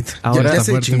 Fortnite. sí, sí. Ahora ya está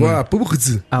se fuerte, chingó man. a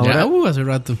PUBG. Ahora, Ya, hace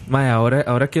rato. mae,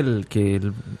 ahora que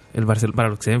el Barcelona, para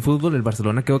los que sean fútbol, el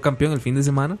Barcelona quedó campeón el fin de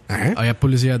semana. Ajá. Había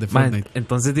publicidad de Mae, Fortnite.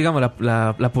 entonces, digamos,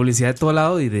 la publicidad de todo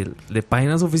lado y de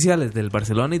páginas oficiales del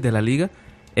Barcelona y de la liga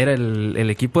era el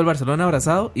equipo del Barcelona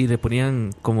abrazado y le ponían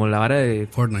como la vara de...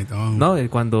 Fortnite, oh. No,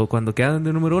 cuando quedan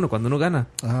de número uno, cuando uno gana.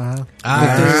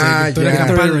 Ajá. Victoria ya.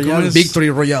 Campal, Victory ¿cómo es? Victory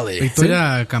Royale.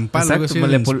 Victoria Campal, algo Exacto, así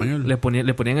le, en pon- español.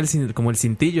 le ponían como el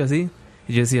cintillo así.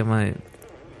 Y yo decía, madre...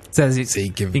 O sea, sí, Sí,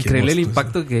 qué increíble el monstruoso.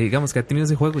 impacto que, digamos, que ha tenido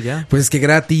ese juego ya. Pues es que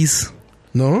gratis,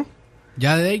 ¿no?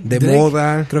 Ya Drake. De Drake.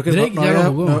 moda. Creo que Drake no ya lo había,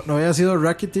 jugó. no había sido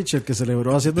Rakitic el que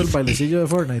celebró haciendo el bailecillo de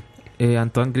Fortnite.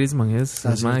 Antoine Griezmann es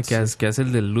el sí, mae sí. que hace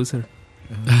el del loser.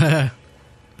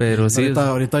 Pero sí,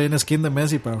 Ahorita viene skin de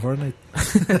Messi para Fortnite.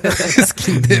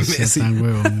 Skin de Sí, Messi. tan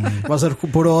huevón, güey. Va a ser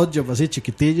puro oddjob así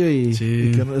chiquitillo y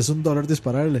que es un dolor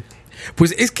dispararle.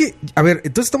 Pues es que, a ver,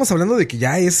 entonces estamos hablando de que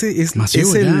ya ese es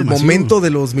Masivo, el ya, masivo. momento de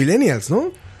los millennials,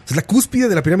 ¿no? Es la cúspide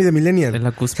de la pirámide millennial. Es la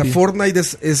O cúspide. sea, Fortnite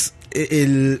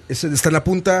está en la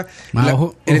punta. Ma,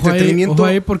 ojo, el ojo entretenimiento.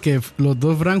 ahí porque los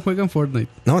dos Fran juegan Fortnite.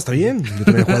 No, está bien. Yo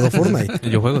también he jugado Fortnite.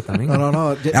 yo juego también.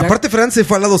 No. Aparte, Fran se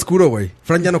fue al lado oscuro, güey.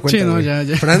 Fran ya no cuenta. Sí, no, güey.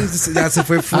 ya. Fran ya se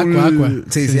fue full. Aqua.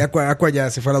 Sí, Aqua ya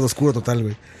se fue al lado oscuro total,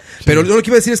 güey. Pero yo lo que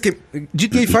iba a decir es que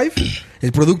GTA 5,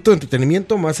 el producto de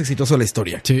entretenimiento más exitoso de la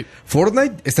historia. Sí.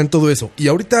 Fortnite está en todo eso. Y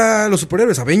ahorita los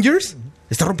superhéroes, Avengers,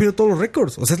 está rompiendo todos los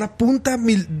récords. O sea, es la punta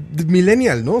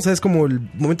millennial, ¿no? O sea, es como el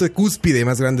momento de cúspide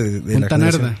más grande de la Punta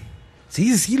generación. nerda.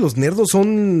 Sí, los nerdos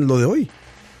son lo de hoy.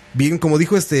 Bien, como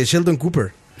dijo Sheldon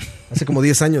Cooper hace como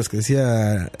 10 años, que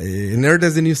decía, nerd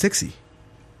is the new sexy.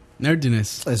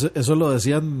 Nerdiness. Eso lo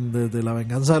decían desde la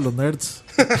venganza de los nerds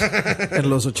en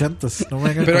los 80s. No me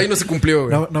vengan Pero con- ahí no se cumplió,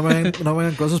 güey. no me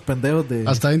vengan con esos pendejos de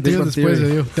Hasta 20 Big años Bang después se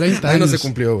Theory. dio. 30 Ahí no años. se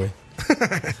cumplió, güey.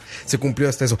 Se cumplió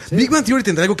hasta eso. ¿Big Bang Theory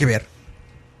tendrá algo que ver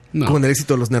No. con el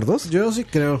éxito de los nerdos? Yo sí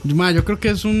creo. Ma, yo creo que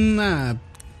es una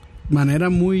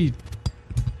manera muy...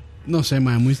 No sé,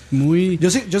 ma, muy Yo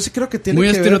sí creo que tiene muy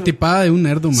que ver. estereotipada de un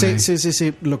nerdo, ma.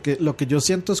 Sí. Lo que yo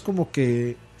siento es como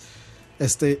que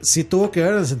sí tuvo que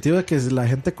ver en el sentido de que la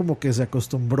gente como que se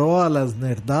acostumbró a las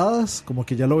nerdadas, como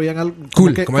que ya lo veían algo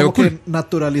Cool, que, como algo que cool.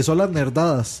 naturalizó las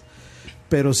nerdadas.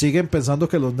 Pero siguen pensando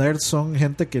que los nerds son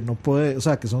gente que no puede, o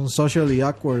sea, que son socially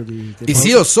awkward. Y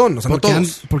sí lo son, o sea, no Porque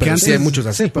todos. porque pero antes- sí hay muchos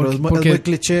así. Sí, pero es porque- muy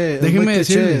cliché. Es déjenme muy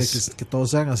cliché decirles- que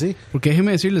todos sean así. Porque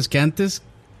déjenme decirles que antes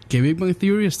que Big Bang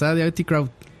Theory estaba de IT Crowd.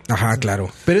 Ajá, claro.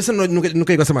 Pero eso nunca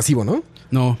llegó a ser masivo, ¿no?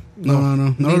 No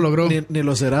lo logró. Ni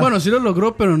lo será. Bueno, sí lo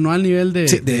logró, pero no al nivel de,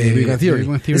 Sí, de Big Bang Theory. Big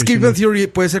Bang Theory, Es que sí, Big Bang no. Theory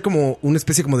puede ser como una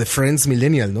especie como de Friends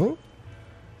Millennial, ¿no?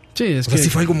 Sí, es O sea, que sí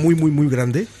fue algo muy, muy, muy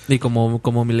grande. Y como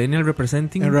Millennial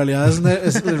Representing. En realidad es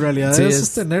Sí,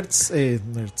 es nerds,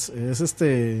 es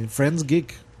Friends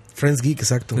Geek. Friends Geek,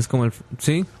 exacto. Es como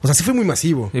sí, O sea, sí fue muy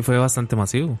masivo. y fue bastante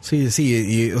masivo. Sí,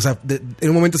 y, o sea, en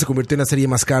un momento se convirtió en la serie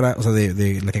más cara, o sea,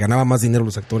 de la que ganaba más dinero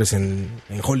los actores en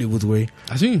Hollywood, güey.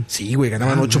 así, Sí, güey,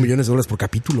 ganaban 8 millones de dólares por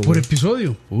capítulo, por güey.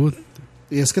 episodio.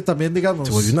 Y es que también, digamos.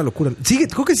 Se volvió una locura.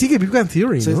 Creo que sigue Big Bang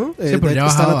Theory, Sí, ¿no? Sí, pero ya ha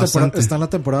está, bajado la bastante. está en la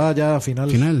temporada ya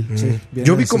final. Final. Sí, viene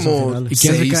Yo vi el season como- final.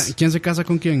 ¿Y quién se casa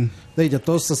con quién? Ya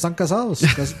todos están casados,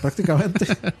 prácticamente.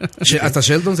 ¿Hasta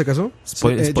Sheldon se casó? Yo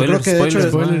creo que de hecho, yo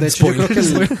creo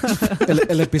que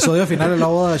el episodio final es la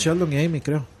boda de Sheldon y Amy,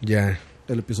 creo. Ya.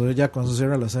 El episodio ya cuando se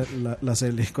cierra la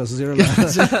serie, cuando se cierra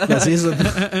la season.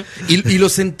 ¿Y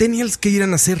los Centennials qué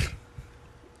irán a hacer?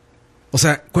 O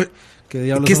sea, ¿Qué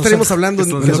diablos ¿qué son estaremos cen- hablando? Es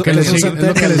lo que le siguen, es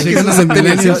lo que le siguen los los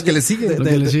millennials que le siguen. Lo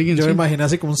que le siguen, Yo sí. me imaginé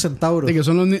así como un centauro. De que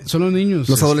son los niños.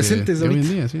 Los adolescentes de hoy en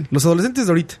ahorita. día, sí. Los adolescentes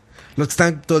de ahorita. Los que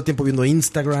están todo el tiempo viendo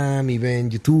Instagram y ven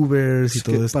YouTubers y Es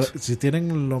todo que esto. si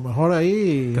tienen lo mejor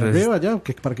ahí Pero arriba ya,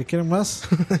 ¿para qué quieren más?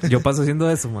 Yo paso haciendo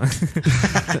eso, man.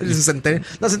 Los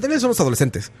centennials son los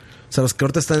adolescentes. O sea, los que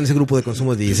ahorita están en ese grupo de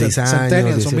consumo de 16 años.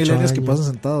 Centennials, son 18 millennials que años. pasan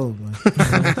sentados. Man.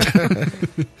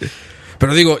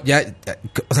 Pero digo,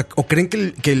 o sea, ¿o creen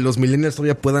que los millennials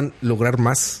todavía puedan lograr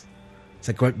más? O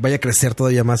sea, que vaya a crecer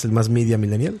todavía más el más media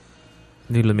millennial.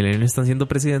 Y los millennials están siendo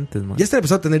presidentes, man. Ya están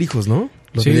empezando a tener hijos, ¿no?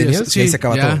 Los Sí, millennials. Y ahí se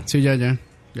acaba ya, todo. Sí, ya. Y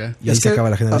ahí Es se que- acaba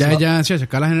la generación. Ya, sí, se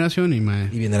acaba la generación y, mae.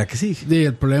 Y viene la que sigue. Sí,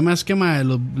 el problema es que, mae,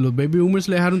 los baby boomers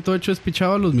le dejaron todo hecho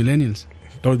despichado a los millennials.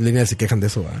 Los millennials se quejan de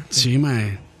eso, ¿verdad? Sí,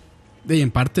 mae. Y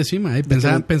en parte sí, mae.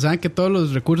 Pensaban que todos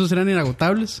los recursos eran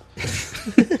inagotables.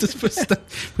 Entonces,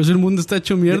 pues el mundo está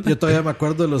hecho mierda. Yo todavía me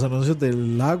acuerdo de los anuncios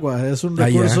del agua. Es un Ah,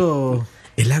 ya. recurso.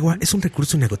 El agua es un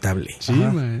recurso inagotable. Sí,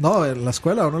 Ajá. mae. No, en la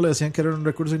escuela a uno le decían que era un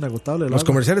recurso inagotable. el Los agua.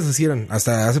 comerciales así eran,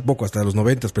 hasta hace poco, hasta los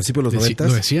 90, principios de los Lo 90.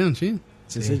 decían, sí.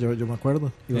 Sí, yo me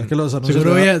acuerdo. Igual que los anuncios.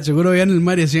 Seguro veían el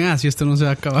mar y decían, si esto no se va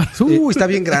a acabar. Uy, está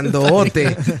bien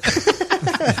grandote.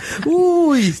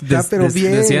 Uy, está pero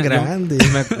bien decían- grande.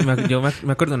 Yo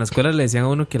me acuerdo, en la escuela le decían a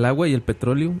uno que el agua y el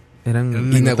petróleo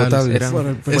eran Inagotables. eran-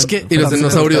 Bueno, Es que- y los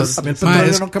dinosaurios. A mí el Ma,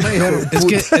 petróleo es- nunca me dijeron.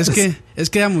 Es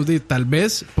que digamos, tal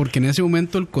vez porque en ese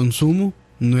momento el consumo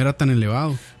no era tan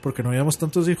elevado. Porque no habíamos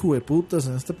tantos hijos de putas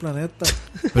en este planeta.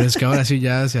 Pero es que ahora sí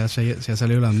ya se ha salido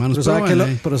de las manos. Pero ¿sabe bueno,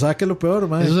 qué es lo peor,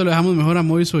 man? eso se lo dejamos mejor a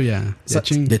Moiso y a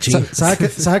Ching. De ching. ¿Sabe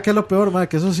qué es lo peor, man?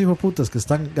 Que esos hijos putas que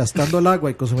están gastando el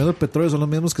agua y consumiendo el petróleo son los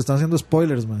mismos que están haciendo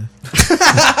spoilers, man.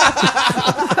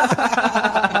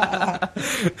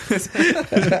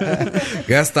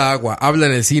 Gasta agua, habla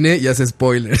en el cine y hace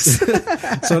spoilers.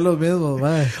 Son los mismos,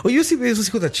 man. Oye, yo sí veo esos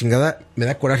hijos de la chingada, me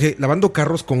da coraje, lavando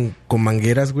carros con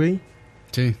mangueras, güey,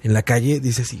 Sí. en la calle,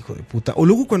 dices, hijo de puta. O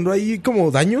luego cuando hay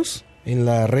como daños en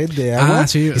la red de agua,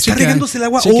 Sí, está sí, regándose el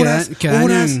agua sí, horas, que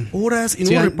horas, dañan- horas, y no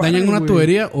Sí, lo reparan, dañan una güey.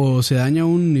 tubería o se daña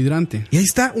un hidrante. Y ahí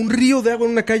está, un río de agua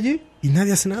en una calle y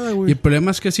nadie hace nada, Y güey. el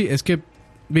problema es que sí, es que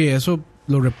ve, eso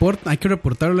hay que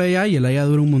reportarlo a IA y el IA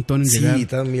dura un montón en llegar. Sí,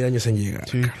 tardan 1000 años en llegar.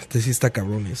 Sí. Cara. Entonces sí está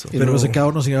cabrón eso. Y luego se queda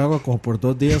uno sin agua como por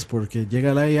 2 días porque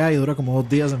llega la IA y dura como 2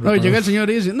 días en No, y reparar. llega el señor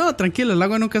y dice, no, tranquilo, el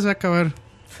agua nunca se va a acabar.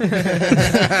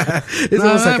 Eso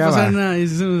no se va a acaba. pasar nada, y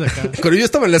eso no se acaba. Cuando yo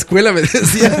estaba en la escuela me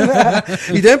decían,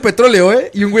 y tienen petróleo,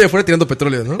 ¿eh? Y un güey afuera tirando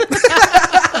petróleo, ¿no?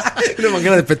 Una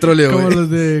manguera de petróleo, Como güey. los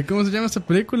de, ¿cómo se llama esta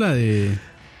película?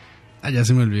 Ya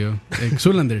se me olvidó.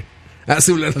 Zoolander.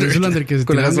 Zoolander. Los de Zoolander que se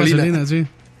con la tiran gasolina. sí.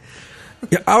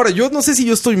 Y ahora, yo no sé si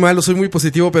yo estoy mal o soy muy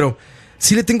positivo, pero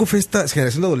sí le tengo fe a esta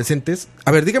generación de adolescentes.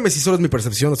 A ver, dígame si solo es mi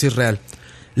percepción o si es real.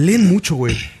 Leen mucho,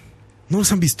 güey. ¿No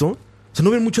los han visto? O sea, ¿no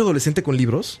ven mucho adolescente con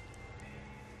libros?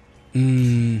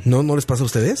 ¿No les pasa a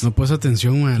ustedes? No puse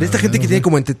atención, man. Esta gente que tiene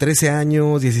como entre 13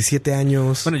 años, 17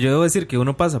 años. Bueno, yo debo decir que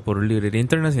uno pasa por librería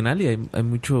internacional y hay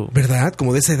mucho ¿Verdad?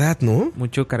 Como de esa edad, ¿no?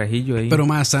 mucho carajillo ahí. Pero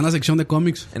más, está en la sección de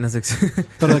cómics. en la sección.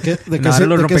 Pero ¿de qué No, ahora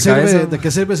los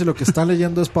rompecabezas. sirve si lo que están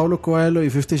leyendo es Pablo Coelho y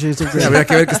 50 Shades of Grey? Habría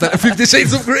que ver que está 50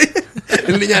 Shades of Grey.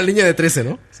 Niña de 13,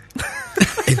 ¿no?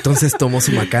 Entonces tomó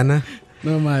su macana.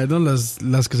 No, madre, no,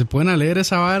 las que se pueden a leer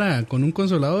esa vara con un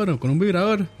consolador o con un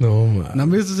vibrador. No, ¿No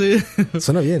han visto ese?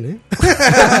 Suena bien, ¿eh?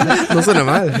 No suena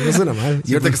mal.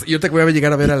 Y ahorita que voy a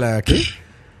llegar a ver a la... ¿Qué?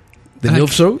 ¿The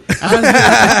MILF Show?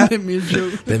 The MILF Show.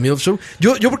 The MILF Show.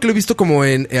 Yo porque lo he visto como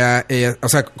en... o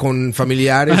sea, con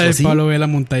familiares o Ay, así. Pablo Vela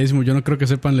montadísimo. Yo no creo que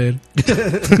sepan leer.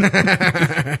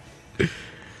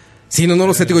 Sí, no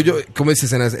lo sé. Digo, yo... ¿Cómo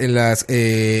dices?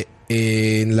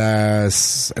 En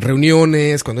las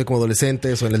reuniones, cuando hay como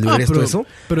adolescentes o en las librerías, todo eso.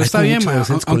 Pero hay está como bien, muchos ma,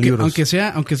 adolescentes con libros.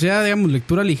 aunque sea, digamos,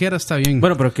 lectura ligera, está bien.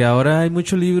 Bueno, pero que ahora hay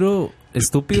mucho libro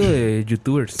estúpido de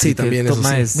youtubers. Sí, Y que también, eso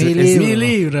toma sí. es- Mi es- libro. Mi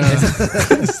libro.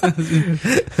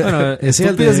 Bueno, Sí, el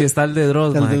estúpidos de- y está el de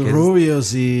Dross, El ma, del que es-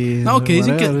 Rubios y... No, que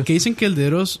dicen whatever. que dicen que el de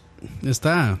Eros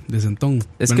está decentón.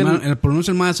 Es Pero que el, el por lo menos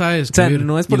el más sabe O sea, escribir.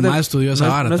 no es y por, el más estudió esa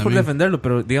vara no es por también. defenderlo,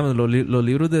 pero digamos, los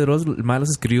libros de Dross, el mae los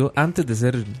escribió antes de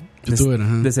ser Youtuber,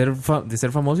 ajá. de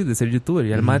ser famoso y de ser youtuber.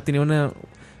 Y el mae tenía una...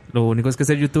 Lo único es que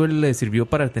ser youtuber le sirvió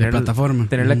para tener plataforma.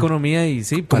 tener la economía y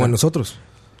sí, Como para- a nosotros.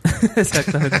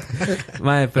 Exactamente.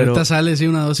 Mae, pero Ahorita sale, sí,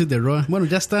 una dosis de Roa. Bueno,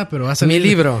 ya está, pero va a salir. Mi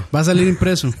libro. Va a salir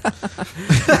impreso.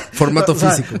 Formato O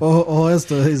sea, físico. ojo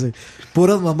esto, dice.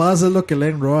 Puras mamadas es lo que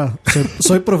leen Roa.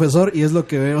 Soy profesor y es lo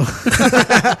que veo.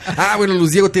 Ah, bueno,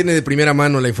 Luis Diego tiene de primera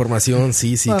mano la información.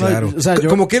 Sí, No, claro. o sea, yo-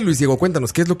 ¿Cómo qué, Luis Diego?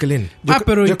 Cuéntanos, ¿qué es lo que leen?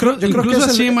 Pero yo creo que incluso es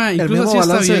así, ma, el incluso mismo así está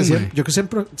balance de bien, siempre. ma. Yo que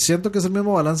siempre siento que es el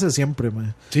mismo balance de siempre,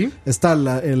 man. ¿Sí? Está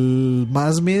el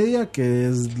más media, que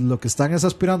es lo que están es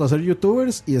aspirando a ser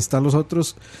youtubers, y están los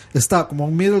otros, está como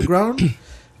un middle ground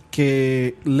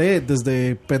que lee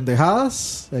desde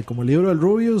pendejadas, como el libro del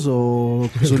Rubius o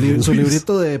su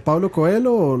librito de Pablo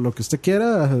Coelho o lo que usted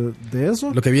quiera de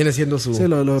eso. Lo que viene siendo su, Sí,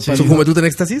 lo de su juventud en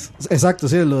éxtasis. Exacto,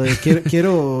 sí, lo de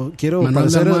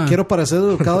Manuel Lamar. quiero parecer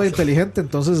educado e inteligente,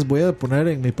 entonces voy a poner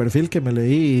en mi perfil que me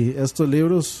leí estos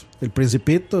libros, El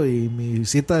Principito y mi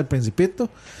cita del Principito,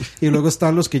 y luego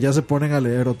están los que ya se ponen a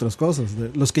leer otras cosas,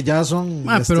 los que ya son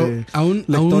Pero aún,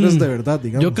 lectores aún- de verdad,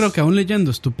 digamos. Yo creo que aún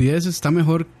leyendo estupideces está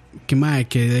mejor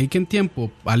que dediquen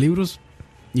tiempo a libros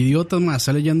idiotas, más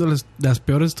está leyendo las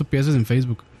peores estupideces en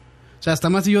Facebook. O sea, está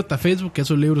más idiota Facebook que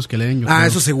esos libros que leen. Yo creo.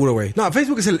 Eso seguro, güey. No,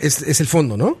 Facebook es el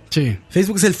fondo, ¿no? Sí.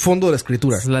 Facebook es el fondo de la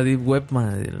escritura. es la deep web,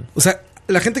 mae. O sea,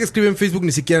 la gente que escribe en Facebook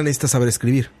ni siquiera necesita saber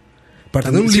escribir. Para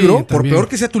tener un Sí, libro, por también. peor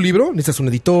que sea tu libro, necesitas un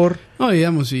editor. No,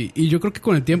 digamos, y yo creo que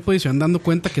con el tiempo se van dando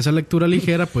cuenta que esa lectura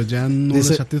ligera pues ya no Dice-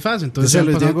 les satisface. Entonces dice ya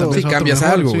Luis pasan Diego- tal vez Sí, a otro cambias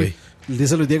mejor, algo, sí. güey.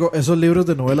 Dice Luis Diego, esos libros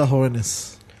de novelas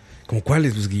jóvenes. ¿Como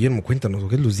cuáles, Luis Guillermo? Cuéntanos,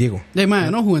 ¿qué es Luis Diego?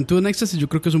 No, Juventud en Éxtasis yo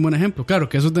creo que es un buen ejemplo. Claro,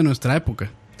 que eso es de nuestra época.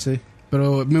 Sí.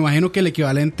 Pero me imagino que el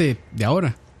equivalente de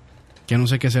ahora, que no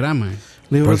sé qué será, man.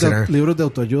 Libros ¿Cuál será? libros de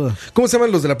autoayuda. ¿Cómo se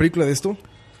llaman los de la película de esto?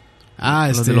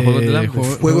 Los de los Juegos del Hambre.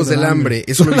 Juegos del Hambre.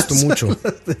 Eso lo he visto mucho.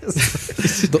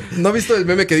 ¿No has visto el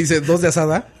meme que dice 2 de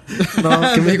asada? No,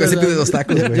 Que en México así pide 2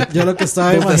 tacos, güey. Yo lo que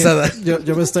estaba Dos de imaginando, asada.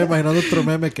 yo me estoy imaginando otro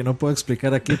meme que no puedo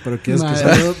explicar aquí, pero que es que Madre.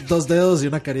 sale 2 dedos y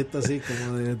una carita así,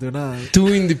 como de una...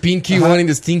 2 in the pinky, Ajá. 1 in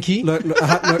the stinky.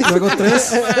 Luego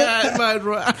 3.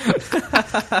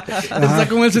 Está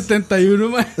como el 71,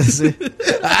 man. Sí.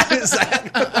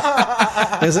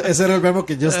 Ese era el meme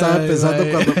que yo estaba Ay, pensando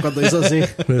mae. cuando hizo así.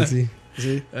 Sí.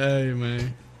 Sí. Ay,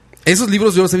 man. Esos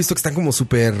libros yo los he visto que están como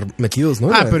súper metidos, ¿no?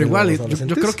 Pero En igual, los yo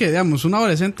adolescentes. creo que, digamos, un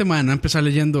adolescente, man, no empezar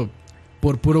leyendo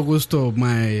por puro gusto,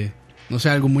 man, no sé,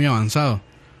 algo muy avanzado.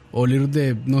 O libros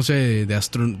de, no sé,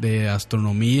 de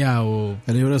astronomía o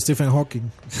El libro de Stephen Hawking.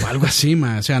 algo así,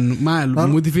 man. O sea, No.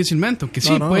 muy difícilmente. Aunque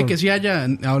sí, No. puede que sí haya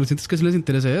adolescentes que sí les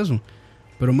interese eso.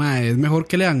 Pero, man, es mejor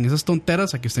que lean esas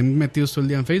tonteras a que estén metidos todo el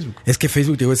día en Facebook. Es que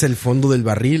Facebook, digo, es el fondo del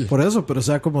barril. Por eso, pero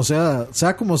sea como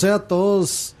sea,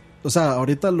 todos... O sea,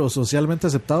 ahorita lo socialmente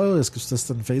aceptado es que usted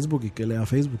está en Facebook y que lea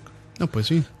Facebook. No, pues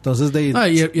sí. Entonces, Y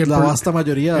el la pro- vasta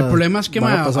mayoría... El problema es que,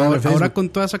 van a ma, pasar a ahora Facebook. con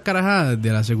toda esa carajada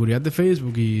de la seguridad de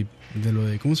Facebook y de lo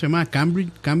de, ¿cómo se llama?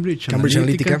 Cambridge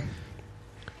Analytica.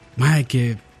 Ma,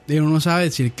 que uno no sabe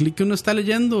si el clic que uno está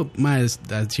leyendo, ma,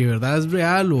 si de verdad es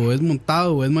real o es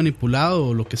montado o es manipulado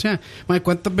o lo que sea. Ma,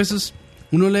 ¿cuántas veces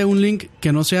uno lee un link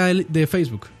que no sea el de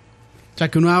Facebook? O sea,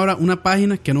 que uno abra una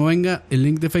página que no venga el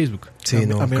link de Facebook. Sí,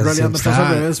 no. A mí en casi realidad me siempre. pasa al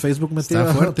Está- revés. Facebook me está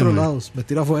tira a fuerte, otros man. lados, me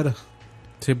tira afuera.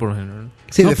 Sí, por lo general.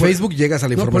 Sí, No, de por- Facebook llegas a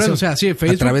la No, por información. eso, o sea, sí, de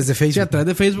Facebook. A través de Facebook. Sí, a través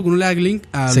de Facebook uno le da link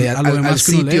Sí, a lo demás al que uno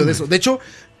sitio lee, de ma. eso. De hecho,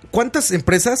 ¿cuántas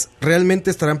empresas realmente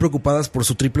estarán preocupadas por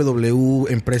su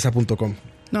www.empresa.com?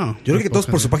 No. Yo creo que todos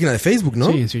por su página de Facebook,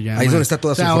 ¿no? Sí, ya. Ahí es ma. donde está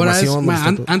toda O sea, su ahora información. es, ma, donde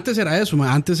está todo. antes era eso,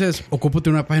 ma. Antes es, ocúpate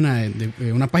una página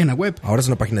una página web. Ahora es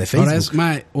una página de Facebook. Ahora es,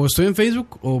 ma, o estoy en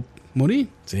Facebook o morí.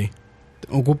 Sí.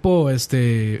 Ocupo,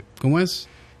 ¿cómo es?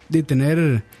 De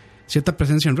tener cierta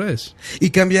presencia en redes. ¿Y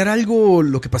cambiará algo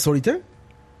lo que pasó ahorita?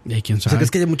 Y quién O sea, sabe.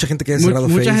 ¿crees que haya mucha gente que haya cerrado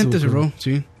Mucha Facebook? gente cerró,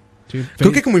 sí. Sí,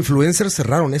 Creo que como influencers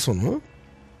cerraron eso, ¿no?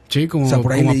 Sí, como, O sea,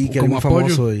 por ahí como, leí que como algún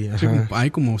apoyo. famoso y- Sí, ajá. hay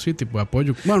como, sí, tipo de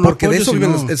apoyo. Bueno, no Porque de apoyo, eso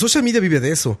viven sino- el social media vive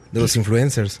de eso, de los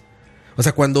influencers. O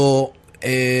sea, cuando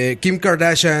Kim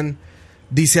Kardashian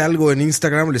dice algo en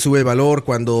Instagram, le sube valor.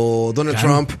 Cuando Donald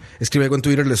Claro. Trump escribe algo en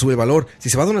Twitter, le sube valor. Si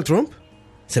se va Donald Trump,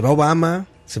 se va Obama,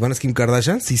 se van a Kim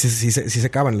Kardashian, sí se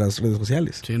acaban las redes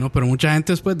sociales. Sí, no, pero mucha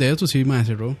gente después de eso sí, me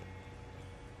cerró.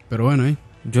 Pero bueno,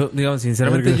 Yo, digamos,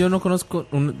 sinceramente, Verga. yo no conozco,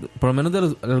 por lo menos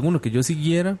de alguno que yo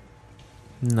siguiera,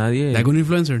 nadie. de algún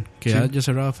influencer que Sí. haya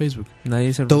cerrado Facebook.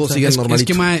 Nadie se Todos siguen Es normalito.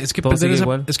 que, ma, es que Todo perder sigue esa,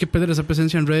 igual. es que perder esa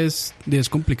presencia en redes es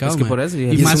complicado, Es que ma. por eso, y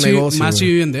Y, es más, un si, negocio, más si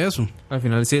güey. viven de eso. Al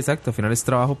final, sí, exacto. Al final es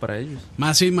trabajo para ellos.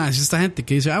 Más si esta gente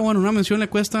que dice, bueno, una mención le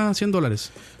cuesta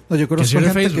 $100. No, yo conozco cierre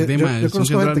gente, Facebook, que, dime, yo son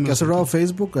conozco gente $100 que ha cerrado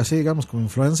Facebook, así digamos, como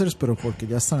influencers, pero porque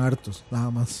ya están hartos, nada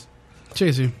más.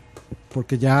 Sí, sí.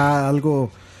 Porque ya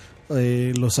algo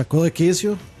lo sacó de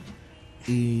quicio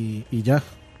y ya.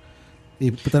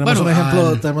 Y tenemos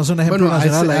un ejemplo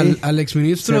nacional ahí. Al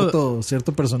exministro.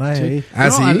 Cierto personaje ahí.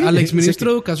 Al exministro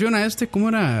de Educación, ¿cómo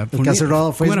era? El que ha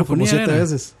cerrado Facebook como 7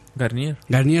 veces.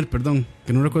 Garnier, perdón,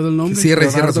 que no recuerdo el nombre. Cierra.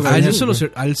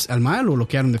 Al MAE lo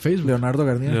bloquearon de Facebook. Leonardo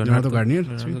Garnier.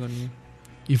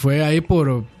 Y fue ahí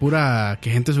por pura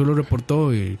que gente solo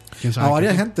reportó y quién sabe. A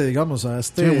varias gente, digamos, a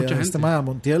este MAE, a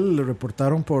Montiel le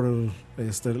reportaron por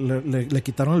le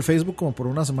quitaron el Facebook como por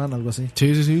una semana, algo así.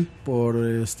 Sí. Por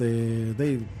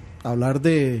hablar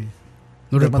de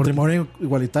matrimonio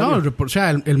igualitario. No, o sea,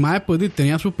 el MAE pues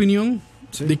tenía su opinión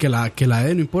de que la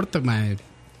de no importa, MAE.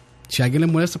 Si a alguien le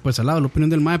molesta, pues al lado la opinión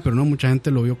del MAE, pero no, mucha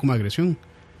gente lo vio como agresión.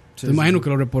 Imagino que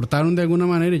lo reportaron de alguna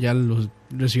manera y ya los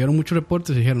recibieron muchos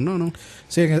reportes y dijeron no.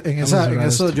 Sí, en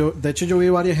eso yo vi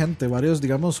varios,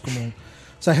 digamos, como, o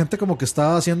sea, gente como que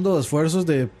estaba haciendo esfuerzos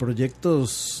de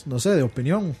proyectos, no sé, de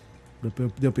opinión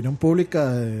pública,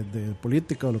 de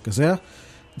política o lo que sea.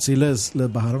 Sí les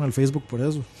bajaron al Facebook por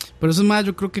eso. Pero eso es más,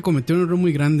 yo creo que cometió un error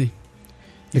muy grande.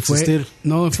 Existir.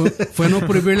 Fue no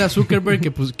prohibirle a Zuckerberg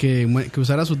que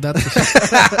usara sus datos.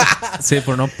 Sí,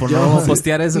 por no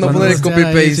postear eso. No poner el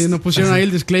copy-paste. Sí, no pusieron ahí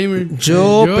el disclaimer.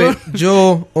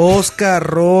 Yo, Oscar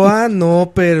Roa,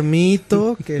 no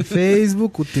permito que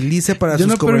Facebook utilice para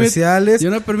sus comerciales.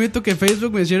 Yo no permito que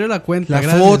Facebook me cierre la cuenta. La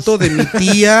foto de mi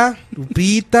tía,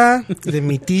 Lupita, de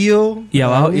mi tío. Y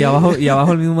abajo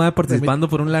el mismo MAE participando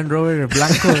por un Land Rover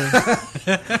blanco.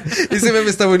 Ese meme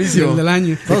está buenísimo. El del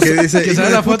año. Que dice, que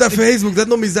sale la puta Facebook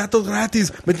dando mis datos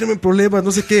gratis, meterme en problemas,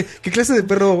 no sé qué. ¿Qué clase de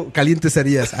perro caliente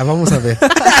serías? Vamos a ver.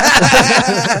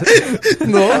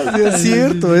 No, es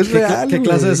cierto, es real. ¿Qué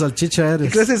clase de salchicha eres?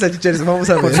 ¿Qué clase de salchicha eres? Vamos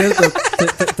a ver. Por cierto,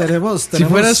 tenemos... Si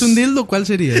fueras un dildo, ¿cuál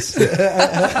serías?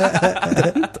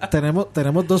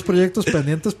 tenemos 2 proyectos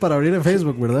pendientes para abrir en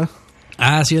Facebook, ¿verdad?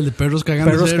 Ah, sí, el de perros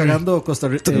cagando. Perros cagando Costa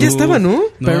Rica. Ya estaba, ¿no?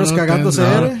 Perros cagando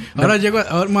CR.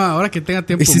 Ahora que tenga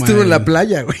tiempo. Hiciste uno en la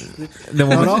playa, güey. De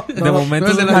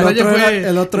momento. El de la playa fue.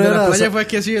 El otro era. La playa fue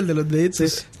aquí así, el de los deditos.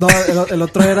 Sí. No, el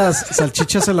otro era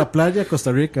salchichas en la playa,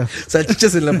 Costa Rica.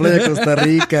 Salchichas en la playa, Costa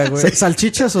Rica, güey.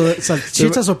 Salchichas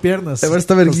o piernas. Ahora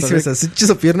está verguísima esa.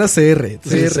 Salchichas o piernas CR.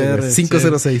 CR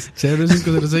 506. CR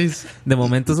 506. De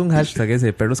momento es un hashtag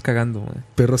ese, perros cagando, güey.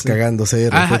 Perros cagando CR.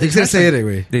 Tiene que ser CR,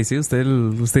 güey. Sí, usted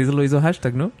lo hizo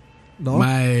hashtag, ¿no? No,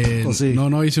 sí.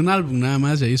 No, hice un álbum nada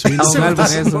más. Hice un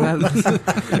álbum.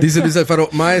 Dice Luis Alfaro,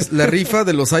 Maes, la rifa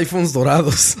de los iPhones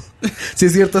dorados. Sí,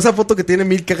 es cierto, esa foto que tiene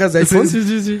 1000 cajas de iPhone.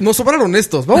 Sí. Nos sobraron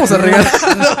estos, vamos a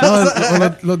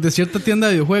regalar. Los de cierta tienda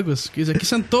de videojuegos. Que dice, aquí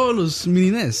están todos los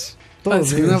mini NES.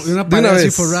 Todos. Una pared así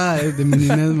forrada de mini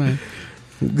NES, man.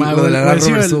 Lo de la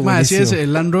Land Rover sí, es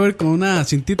el Land Rover con una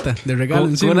cintita de regalo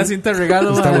con una cinta de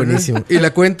regalo. Está buenísimo. Y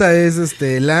la cuenta es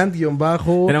Land-CR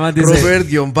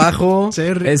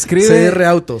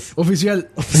Autos. Oficial.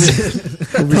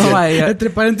 No,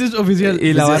 entre paréntesis, oficial.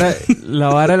 Y la vara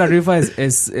de la rifa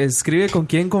es escribe con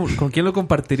quién lo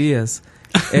compartirías.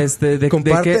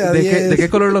 De qué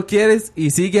color lo quieres y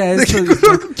sigue a eso.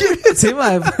 Sí,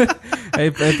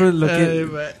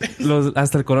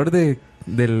 hasta el color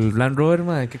del Land Rover,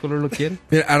 ¿de qué color lo quiere?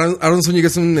 Mira, Aaron Zúñiga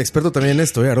es un experto también en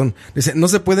esto, Aaron. Dice, no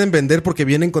se pueden vender porque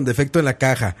vienen con defecto en la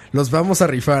caja. Los vamos a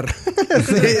rifar.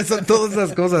 Sí, son todas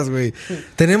esas cosas, güey.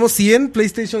 Tenemos 100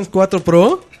 PlayStation 4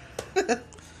 Pro.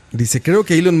 Dice, creo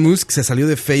que Elon Musk se salió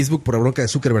de Facebook por la bronca de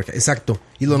Zuckerberg. Exacto.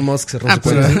 Elon Musk se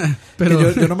rompe.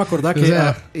 Pero yo no me acordaba que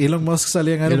Elon Musk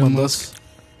salía en Iron Man 2.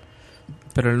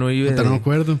 Pero él no iba. No me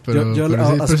acuerdo, pero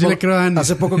sí le creo a Andy.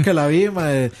 Hace poco que la vi,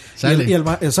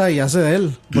 y hace de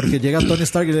él, porque llega Tony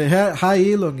Stark y le dice,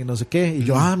 hi Elon, y no sé qué. Y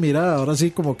yo, mira, ahora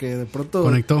sí como que de pronto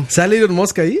conectó. ¿Sale Elon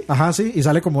Musk ahí? Ajá, sí, y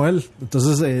sale como él.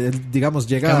 Entonces, digamos,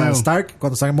 llega Stark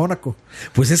cuando está en Mónaco.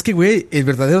 Pues es que, güey, el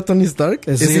verdadero Tony Stark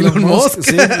es Elon Musk.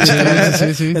 Sí.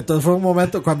 Entonces fue un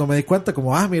momento cuando me di cuenta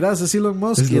como, mira, ese es Elon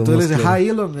Musk. Y entonces le dice, hi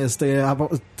Elon,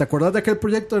 ¿te acuerdas de aquel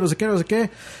proyecto de no sé qué?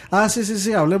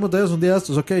 Sí, hablemos de eso un día.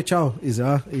 Ok, chao, y se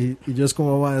va. Y yo es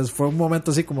como, fue un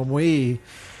momento así como muy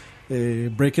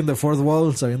breaking the fourth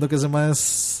wall, sabiendo que ese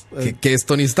más que es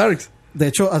Tony Stark. De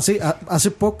hecho, así hace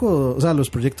poco, o sea,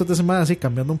 los proyectos de ese más, así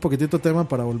cambiando un poquitito de tema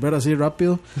para volver así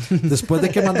rápido, después de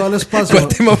que mandó al espacio. ¿Cuál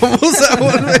tema vamos a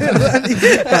volver, Dani?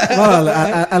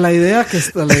 A la idea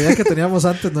que teníamos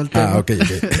antes, no el tema. Ok.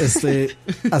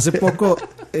 Hace poco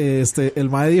el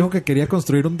mae dijo que quería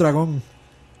construir un dragón.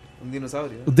 Un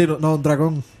dinosaurio. Un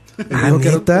dragón.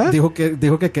 Dijo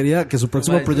que quería que su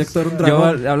próximo proyecto era un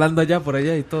dragón. Yo hablando allá por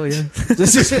allá y todo ya.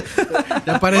 Sí.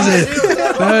 Ya parece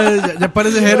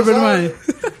Herbert, man.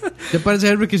 Ya parece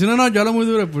Herbert que dice, no, yo hablo muy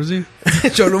duro por sí.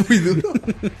 Yo hablo muy duro.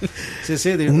 Sí, sí.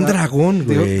 Un dragón,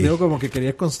 güey. Digo como que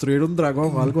quería construir un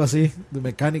dragón o algo así, de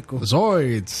mecánico.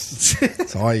 Zoids.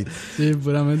 Soy. Sí,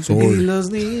 puramente. Y los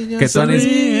niños Que Tony,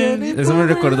 sonríen y eso me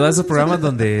recordó a esos programas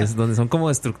donde son como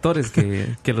destructores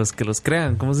que los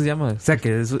crean. ¿Cómo se llama? O sea,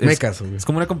 que Mecas, güey. es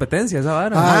como una competencia esa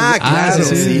vara. Ah, claro,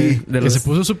 sí. De Que los- se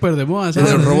puso súper de moda. De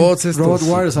los robots estos. Robot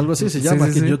Wars, algo así se llama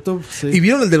sí, aquí en sí. YouTube. Sí. ¿Y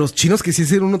vieron el de los chinos que sí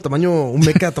hicieron un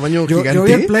mecha tamaño Yo gigante?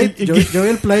 vi el pleito. Yo vi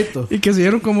el pleito. Y que se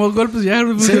dieron como 2 golpes y ya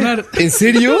dejaron de funcionar. ¿En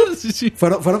serio? Sí, sí.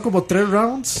 Fueron como 3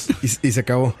 rounds Y se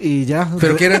acabó. y ya.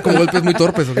 Pero que eran como golpes muy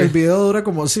torpes, ¿o qué? El video dura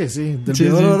como, sí. Del Sí,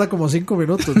 video sí. dura como 5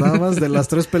 minutos nada más de las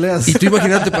 3 peleas. Y tú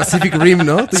imagínate Pacific Rim,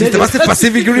 ¿no? Tú Sí, te vas de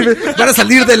Pacific Rim, van a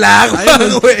salir del agua,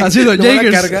 güey. Así los No van a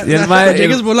Jaegers. cargar. Y el mae-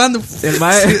 Llegues volando. El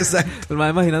mae, Sí, exacto. el mae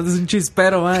imaginándose un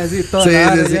chispero, mae, así, toda Sí, la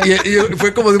vara, sí, ya. sí. Y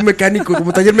fue como de un mecánico,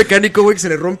 como taller mecánico, güey, que se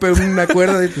le rompe una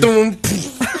cuerda de tum,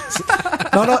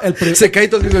 No, se cae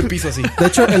todo viendo el piso así. de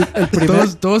hecho, el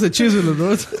primer, Todos hechizos los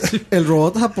robots. Sí. el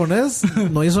robot japonés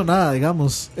no hizo nada,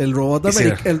 digamos. El robot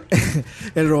Hiciera.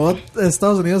 el robot de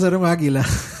Estados Unidos era un águila.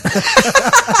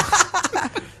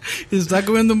 Y se estaba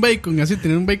comiendo un bacon, así,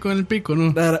 tenía un bacon en el pico,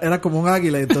 ¿no? Era como un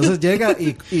águila. Entonces llega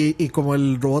y como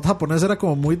el robot japonés era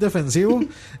como muy defensivo,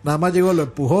 nada más llegó, lo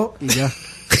empujó y ya.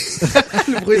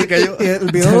 Y se cayó. Y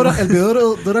el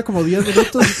video dura como 10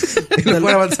 minutos. Y lo fueron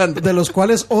avanzando. De los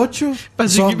cuales 8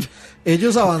 son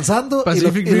ellos avanzando y lo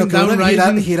Pacific que Rim duran Down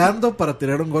Rising. girando para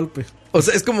tirar un golpe. O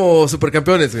sea, es como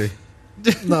supercampeones, güey.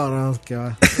 No, que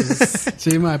va.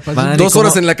 Sí, mae. Man, 2 cómo-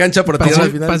 horas en la cancha para tirar al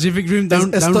Pacific, final. Pacific Rim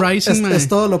Down, Es Down to- Rising, mae. es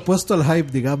todo lo opuesto al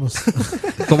hype, digamos.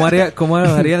 ¿Cómo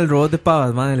haría el robot de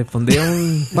pavas, man? Le pondría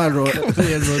un... Ma, el,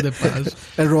 Sí, el robot de paz.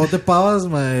 el robot de pavas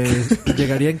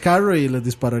llegaría en carro y les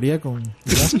dispararía con...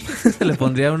 le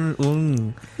pondría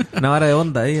una vara de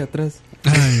onda ahí atrás.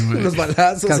 Ay, mae. Los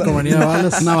balazos. Calcomanía de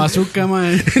balas. Una bazooka,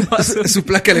 mae. Su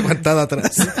placa levantada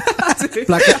atrás.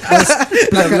 Placa,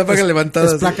 La placa levantada.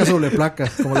 es placa sobre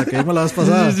placa, como la que vimos la vez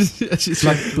pasada. Sí, sí, sí, sí.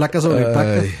 Placa sobre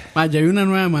placa. Ay. Mae, ya hay una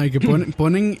nueva, mae, que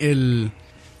ponen el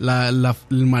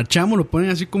marchamo, lo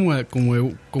ponen así como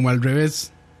al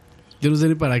revés. Yo no sé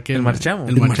ni para qué. ¿El mae. marchamo?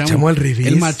 El ¿El marchamo al revés?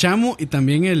 El marchamo y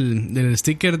también el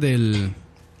sticker de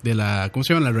la, ¿cómo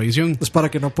se llama? La revisión. Es para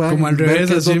que no puedan Como al ver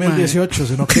revés, que es así, 2018,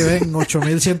 sino que ven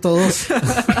 8102.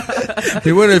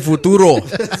 Vivo en el futuro.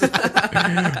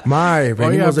 Mae,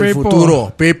 venimos Oiga, del Pipo.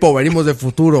 futuro. Pipo, venimos del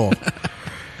futuro.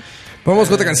 Vamos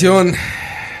con otra canción.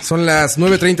 Son las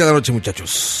 9:30 de la noche,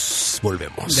 muchachos.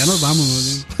 Volvemos. Ya nos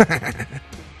vamos, ¿no?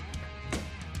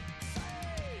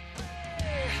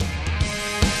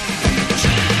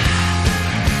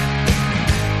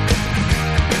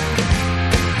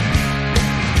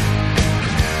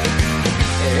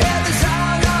 Hear the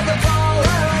sound of the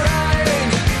falling rain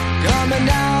coming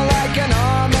down like an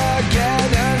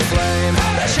Armageddon flame.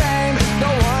 The shame,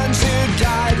 the ones who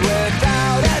died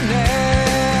without a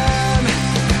name.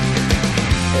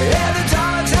 Hear the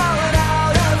dogs howling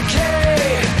out of key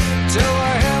to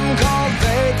a hymn called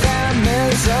Faith.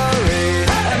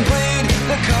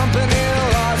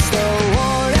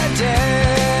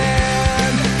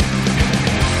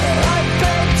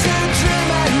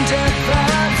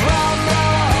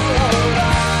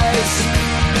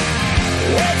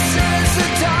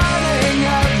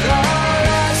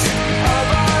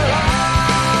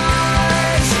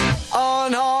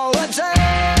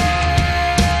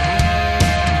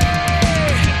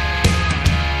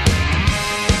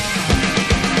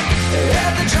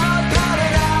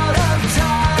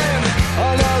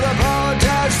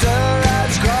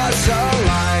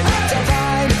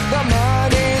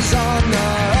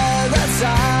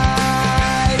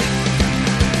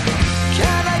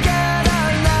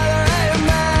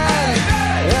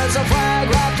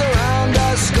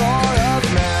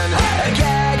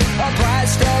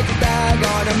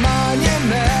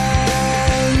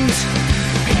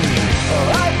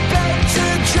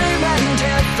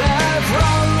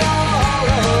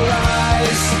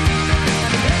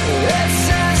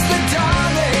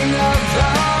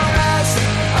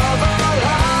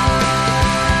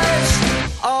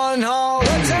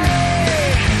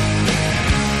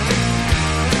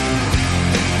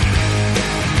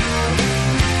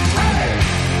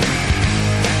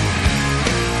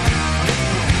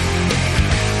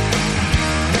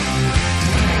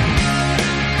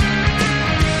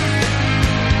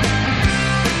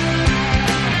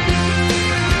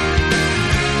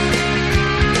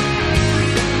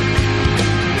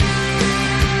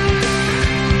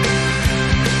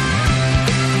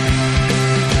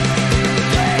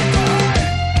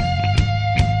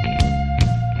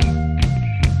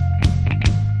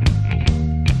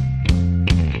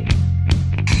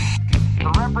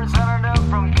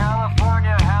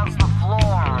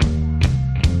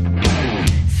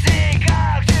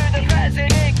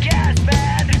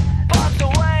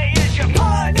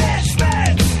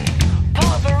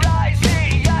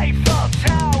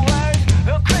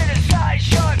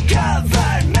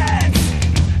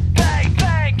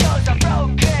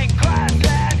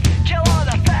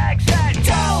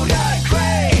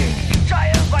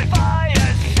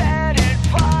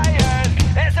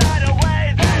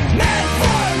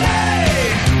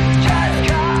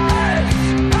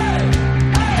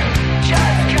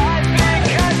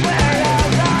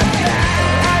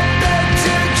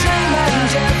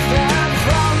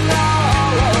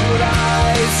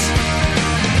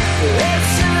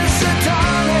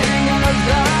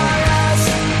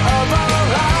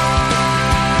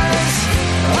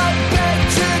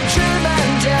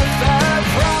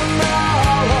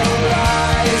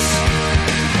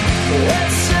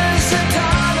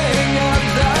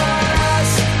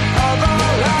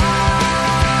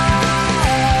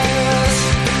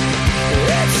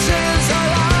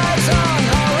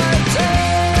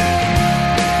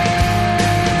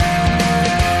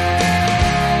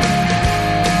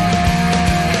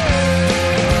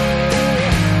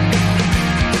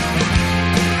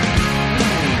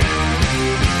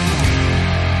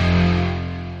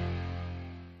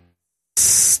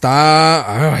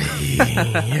 está.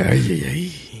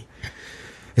 Ay.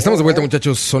 Estamos de vuelta,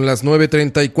 muchachos. Son las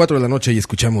 9:34 de la noche y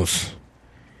escuchamos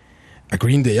a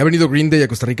Green Day. ¿Ha venido Green Day a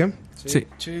Costa Rica? Sí.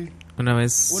 Una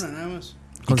vez. Una nada más.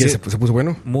 ¿Y qué? ¿Se puso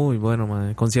bueno? Muy bueno,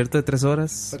 madre. Concierto de 3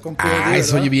 horas. Fue con POD,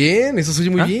 Eso oye bien. Eso se oye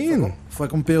muy ¿Ah? bien. Fue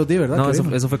con POD, ¿verdad? No, que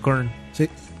vino? eso fue Korn. Sí.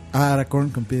 Era Korn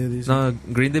con POD. Sí. No,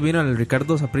 Green Day vino al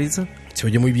Ricardo Saprissa. Se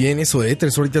oye muy bien eso,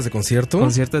 3 horitas de concierto.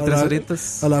 Concierto de 3 A la-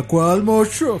 horitas. A la cual,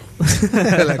 mocho. a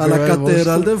A la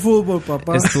catedral de fútbol,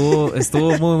 papá.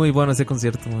 Estuvo muy, muy bueno ese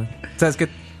concierto, madre. O sea, es que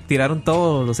tiraron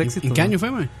todos los éxitos. ¿En qué ¿no? año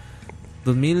fue, mae?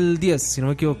 2010, si no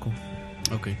me equivoco.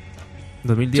 Ok.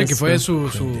 2010. O sea, que fue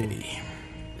creo.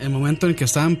 el momento en que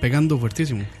estaban pegando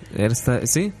fuertísimo.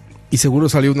 Sí. Y seguro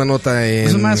salió una nota en.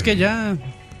 Eso más que ya.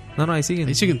 No, ahí siguen.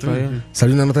 Ahí siguen todavía.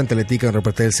 Salió una nota en Teletica en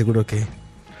reportaje del seguro que.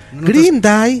 Una Green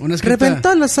Day una escrita-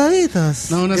 reventó los oídos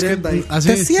No, una Green Day. así.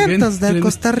 de cientos de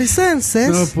costarricenses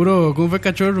No, puro. ¿Cómo fue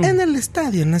cachorro? en el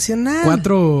Estadio Nacional.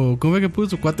 4. ¿Cómo fue que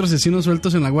puso? 4 asesinos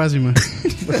sueltos en la guasima.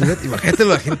 Imagínate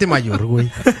la gente mayor,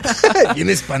 güey. Bien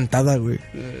espantada, güey.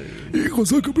 Hijo,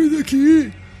 sácame de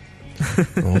aquí.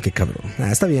 No, qué cabrón.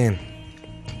 Está bien.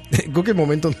 Creo que el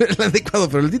momento no era el adecuado,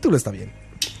 pero el título está bien.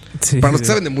 Sí, Para los que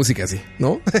sí. saben de música, sí,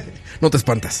 ¿no? No te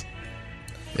espantas.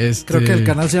 Creo que el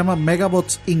canal se llama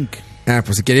Megabots Inc.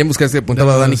 Pues si querían buscar, se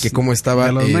apuntaba De a Dani los- que cómo estaba,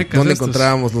 de los mecas dónde estos.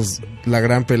 encontrábamos la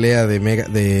gran pelea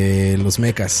de los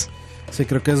mecas. Sí,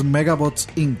 creo que es Megabots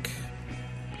Inc.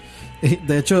 Y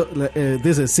de hecho,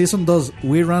 dice Season 2,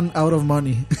 We Ran Out of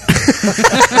Money.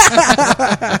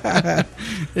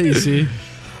 Ey, sí.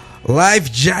 Live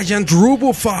Giant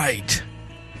Robo Fight.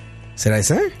 ¿Será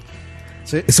esa?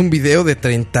 Sí. Es un video de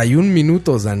 31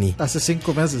 minutos, Dani. Hace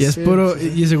 5 meses. Y es sí, puro.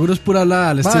 sí. Y seguro es pura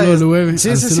hablada al Ma, estilo es- WB. Sí,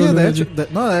 al sí, sí. estilo De WB. hecho,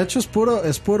 de hecho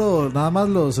es puro, nada más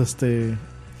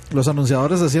los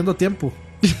anunciadores haciendo tiempo.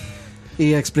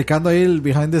 Y explicando ahí el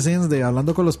behind the scenes de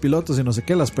hablando con los pilotos y no sé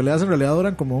qué. Las peleas en realidad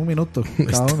duran como 1 minuto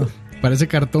cada uno. Parece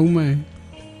cartón, mae.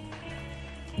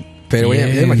 Pero Bien.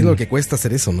 ya me imagino lo que cuesta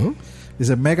hacer eso, ¿no?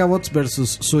 Dice Megabots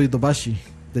versus Suidobashi,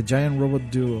 The Giant Robot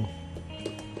Duo.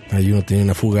 Ahí uno tiene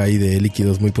una fuga ahí de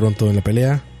líquidos muy pronto en la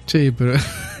pelea. Sí, pero.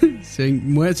 se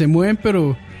mueven,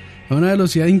 pero a una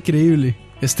velocidad increíble.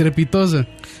 Estrepitosa.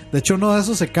 De hecho, uno de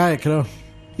esos se cae, creo.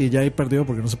 Y ya ahí perdió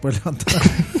porque no se puede levantar.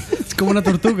 Es como una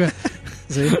tortuga.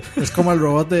 Sí, es como el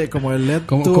robot como el LED.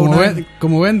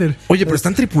 Como Bender. Oye, pero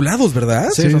están tripulados, ¿verdad?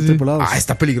 Sí, son sí. tripulados.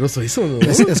 Está peligroso eso, ¿no?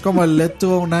 Es como el LED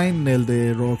 209, el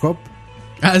de Robocop,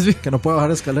 Ah, sí. que no puede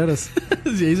bajar escaleras.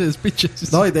 Sí, ahí se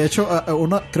despiches. No, y de hecho,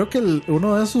 creo que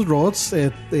uno de esos robots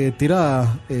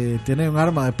tiene un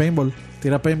arma de paintball.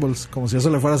 Tira paintballs, como si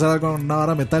eso le fuera a hacer algo con una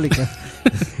vara metálica.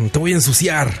 Te voy a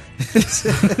ensuciar.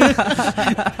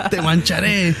 Te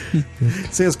mancharé.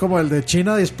 Sí, es como el de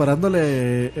China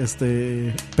disparándole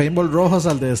paintball rojos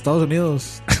al de Estados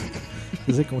Unidos.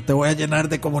 Dice como te voy a llenar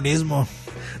de comunismo.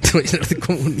 Te voy a llenar de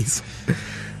comunismo.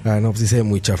 No, pues sí se ve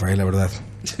muy chafa, la verdad.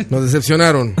 Nos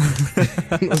decepcionaron.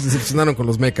 Nos decepcionaron con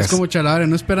los mecas. Es como Chalabre,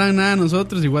 no esperaban nada de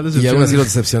nosotros, igual Y aún así decepcionan. los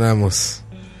decepcionamos.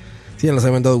 Sí, ya nos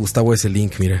habían dado Gustavo ese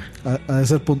link, mira.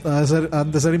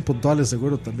 Han de ser impuntuales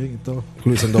seguro también y todo.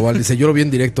 Julio Sandoval dice, yo lo vi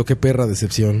en directo, qué perra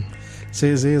decepción.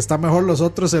 Sí, sí, está mejor los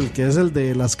otros, el que es el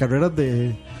de las carreras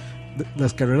de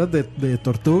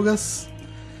tortugas.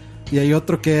 Y hay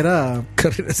otro que era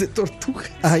Carreras de tortuga.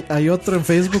 hay otro en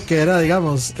Facebook que era,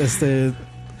 digamos,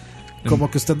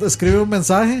 como que usted escribe un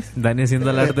mensaje. Dani haciendo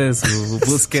alarde de su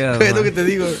búsqueda. Es lo man. que te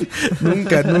digo.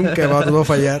 Nunca va a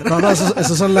fallar. No,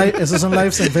 esos son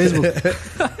lives en Facebook.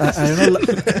 Hay unos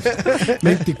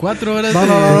 24 horas No, de...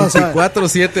 no, no, o sea,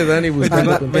 4-7, Dani,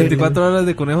 buscando. 24 horas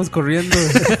de conejos corriendo.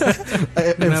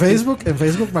 en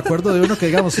Facebook me acuerdo de uno que,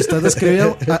 digamos, usted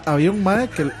escribía, había un mae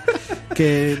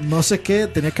que no sé qué,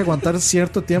 tenía que aguantar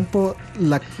cierto tiempo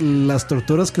las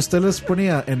torturas que usted les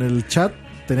ponía en el chat,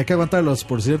 tenía que aguantarlos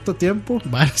por cierto tiempo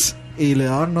Varas. y le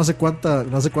daban no sé cuánta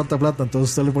plata, entonces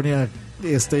usted le ponía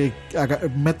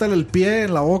métale el pie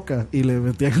en la boca y le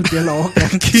metían el pie en la boca.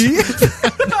 ¿Qué?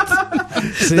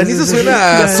 Sí, Dani, sí, eso sí.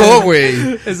 suena a Saw,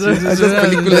 güey. Eso Esas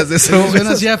películas de Saw.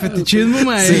 Suena así a fetichismo,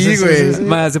 mae. Sí, güey.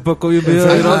 Ma, hace poco vi un video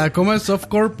de Dross. ¿Cómo es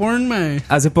softcore porn, mae?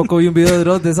 Hace poco vi un video de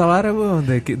Dross de esa vara, weón.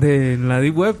 De en la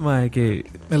Deep Web, ma, que.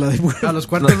 En la Deep Web. A los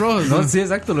cuartos rojos, ¿no? No, sí,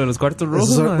 exacto, lo de los cuartos Eso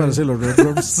rojos. son- ma. bueno, sí, los Red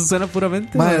Rooms. Eso suena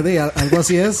puramente. Madre, algo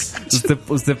así es.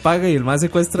 Usted paga y el más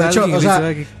secuestra De a hecho, alguien y o sea,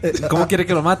 le dice, ¿cómo quiere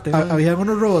que lo mate? Habían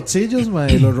unos robotcillos,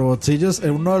 mae, y los robotcillos,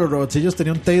 uno de los robotcillos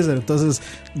tenía un taser, entonces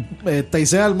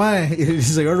tasea al mae y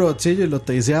se iba el robotcillo y lo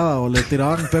taseaba o le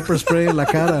tiraban pepper spray en la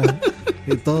cara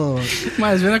y todo.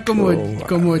 Mae, suena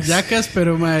como Jackass,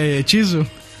 pero mae, hechizo.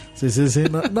 Sí.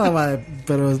 No, mae,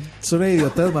 pero es una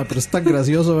idiotez, mae, pero es tan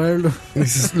gracioso verlo.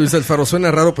 Dices, Luis Alfaro,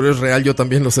 suena raro, pero es real, yo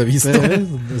también los he visto.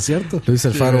 Es cierto. Luis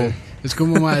Alfaro. Es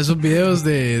como ma, esos videos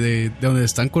de donde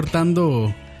están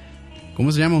cortando,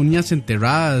 ¿cómo se llama? Uñas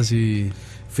enterradas y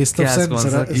Fist Qué of Zen.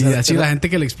 asco, y así la gente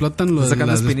que le explotan Sacan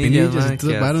las espinillas, espinillas ma, y todas qué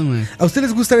esas varas, ma. ¿A ustedes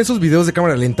les gustan esos videos de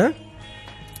cámara lenta?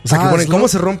 O sea, que ponen slow- cómo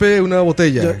se rompe una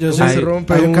botella. Yo ¿Cómo sí, se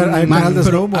rompe hay un... un canal de pero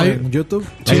slow-mo hay- en YouTube.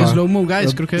 Sí, Ajá. Slow Mo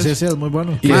Guys, creo que es. Sí, es muy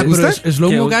bueno. ¿Y Ma, les pero gusta?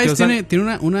 Slow Mo Que Guys usan-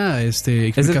 tiene una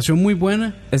explicación muy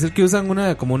buena. Es el que usan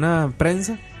como una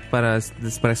prensa para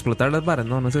explotar las varas,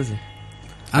 no sé si.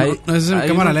 Ah, no, ese es en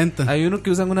cámara lenta. Hay uno que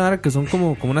usan una vara que son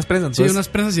como unas prensas. Sí, Entonces, unas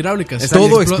prensas hidráulicas.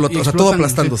 Todo Y explota, o sea, todo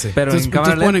aplastándose. pero Entonces, en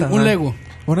cámara entonces ponen lenta. un ma. Lego.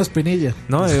 Una espinilla.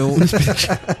 No,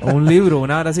 un libro,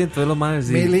 una hora así, entonces los madres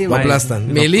sí. Mi libro. Lo Ma, aplastan.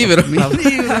 lo- Mi libro.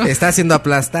 lo- Está siendo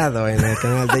aplastado en el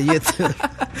canal de YouTube.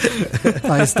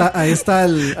 Ahí está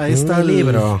Un el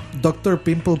libro. Dr.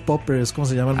 Pimple Popper, es como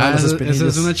se llama el mal Ah, de las esa espinillas.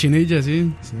 es una chinilla, sí.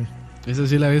 Sí. Esa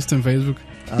sí la he visto en Facebook.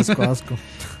 Asco.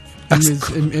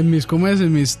 ¿Cómo es?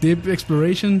 En mis deep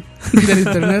exploration del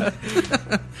internet.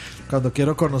 Cuando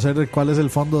quiero conocer cuál es el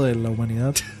fondo de la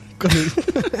humanidad.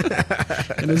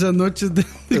 En esas noches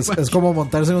Es como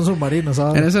montarse en un submarino, en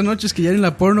 ¿sabes? esas noches que ya ni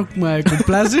la porno me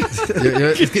complace.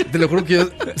 Es que te lo juro que yo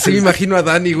sí me imagino a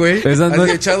Dani, güey, Esas no-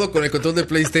 así echado con el control de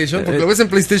PlayStation. Porque lo ves en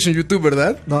PlayStation YouTube,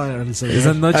 ¿verdad? No, en el celular.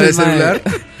 Esas Ah, de noches, ma, celular.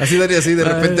 Así, Dani, así, de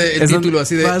repente el esas- título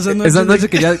así de... Esas noches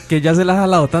que ya se las ha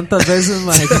jalado tantas veces,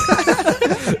 ma,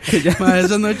 que ya Ma,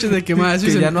 esas noches de que, ma,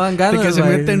 Que ya no dan ganas, de que se ma.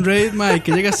 mete en raid, ma, y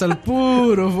que llega hasta el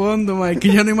puro fondo, ma, y que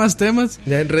ya no hay más temas.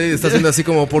 Ya en Reddit está haciendo así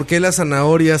como, ¿por qué las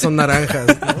zanahorias son naranjas?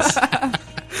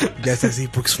 ¿No? Ya está así,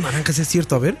 ¿por qué son naranjas? ¿Es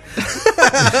cierto? A ver.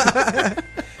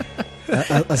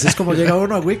 Así es como llega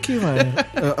uno a Wiki, man.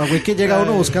 A Wiki llega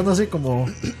uno buscando así como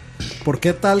 ¿por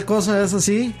qué tal cosa es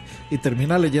así? Y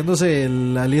termina leyéndose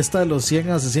la lista de los 100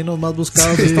 asesinos más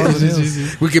buscados de Estados Unidos. Sí.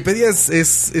 Wikipedia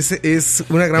es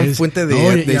una gran fuente de, No, y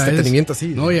de a veces- entretenimiento así.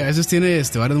 No, y a veces tiene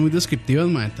varas muy descriptivas,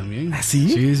 ma, también. ¿Ah,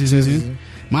 sí? Sí.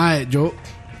 Ma,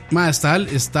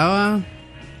 estaba...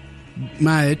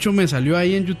 Ma, de hecho me salió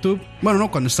ahí en YouTube. Bueno,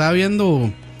 no, cuando estaba viendo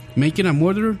Making a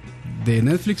Murderer de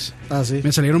Netflix, Ah, sí.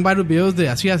 me salieron varios videos de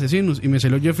así asesinos y me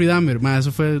salió Jeffrey Dahmer. Ma,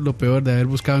 eso fue lo peor de haber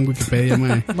buscado en Wikipedia,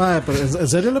 ma. Madre, pero ¿en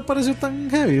serio le pareció tan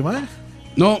heavy, madre?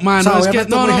 No, ma, O sea, no, es que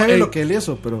obviamente no, muy no, heavy ey, lo que él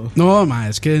hizo, pero no, ma,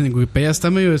 es que en Wikipedia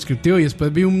está medio descriptivo y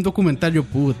después vi un documental, yo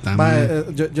puta, ma. madre,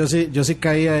 yo sí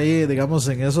caí ahí, digamos,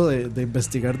 en eso de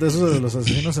investigar de eso de los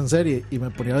asesinos en serie y me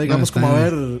ponía, digamos, No, como a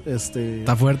está- ver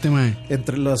Está fuerte, ma.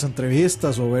 entre las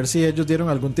entrevistas o ver si ellos dieron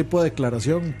algún tipo de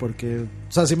declaración, porque, o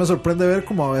sea, sí me sorprende ver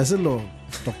como a veces lo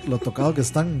tocado que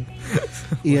están.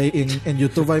 Y en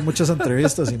YouTube hay muchas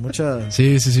entrevistas y muchas...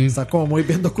 Sí. Está como muy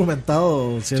bien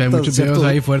documentado O sea, hay muchos videos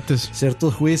ahí fuertes.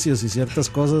 ciertos juicios y ciertas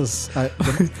cosas. Ah,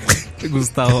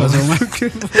 Gustavo. Pasó, ma.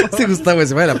 Este Gustavo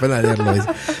ese vale la pena leerlo. Dice.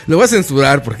 Lo voy a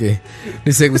censurar porque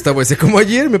dice Gustavo ese, como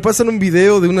ayer me pasan un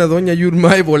video de una doña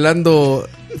Yurmay volando.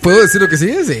 ¿Puedo decir lo que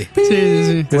sigue? Sí.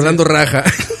 Sí. Volando raja.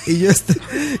 Y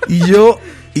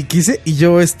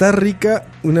yo está rica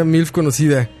una MILF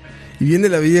conocida. Y viene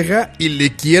la vieja y le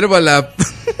hierva la...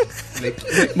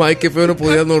 May, qué feo, no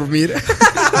podía dormir.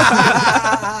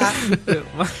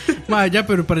 Ma, ya,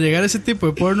 pero para llegar a ese tipo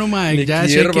de porno, ma, Le ya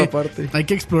sí hierva aparte. hay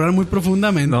que explorar muy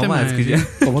profundamente, No, ma. ma, es que ya.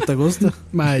 ¿Cómo te gusta?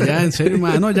 Ma, ya, en serio,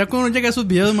 ma. No, ya cuando llega a esos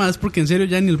videos, ma, es porque en serio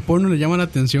ya ni el porno le llama la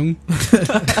atención.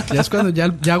 Ya es cuando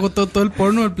ya agotó todo el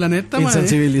porno del planeta, ma.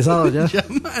 Insensibilizado ya. Ya,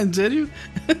 ma, en serio.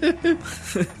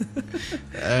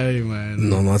 Ay, man.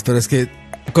 No, pero es que...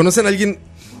 ¿Conocen a alguien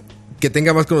que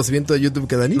tenga más conocimiento de YouTube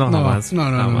que Dani? No, jamás. No,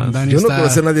 Jamás. Dani Yo no está-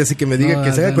 conozco a nadie así que me diga No,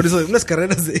 que se haga Dani. con eso de unas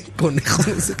carreras de conejos,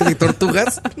 no sé qué, de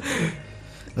tortugas.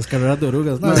 Las carreras de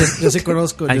orugas. No, yo sí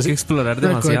conozco. Hay yo que sí- explorar Con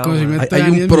demasiado. conocimiento. ma. Hay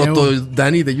Dani un es proto nuevo.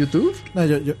 Dani de YouTube.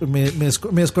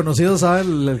 no, mis conocidos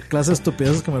saben la clase de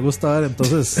estupideces que me gusta ver,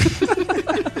 entonces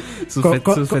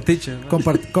Sus fetiches.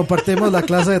 ma. compartimos la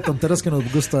clase de tonteras que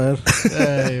nos gusta ver.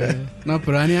 Ay, man. No,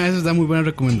 pero Dani a veces da muy buenas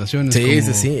recomendaciones. Sí,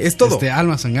 como, sí, es todo.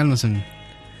 Almazán.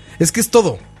 Es que es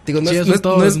todo. Digo, no, Sí, es, eso no, es es,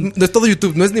 todo. no, es, no es todo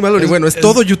YouTube, no es ni malo ni bueno, es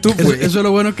todo YouTube, güey. Eso es lo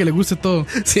bueno que le guste todo.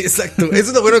 Sí, exacto. Eso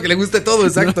es lo bueno que le guste todo,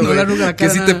 exacto, No güey. le arruga la Que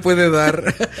cara sí nada. te puede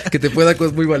dar, que te puede dar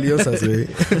cosas muy valiosas, güey.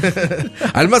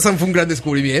 Almazán fue un gran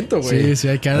descubrimiento, güey. Sí,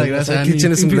 hay que darle gracias a Almazán Dani.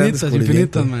 Kitchen es un gran Infinitas,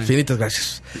 descubrimiento. infinitas, man. Infinitas,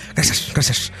 gracias.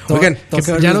 Oigan, Tengo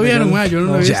que ver Ya Luis lo vieron, Miguel. ma, yo no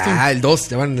lo he visto. ya, el 2,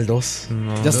 ya van en el 2.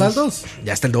 No. ¿Ya está el 2?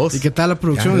 Ya está el 2. ¿Y qué tal la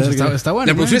producción? Ya, Está bueno.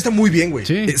 La producción está muy bien, güey.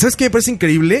 Sí. ¿Sabes qué me parece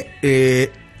increíble?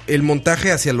 El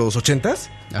montaje hacia los 80s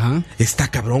Ajá. está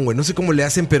cabrón, güey. No sé cómo le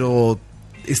hacen, pero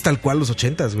es tal cual los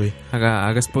 80s, güey.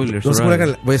 Haga spoilers. No sé cómo right. le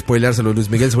hagan. Voy a spoilárselo. Luis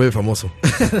Miguel se vuelve famoso.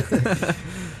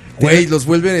 Güey, los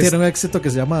vuelven... Tiene un éxito que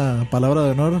se llama Palabra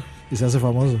de Honor y se hace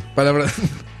famoso. Palabra...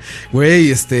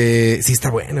 Güey, sí está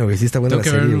bueno, güey. Sí está buena Tengo la que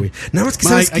serie, verlo. güey. Nada más que Ma,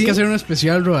 sabes hay qué? que hacer un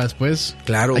especial, Roa, después.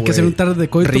 Claro, Hay que güey. hacer un tarde de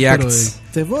coito, Reacts.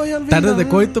 Te voy a olvidar. Tardes de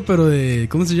coito, pero de...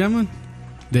 ¿Cómo se llama?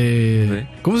 De...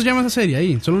 Sí. ¿Cómo se llama esa serie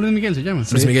ahí? Solo Luis Miguel se llama.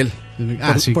 Luis Miguel.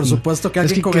 Ah, sí. Por supuesto que Es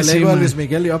alguien que- con que el sí, ego de man. Luis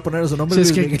Miguel iba a poner su nombre.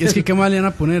 Sí, Luis Miguel. es que qué mal le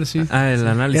iban a poner, sí. Ah, el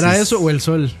análisis. ¿Era eso o el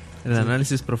sol? El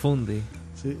análisis profundo.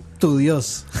 Sí. Tu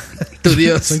Dios. Tu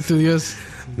Dios. Soy tu Dios.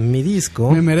 Mi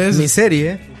disco. Me mereces. Mi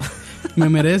serie. Me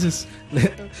mereces.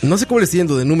 No sé cómo le estoy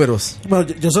yendo de números. Bueno,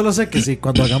 yo solo sé que si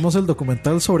cuando hagamos el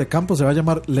documental sobre Campos se va a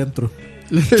llamar Lentro.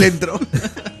 Lentro.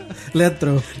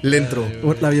 Lentro. Lentro.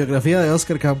 La biografía de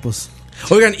Oscar Campos.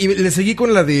 Oigan, y le seguí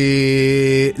con la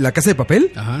de La Casa de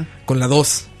Papel. Ajá, Con la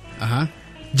 2. ajá.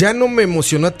 Ya no me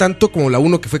emocionó tanto como la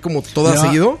 1, que fue como toda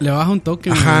seguido. Le baja un toque.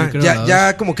 Ajá, creo, ya, la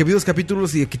ya como que vi 2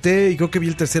 capítulos y quité y creo que vi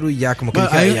el tercero y ya como que dos.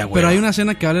 dije, Bueno, "Ay, ya, pero güey". hay una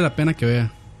escena que vale la pena que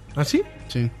vea. ¿Ah, sí?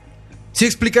 Sí. Sí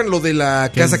explican lo de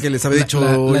la casa que les había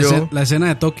dicho yo. La escena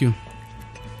de Tokio.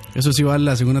 Eso sí vale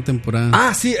la segunda temporada.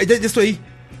 Ah, sí, ya estoy ahí.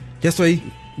 Ya estoy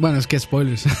ahí. Bueno, es que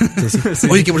spoilers.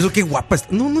 Oye, que por eso qué guapa está.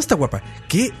 No, no está guapa.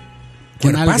 Qué Qué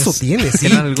cuerpazo nalgas. tiene, sí.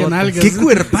 Qué nalgas. Qué nalgas. Qué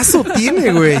cuerpazo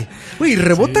tiene, güey. Güey,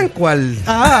 rebotan cual.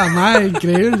 Ah, madre,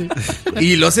 increíble.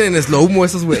 Y lo hacen en slow-mo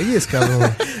esos güeyes,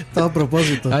 cabrón. Todo a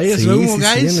propósito. Ahí es Sí, slow-mo, sí,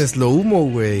 guys. sí, en slow-mo,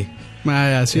 güey.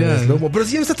 Madre, así En es. slow-mo. Pero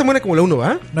sí no está tan buena como la 1,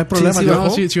 ¿va? No hay problema. Sí, yo-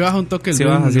 bajó. Sí baja un toque el Sí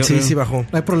volumen, baja, yo sí, creo. Sí sí bajó.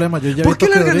 No hay problema. Yo ya ¿Por vi qué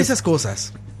Tokio largan Drift. esas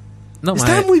cosas? No,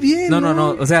 Estaba mae. muy bien, No, no,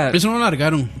 no. O sea, Eso no lo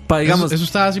largaron. digamos, eso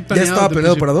estaba así ¿Ya planeado. estaba desde el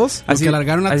planeado principio. para 2? Porque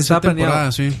alargaron la así tercera estaba planeado.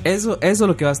 temporada, sí. Eso es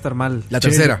lo que va a estar mal. La Sí,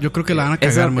 tercera. yo creo que la van a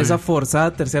cagar, Esa, mae. esa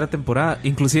forzada tercera temporada.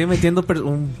 Inclusive metiendo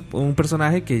un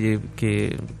personaje que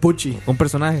Pucci. un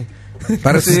personaje.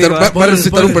 Para resucitar, Sí, para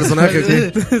resucitar un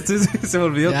personaje, sí. Sí, se me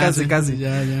olvidó Ya, casi, sí, casi.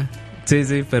 Ya.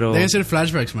 Sí, pero... Deben ser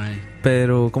flashbacks, man.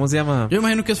 Pero, ¿cómo se llama? Yo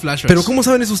imagino que es flashbacks. Pero ¿cómo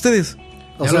saben eso ustedes?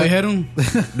 Ya lo dijeron.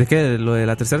 ¿De qué? ¿Lo de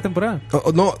la tercera temporada?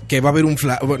 No, que va a haber un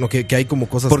bueno, que hay como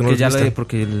cosas que no Porque les ya,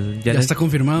 gustan. Ya está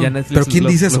confirmado. Ya Netflix ¿Pero quién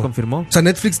dice lo eso? confirmó. O sea,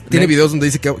 Netflix tiene Net- videos donde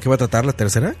dice que va a tratar la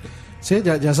tercera. Sí,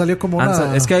 ya salió como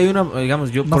una, Es que hay una,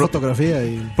 digamos, yo una fotografía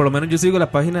y por lo menos yo sigo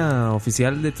la página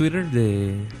oficial de Twitter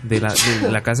de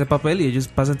la Casa de Papel y ellos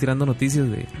pasan tirando noticias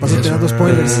de... pasan tirando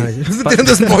spoilers. ¿Están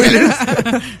tirando spoilers?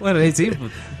 Bueno, sí,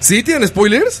 pues, ¿Sí tienen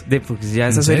spoilers? porque ya ¿En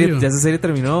esa serio? serie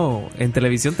terminó, en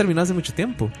televisión terminó hace mucho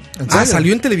tiempo. ¿En Ah, serio?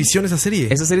 salió en televisión esa serie.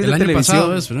 Esa serie es El de año televisión.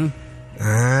 pasado eso, ¿no?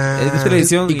 Ah. Es de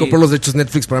televisión Y compró los derechos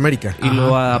Netflix para América. Y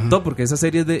lo adaptó porque esa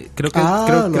serie es de... Creo que, Ah,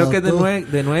 creo lo que es de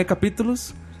adaptó. nueve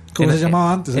capítulos. ¿Cómo En- se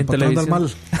llamaba antes? El en patrón del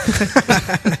mal.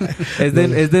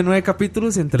 Es de 9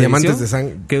 capítulos en televisión. Diamantes de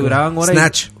sangre. Que duraban hora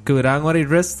Snatch. que duraban hora y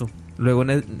resto. Luego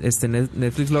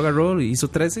Netflix lo agarró y hizo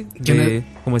 13 Que de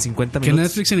como de 50 Que minutos.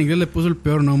 Netflix en inglés le puso el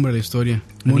peor nombre de la historia.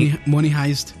 Money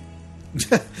Heist.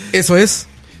 Eso es.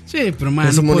 Sí, pero man,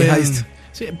 Es no un Money podían- Heist.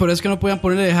 Sí, pero es que no podían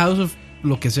ponerle House of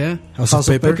lo que sea. House of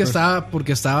Paper.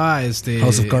 Porque estaba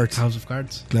House of Cards. House of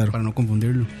Cards. Claro. Para no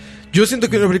confundirlo. Yo siento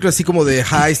que una película así como de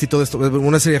heist y todo esto,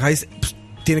 una serie de heist, pues,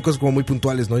 tiene cosas como muy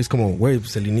puntuales, ¿no? Y es como, güey,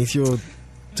 pues el inicio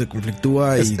se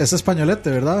conflictúa y Es españolete,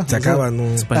 ¿verdad? se acaba, ¿no?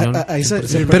 Español. Ahí se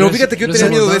Pero perdió- fíjate que yo Yo tenía sé,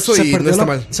 miedo de eso se y no perdió está la-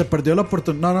 mal. Se perdió la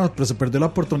oportunidad, no, pero se perdió la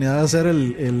oportunidad de hacer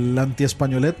el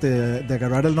anti-españolete, de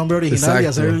agarrar el nombre original y Exacto.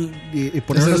 hacer y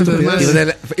poner una Eso es Y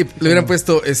estupidez. le hubieran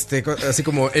puesto así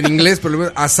como en inglés, pero le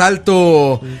hubieran-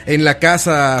 asalto en la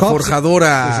casa Cops-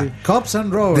 forjadora sí, sí. Cops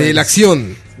and Robbers. de la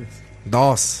acción.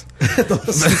 2.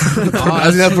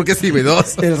 Al final, ¿por qué sí, güey?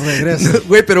 2. El regreso.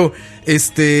 Güey, pero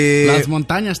Las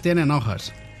montañas tienen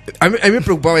hojas. a mí me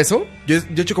preocupaba eso. Yo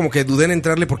de hecho como que dudé en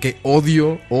entrarle porque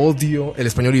odio el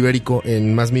español ibérico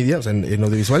en más media, o sea, en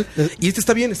audiovisual. Y este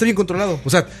está bien controlado. O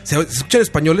sea, se escuchan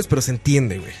españoles, pero se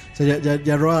entiende, güey. O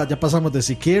sea, Roa, ya pasamos de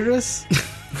si quieres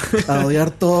a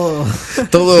odiar todo.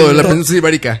 Todo la península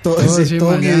ibérica. Todo, No, sí, sí, todo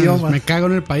man, un ya, idioma. Me cago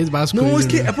en el País Vasco. No, y- es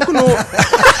que ¿a poco no?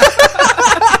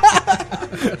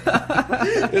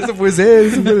 Eso puede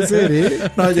ser, ¿eh?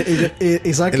 No,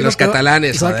 y ¿sabe En qué los lo peor?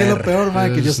 catalanes, ¿Sabe qué es lo joder. peor,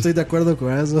 man? Que yo estoy de acuerdo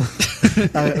con eso.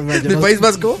 A ver, man, yo ¿Del País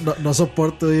Vasco? No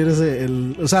soporto oír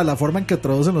o sea, la forma en que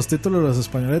traducen los títulos de los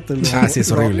españoletes. Ah, sí,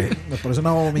 es horrible. Me parece una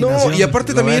abominación. No, y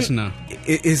aparte Lo también es, no.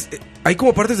 hay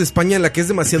como partes de España en la que es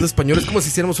demasiado español. Es como si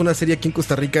hiciéramos una serie aquí en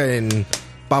Costa Rica en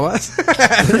pavas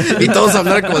y todos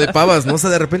hablaran como de pavas, ¿no? O sea,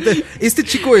 de repente este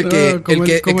chico el que No, como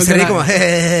el se de ríe la- como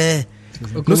O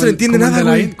no como se le entiende como el nada, de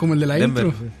la güey. in- Como el de la Denver.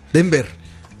 intro. Denver.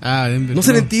 Ah, Denver. No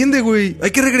se le entiende, güey.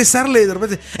 Hay que regresarle de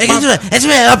repente. Eso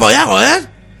me da apoyar, joder.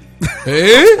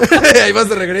 ¿Eh? Ahí vas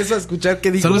de regreso a escuchar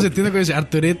qué dijo. Solo se entiende que dice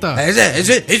Arturita.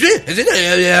 Ese.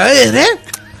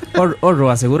 Orro,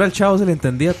 asegura al chavo se le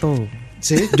entendía todo.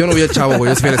 Sí. Yo no vi al Chavo,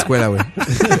 güey. Yo sí fui a la escuela, güey.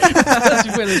 Sí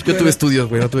fue la Yo escuela. tuve estudios,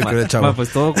 güey. No tuve que ver al Chavo. Ma, pues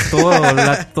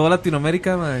toda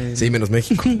Latinoamérica, ma, Sí, menos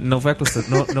México. no fue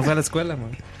a la escuela, ma.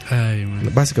 Ay, man.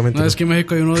 Básicamente. No, no. es que en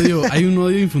México hay un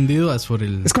odio infundido por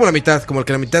el... Es como la mitad. Como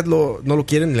que la mitad no lo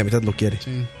quieren y la mitad lo quiere.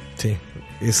 Sí. Sí.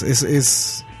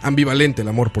 Es ambivalente el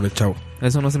amor por el Chavo.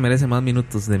 Eso no se merece más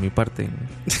minutos de mi parte.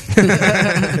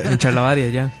 En charlavaria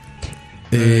ya.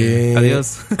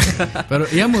 Adiós. Pero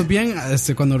íbamos bien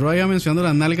cuando Roy iba mencionando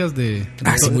las nalgas de...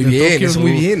 Sí, muy bien. Tokio. Eso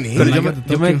muy bien, ¿eh? Pero Las yo nalgas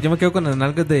de me Tokio. quedo con las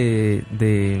nalgas de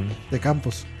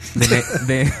Campos.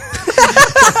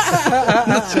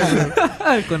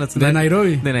 con las- De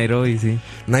Nairobi. De Nairobi, sí.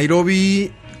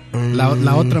 Nairobi. La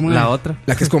otra, man. La otra.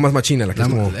 La que es como más machina. La que es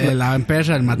como. La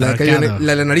empresa, el La matriarcado.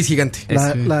 de la nariz gigante.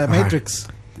 La de Ajá. Matrix.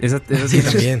 Esa Sí,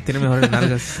 también. tiene mejores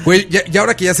nalgas. Güey, ya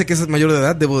ahora que ya sé que es mayor de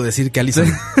edad, debo decir que Allison.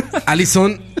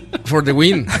 Allison for the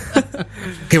win.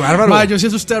 Qué bárbaro. Ma, yo sí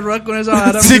asusté a Roy con esa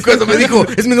vara. Sí, cuando me dijo,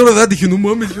 es menor de edad, dije, no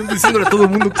mames, yo ando diciéndole a todo el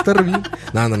mundo que está re bien.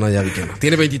 No, ya vi que no.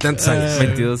 Tiene 20 y tantos años.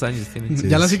 22 años tiene. Sí,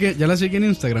 Ya la sí. sigue en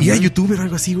Instagram. Y era ¿no? youtuber o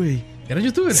algo así, güey. ¿Era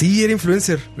youtuber? Sí, era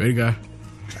influencer. Verga.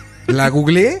 La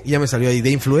googleé y ya me salió ahí. De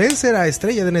influencer a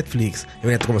estrella de Netflix. Y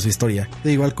mira como su historia.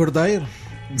 De igual Kurt Dyer.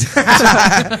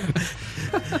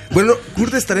 Bueno,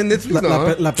 Kurt estará en Netflix,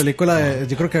 ¿no? La película,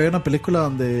 yo creo que había una película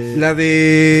donde... La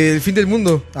de El fin del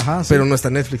mundo. Ajá, sí. Pero no está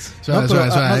en Netflix. O sea, No, pero, hay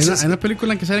no, una- hay una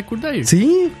película en que sale Kurt Dyer.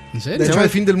 Sí. ¿En serio? De hecho, El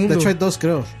fin del mundo. De hecho hay dos,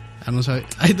 creo. Ah, no sabía.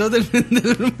 Hay dos del fin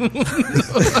del mundo.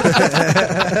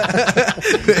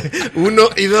 Uno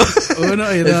y dos.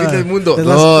 Uno y El dos. fin del mundo. Es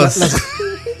Dos.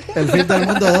 El fin del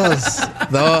mundo 2.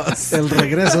 Dos. El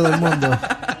regreso del mundo.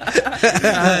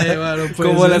 Ay, bueno, pues,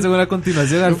 ¿Cómo le hacen una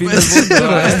continuación al fin del mundo?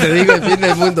 Te digo, el fin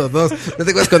del mundo. Dos. ¿No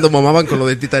te acuerdas cuando mamaban con lo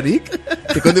del Titanic?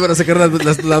 ¿Que cuando iban a sacar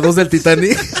las dos del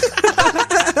Titanic?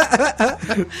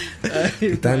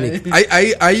 Titanic.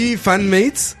 Hay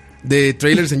fanmates de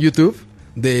trailers en YouTube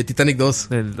de Titanic 2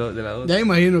 De la dos. Ya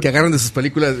imagino. que agarran de sus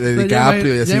películas de No,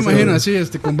 DiCaprio y así. ya imagino ¿sabes?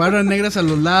 así, con barras negras a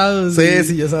los lados. Sí, y,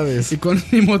 sí, ya sabes. Y con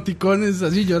emoticones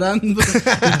así llorando.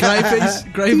 Y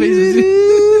cryface así.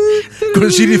 Con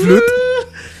Shitty Flute.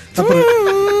 Ah, pero-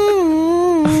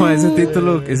 Ma,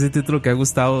 ese título que ha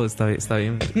gustado está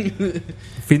bien.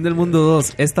 Fin del mundo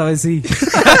 2, esta vez sí.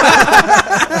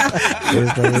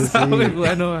 Está muy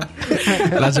bueno, ma.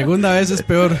 La segunda vez es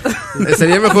peor.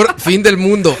 Sería mejor Fin del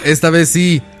mundo. Esta vez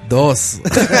sí. Dos.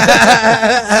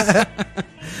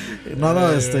 No,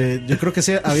 yo creo que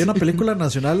sí. Había una película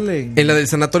nacional en... En la del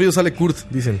sanatorio sale Kurt,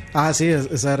 dicen. Ah, sí,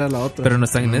 esa era la otra. Pero no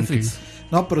está en Netflix.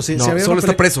 No, pero sí, No, sí había solo una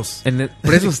está peli- Presos. En Net-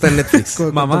 Presos está en Netflix.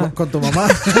 Mamá. Con tu mamá.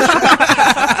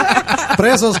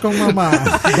 Presos con mamá.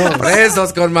 Dos.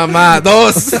 Presos con mamá.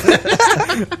 Dos.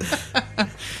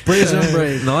 Prison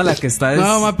Break. No, la que está es.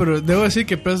 No, ma, pero debo decir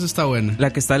que Preso está buena.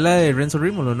 La que está es la de Renzo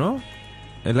Rímolo, ¿no?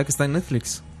 Es la que está en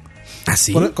Netflix.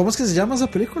 ¿Así? ¿Cómo es que se llama esa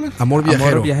película? Amor viajero.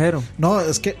 Amor viajero. No,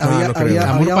 es que No, había, no creo. había,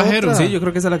 Amor había pajero. otra. Sí, yo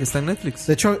creo que esa es la que está en Netflix.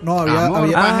 De hecho, no, había, Amor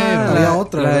había, pajero. había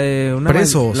otra. La ¿verdad? de una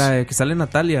Presos. La de que sale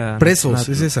Natalia. Presos,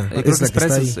 es esa. Yo creo Es que la es que está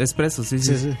Presos. ahí. Es Presos, sí,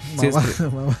 Sí, sí. sí. Sí, es Mamá,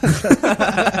 mamá.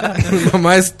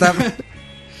 Mamá está.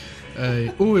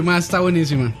 Uy, ma, está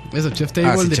buenísima. Esa Chef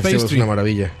Table Sí, de Chef Table es pastry. una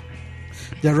maravilla.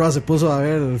 Ya Roa se puso a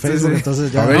ver el Facebook, sí.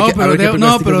 entonces ya. A ver, No, qué- pero, qué debo, primer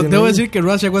no, sticker pero tiene debo ahí. decir que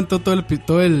Ross se aguantó todo el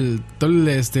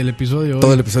episodio. Todo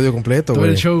hoy. el episodio completo, Todo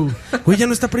güey. el show. Güey, ya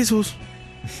no está Presos.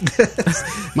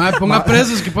 Ma, ponga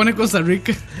presos que pone Costa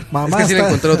Rica. Es Mamá que sí la está,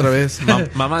 encontré otra vez.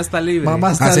 Mamá está libre.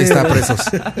 mamá está Ah, sí, está libre. Presos.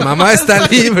 Mamá está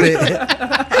libre.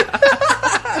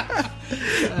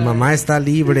 Mamá está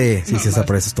libre. Sí, sí está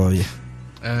Presos todavía.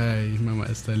 Ay, mamá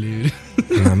está libre.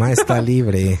 Mamá está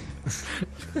libre.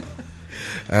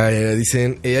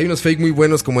 Dicen, hay unos fake muy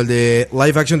buenos como el de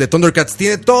live action de Thundercats.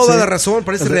 Tiene toda Sí. la razón,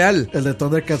 parece El de- real. El de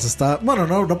Thundercats está. Bueno,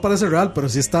 no parece real, pero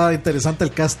sí está interesante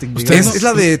el casting. Ustedes digamos. Es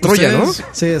la de Troya, ¿no?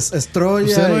 ustedes- Sí, es Troya.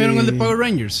 ¿Ustedes no vieron y- el de Power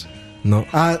Rangers? No.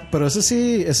 Ah, pero ese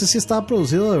sí estaba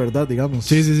producido de verdad, digamos.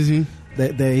 Sí, sí, sí, sí.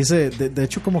 De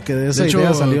hecho, como que de esa De hecho,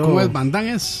 idea salió. ¿cómo es? ¿Bandan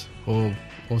es?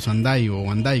 ¿O Sandai? ¿O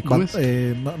Bandai? ¿Cómo es?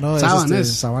 No, Saban es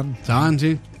es. Saban. Saban,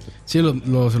 sí. Sí, se lo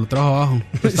trajo abajo.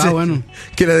 Pero está Sí. bueno.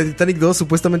 Que la de Titanic 2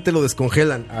 supuestamente lo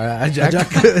descongelan a Jack.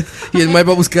 Y el Mike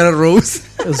va a buscar a Rose.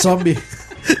 El zombie.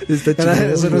 Está chido,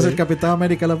 Ese no es el güey. Capitán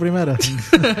América la primera.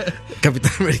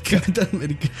 Capitán América. Capitán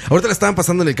América. Ahorita la estaban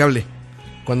pasando en el cable.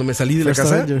 Cuando me salí de la First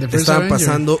casa, Avenger. la The First estaban Avenger.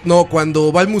 pasando. No,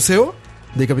 cuando va al museo,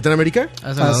 ¿De Capitán América?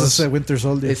 Esa ese es Winter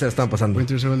Soldier. Esa la estaban pasando.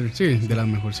 Winter Soldier, sí, de las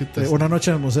mejorcitas. Una noche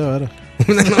en el museo, era.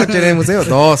 Una noche en el museo.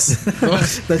 Dos.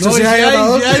 De hecho, sí hay una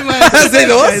dos. ¿Sí,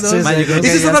 dos? Sí, Ma, yo creo que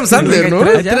Ese es ya- Adam yo creo que Sandler, hay ¿no?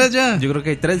 tres ya. Tres ya. Yo creo que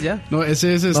hay 3 ya. No,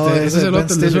 ese es No, ese es el Ben otro, el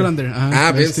de Stiller. Zoolander. Ajá,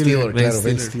 Ah, Ben Stiller, claro,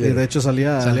 Ben Y de Stiller. hecho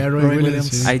salía Robin Williams,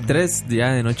 sí. Hay 3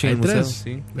 ya de noche en Hay el museo. tres.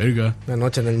 Sí. Verga. Una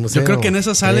noche en el museo. Yo creo que en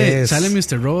esa sale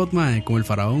Tres. Mr. Road, mae, como el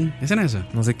faraón. ¿Es en esa?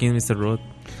 No sé quién es Mr. Road.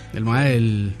 El mae,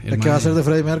 el ¿Qué va a ser de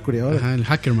Freddie Mercury ahora? Ajá, el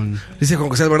Hackerman. Dice Juan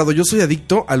José Alvarado, yo soy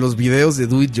adicto a los videos de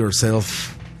do it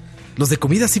yourself. Los de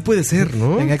comida sí puede ser,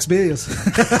 ¿no? En Xvideos.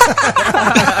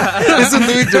 ¿Es un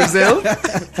do it yourself?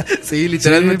 Sí,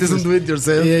 literalmente Sí, es un do it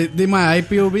yourself. Dime, hay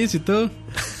POVs y todo.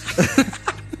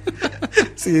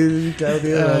 Sí, claro,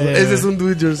 tiene Ah, razón. ya, Ese ya. es un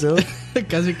do it yourself.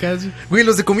 Casi. Güey,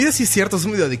 los de comida sí es cierto,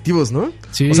 son medio adictivos, ¿no?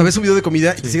 Sí. O sea, ves un video de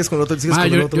comida y te sigues con el otro, y te sigues Ma,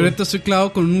 con el yo otro. ahorita estoy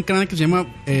clavado con un canal que se llama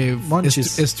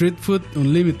Munchies. Street Food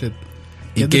Unlimited.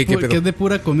 ¿Y Que qué, es de qué pu- pedo? que es de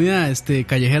pura comida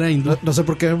callejera hindú. No sé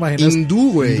por qué me imaginé.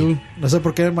 Hindú, güey. Hindú. No sé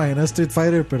por qué me imaginé Street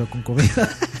Fighter, pero con comida.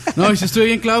 No, y sí estoy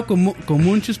bien clavado con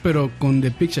Munchies, pero con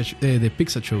The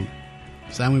Pizza Show.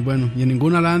 Está muy bueno. Y en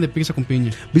ninguna hablaban de pizza con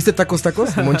piña. ¿Viste tacos,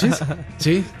 Monchis?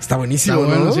 Sí. Está buenísimo, Está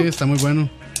bueno, ¿no? sí, está muy bueno.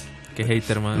 Qué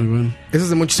hater, man. Muy bueno. Esos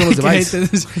de Monchis son los de Qué Vice.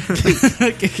 haters.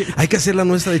 Hay que hacer la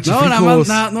nuestra de No, chifrijos.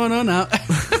 nada más, nada.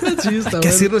 Sí, está Hay que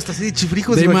hacer bueno. nuestra serie de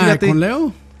chifrijos, De, ma, imagínate. con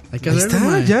Leo. Hay que Ahí hacerlo, está,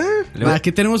 ma. ya. Ma,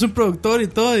 aquí tenemos un productor y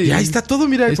todo. Y ahí está todo,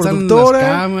 mira, Ahí el están productora. las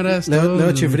cámaras, Leo- todo, Leo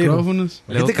los Chifrijo. micrófonos.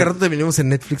 Este carrato terminamos en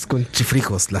Netflix con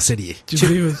Chifrijos, la serie.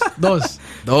 Chifrijos. Dos.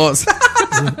 Dos.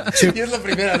 Y es la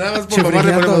primera, nada más por mamá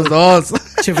le Chifrijeando. ponemos dos.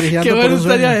 Chifrijeando Qué por bueno un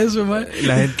sueño. estaría eso, man.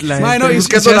 La gente, Ma, no, y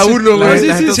buscando se la hace- uno, güey. Sí,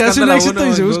 La gente se hace un buscando la éxito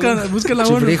uno y se en busca la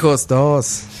uno. Chifrijos,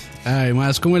 dos. Ay,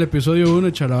 más como el episodio 1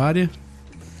 de Chalabaria.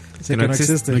 Sí, Que que no no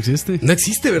existe. No existe. No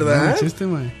existe, No ¿verdad? existe,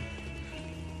 man.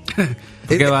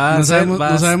 Porque va a No ser, no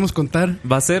sabemos contar.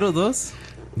 va 0-2.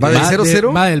 Va del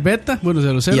 0-0. Va del beta, bueno,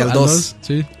 0-0 Y al al 2. 2.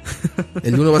 Sí.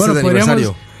 El 1 va a ser de podríamos-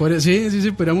 aniversario.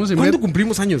 Sí, podríamos en ¿Cuándo met-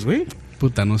 cumplimos años, güey?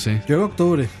 Puta, no sé. Yo en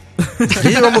octubre. Ya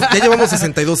llevamos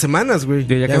 62 semanas, güey.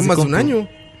 Yo ya Ya casi llevamos más de un cumplo. año.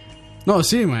 No,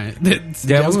 sí, man.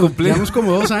 Ya hemos cumplido. Llevamos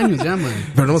como 2 años ya, man.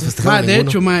 Pero no hemos festejado Ma, de ninguno.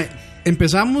 hecho, ma,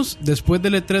 empezamos después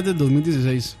del E3 del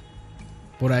 2016.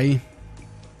 Por ahí.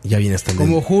 Ya viene hasta el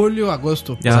Como julio,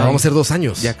 agosto. Ya O sea, hay- vamos a ser 2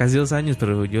 años. Ya casi 2 años,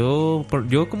 pero yo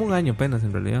como un año apenas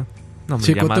en realidad. No,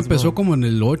 Sí, ya Coto más, empezó ¿no? como en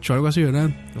el 8, algo así,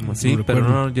 ¿verdad? Como sí, No pero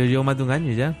recuerdo. no, yo llevo más de un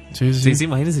año ya. Sí. Sí,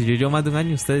 imagínense, yo llevo más de un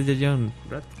año, ustedes ya llevan...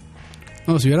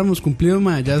 No, si hubiéramos cumplido,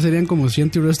 ma, ya serían como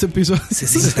 100 y resto episodios.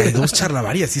 62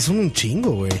 charlavarias, sí son un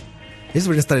chingo, güey. Eso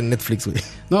debería estar en Netflix, güey.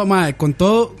 No, ma, con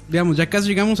todo, digamos, ya casi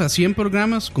llegamos a 100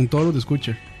 programas con todos los de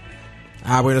escucha.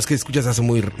 Ah, bueno, es que escuchas hace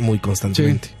muy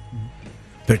constantemente.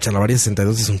 Pero charlavarias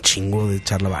 62 es un chingo de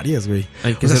charlavarias, güey.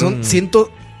 Hay que O sea, hacer son un-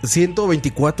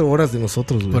 124 horas de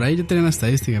nosotros, güey. Por ahí ya tenían la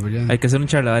estadística, pero ya. Hay que hacer un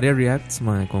charlavaria reacts,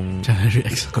 man, con...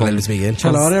 Con el Luis Miguel.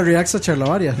 Charlavaria reacts a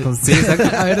Charlavaria. Sí,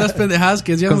 exacto. A ver las pendejadas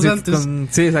que decíamos Con- antes.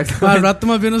 sí, exacto. Ma, al rato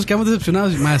más bien nos quedamos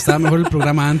decepcionados. Ma, estaba mejor el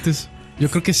programa antes. Yo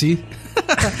creo que sí.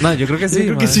 No, yo creo que sí,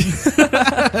 Yo creo que man. sí.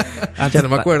 Ya no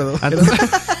me acuerdo.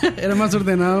 Era más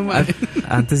ordenado, ma.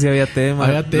 Antes sí había tema.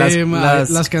 Había tema,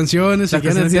 las canciones, las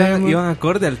seguían el canciones tema. iban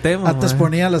acorde al tema. Antes man.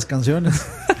 ponía las canciones.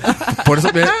 Por eso,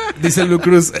 mira, dice Lu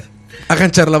Cruz, hagan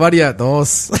charlavaria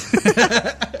 2.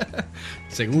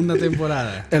 Segunda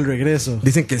temporada. El regreso.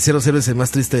 Dicen que el 00 es el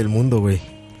más triste del mundo, güey.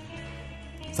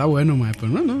 Está bueno, ma, pero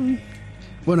no.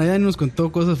 Bueno, ya nos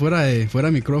contó cosas fuera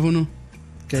de micrófono.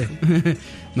 ¿Qué?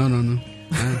 No.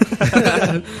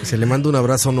 Se le manda un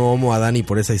abrazo no homo a Dani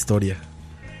por esa historia.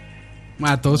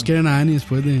 Ma, todos quieren a Dani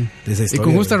después de... De esa Y historia,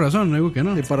 con justa güey. razón, no digo que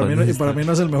no. Y para mí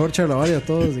no es el mejor Charlavaria de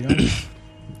todos, digamos.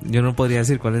 Yo no podría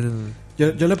decir cuál es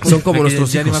el... Yo le Son como Porque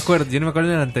nuestros ya ni me hijos. acuerdo, yo no me acuerdo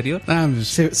del anterior. Ah,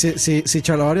 pues, si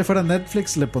Charlavaria fuera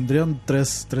Netflix, le pondrían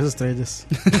 3 estrellas.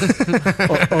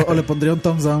 o le pondría un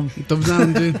thumbs down. thumbs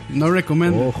down, sí. No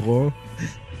recomiendo. Ojo.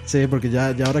 Sí, porque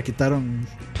ya ahora quitaron.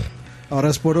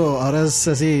 Ahora es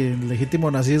así,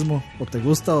 legítimo nazismo. O te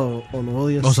gusta o lo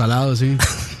odias. O salado, sí.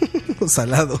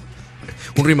 Salado.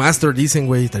 Un remaster, dicen,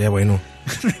 güey, estaría bueno.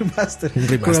 Remaster. Un Con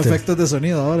remaster. efectos de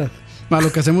sonido ahora. Ma, lo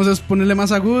que hacemos es ponerle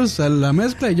más agudos a la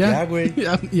mezcla y ya. Ya, güey.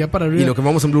 ya para arriba. Y lo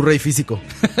quemamos en Blu-ray físico.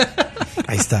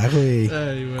 Ahí está, güey.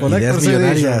 Ay, güey. Collector's Ideas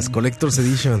millonarias, Edition. Collector's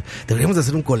Edition. Deberíamos de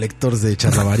hacer un Collector's de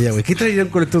charlavaria, güey. ¿Qué traería un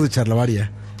Collector's de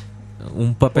charlavaria?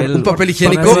 Un papel... Un papel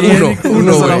higiénico, papel higiénico,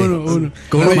 uno, solo güey. uno.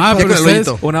 Con Ma, ya pero con el ustedes,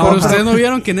 lollito. Una pero hoja. ustedes no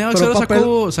vieron que Neo Pero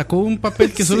Chero sacó un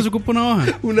papel que solo se ocupa una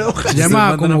hoja. Una hoja. Se llama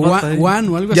manda como una foto ahí. One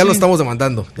o algo Ya así. lo estamos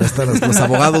demandando. Ya están los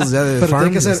abogados ya de Pero Farm.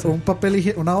 tiene que ya ser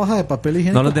están. una hoja de papel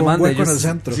higiénico No los con un demande, hueco en el ellos-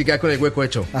 centro. Sí, queda con el hueco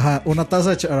hecho. Ajá, una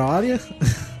taza de Charlavaria.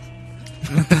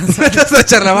 Una taza de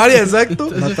charlavaria, exacto.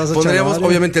 Una taza de Pondríamos, charlavaria.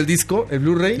 obviamente, el disco, el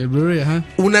Blu-ray. El Blu-ray, ajá.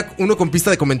 Uno con pista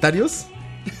de comentarios.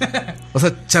 O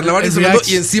sea, charlavaria El sonando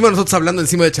reaction. y encima nosotros hablando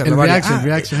encima de charlavaria. El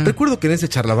reaction, ajá. Recuerdo que en ese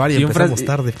charlavaria Y un empezamos fras-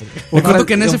 tarde. Recuerdo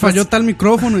que en ese falló tal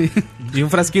micrófono y Y un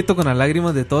frasquito con las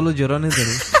lágrimas de todos los llorones del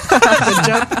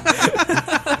chat.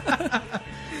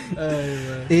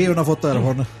 Y una foto de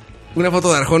Arjona. Una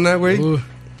foto de Arjona, güey.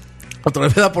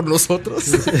 Atravesada por nosotros.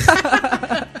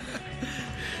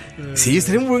 Sí,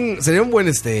 sería un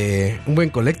buen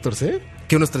collectors, ¿eh?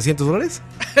 ¿Qué, unos $300?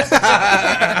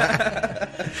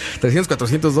 300,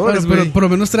 $400, Bueno, güey. pero por lo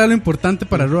menos trae lo importante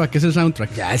para Roa, que es el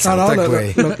soundtrack. Ya, el No, no, soundtrack,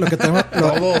 güey. lo que tenemos,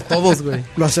 Todos, güey.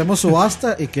 lo hacemos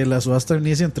subasta y que la subasta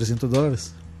inicie en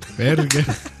 $300. Verga.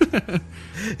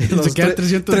 Y Los se queda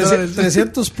tre-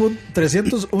 $300.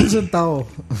 301 centavo.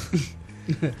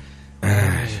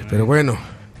 Pero bueno,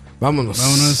 vámonos.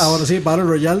 Ahora sí, Battle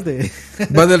Royale de.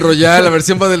 Battle Royale, la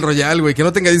versión Battle Royale, güey. Que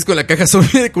no tenga disco en la caja, solo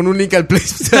viene con un link al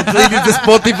playlist de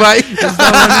Spotify.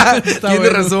 Tiene bueno.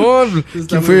 razón.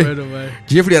 Está ¿Quién muy fue? bueno, güey.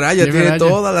 Jeffrey Araya Jeffrey tiene Araya.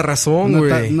 toda la razón,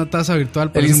 güey. Una taza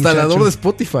virtual para El ese instalador de muchacho.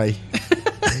 Spotify.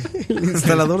 El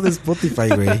instalador de Spotify,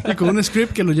 güey. Y con un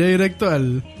script que lo lleve directo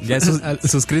al... Ya es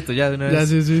suscrito ya de una Ya, vez.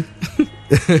 sí, sí.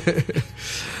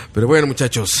 Pero bueno,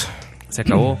 muchachos. Se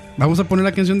acabó. ¿Vamos a poner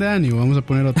la canción de Dani o vamos a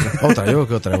poner otra? Otra, yo creo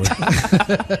que otra, güey.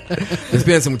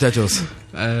 Despídense, muchachos.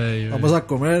 Ay, güey. Vamos a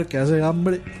comer, que hace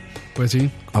hambre. Pues sí.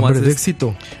 ¿Cómo Hambre de haces?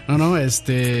 éxito. No,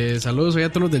 saludos hoy a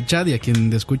todos los del chat y a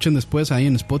quien escuchen después ahí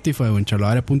en Spotify o en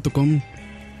charlavaria.com.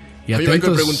 Y Oye, vengo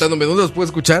atentos. preguntándome dónde los puedo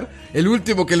escuchar. El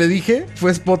último que le dije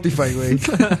fue Spotify, güey.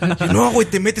 No, güey,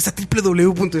 te metes a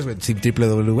www. Sí,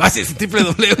 www. Ah, sí, es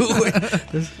www, güey.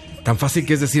 Tan fácil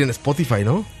que es decir en Spotify,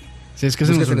 ¿no? Sí, es que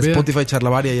se nos Buscas en olvida. Spotify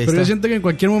Charlavaria y ahí Pero yo está. siento que en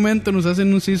cualquier momento nos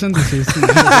hacen un season de season.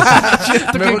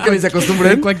 Siento Mejor que ni se en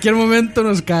acostumbren. cualquier momento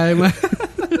nos cae, man.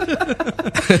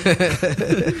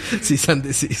 Sí,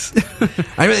 Sandesis.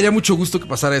 A mí me daría mucho gusto que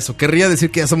pasara eso. Querría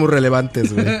decir que ya somos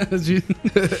relevantes, güey. Sí.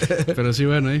 Pero sí,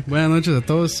 bueno, buenas noches a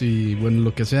todos y bueno,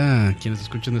 lo que sea, quienes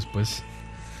escuchen después.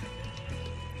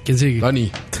 ¿Quién sigue?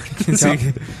 Dani,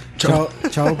 Chao,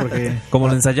 porque. Como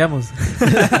lo ensayamos.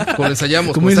 como lo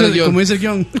ensayamos, ¿Cómo como está dice, el guión. como dice el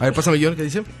guión? A ver, pásame el guión, ¿qué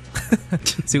dice?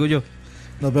 Sigo yo.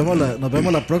 Nos vemos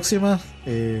la próxima.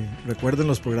 Recuerden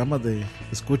los programas de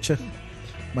escucha.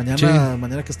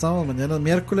 Mañana que estamos, mañana es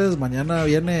miércoles, mañana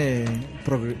viene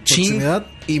proximidad.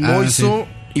 Y Moiso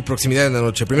y Proximidad en la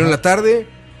noche. Primero en la tarde,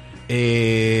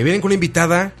 vienen con una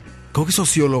invitada, creo que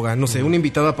socióloga, no sé, una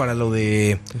invitada para lo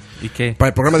de... ¿Y qué? Para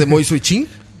el programa de Moiso y Chin.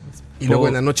 Y luego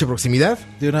en la noche Proximidad.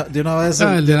 De una vez.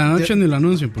 El de la noche ni lo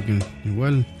anuncio porque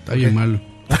igual está bien malo.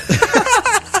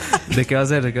 ¿De qué va a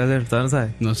ser? Todavía no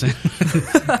sabe. No sé.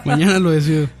 Mañana lo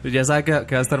decido. Pues ya sabe que va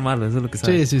a estar malo, eso es lo que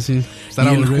sabe. Sí. Y Estará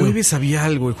el aburrido. jueves había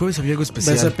algo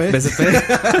especial. BCP.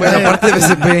 BCP. Bueno, aparte de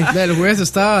BCP. El jueves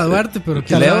estaba Duarte, pero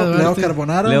 ¿quién Leo- estaba Leo Duarte?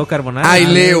 Carbonara. Leo Carbonara. Ah, y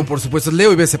Leo, por supuesto.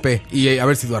 Leo y BCP. Y a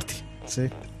ver si Duarte. Sí.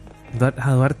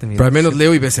 Duarte, mira. Pero al menos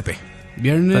Leo y BCP.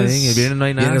 Viernes. Está bien, el viernes no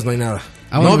hay nada. Viernes no hay nada.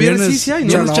 Bueno, no, viernes sí hay, ¿no?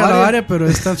 Viernes Charlavaria, pero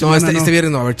esta No, semana este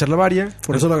viernes no va a haber Charlavaria.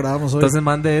 Por eso lo grabamos hoy. Entonces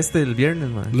mande el viernes,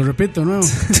 man. Lo repito, ¿no?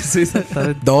 Sí,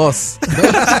 exactamente. 2.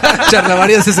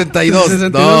 Charlavaria 62.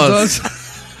 62.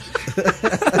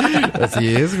 Así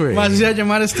es, güey. Así se va a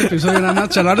llamar este episodio nada más.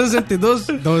 Charlavaria 62,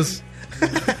 2.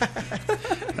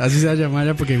 Así se va a llamar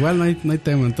ya, porque igual no hay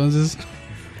tema. Entonces,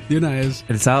 de una vez.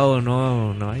 El sábado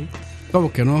no hay. ¿Cómo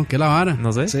que no? ¿Qué la vara?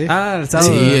 No sé. Sí. Ah, el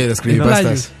sábado. Sí, las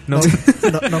creepypastas. No,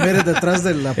 No mires detrás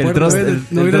de la el puerta. dros,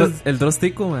 no el miras-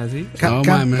 drostico, man, así. No,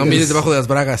 man, No mires debajo de las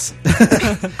bragas.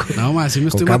 No, man, sí me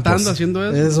estoy Con Campos. matando haciendo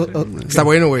eso. Está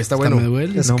bueno, güey, está Hasta bueno. me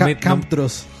duele. Es No me- Camp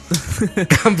Dross.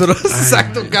 Camdros,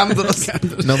 exacto, Camdros.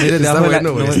 No mires Está debajo de la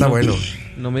bueno, güey, no- está no- bueno.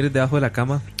 No mires debajo de la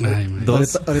cama. Ay, man.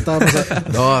 Dos. Ahorita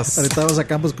vamos a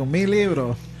Campos con mi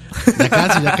libro. Ya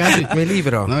casi. Mi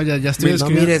libro. No, ya estoy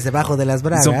escribiendo. debajo de las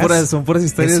bragas. Son puras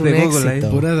historias Es de un Google éxito.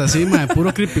 ahí. Puras así, man.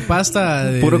 Puro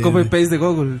creepypasta. Puro copy paste de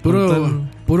Google.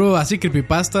 Puro así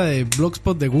creepypasta de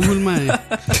Blogspot de Google, man.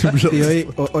 Y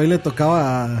hoy le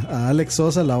tocaba a Alex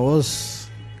Sosa la voz.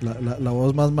 La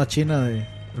voz más machina de.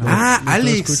 Ah, No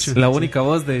Alex. escucho. La única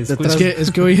voz de escucha.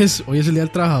 Es que hoy es el día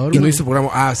del trabajador, Y no man. hizo programa.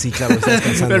 Ah, sí, claro, está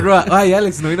descansando. Pero, ay,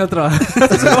 Alex, no vino a trabajar.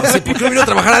 Sí, ¿por qué no vino a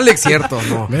trabajar Alex? Cierto,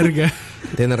 no. Verga.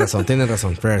 Tienes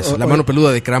razón, First. La O- mano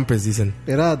peluda de Krampus, dicen.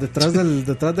 Era detrás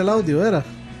del audio, era.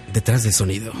 Detrás del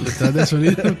sonido. Detrás del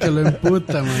sonido que lo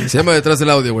emputa, man. Se llama detrás del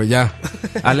audio, güey, ya.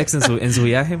 Alex en su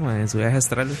viaje, man, en su viaje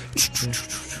astral.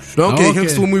 No, que No, dijeron que que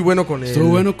estuvo muy bueno con él. Estuvo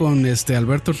bueno con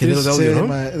Alberto Ortiz. Ingeniero de audio, Sí, ¿no?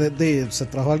 mae, se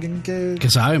trajo a alguien que... Que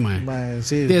sabe, mae. mae,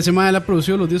 sí, Sí, ese mae le ha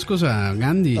producido los discos a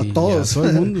Gandhi a todos. y a todo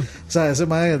el mundo. O sea, ese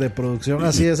mae de producción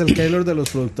así es el Keylor de los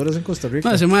productores en Costa Rica.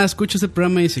 No, ese mae escucha este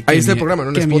programa y dice Ahí "Qué está el mier- programa, ¿no?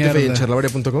 En qué Spotify y en mierda".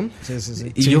 charlavaria.com. Sí, sí,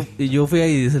 sí. Y yo fui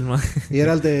ahí, dice el man. Y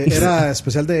era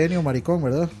especial de Ennio Maricón,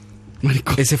 ¿verdad?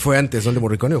 Marico. Ese fue antes, ¿no? ¿El de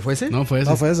Morricone o fue ese? No, fue ese.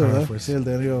 No, fue ese, ¿verdad? fue ese. Sí, el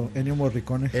de Ennio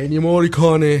Morricone. Ennio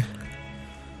Morricone.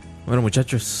 Bueno,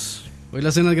 muchachos. Hoy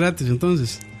la cena es gratis,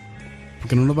 entonces.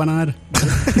 Porque no nos van a dar.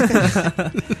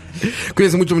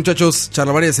 Cuídense mucho, muchachos.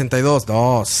 Charlavaria 62.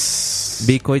 2.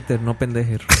 Be coiter, no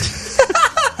pendejer.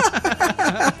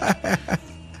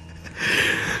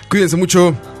 Cuídense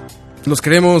mucho. Los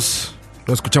queremos.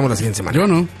 Nos escuchamos la siguiente semana. Yo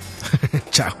no.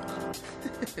 Chao.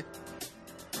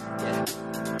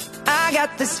 I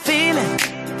got this feeling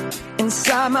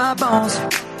inside my bones.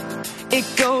 It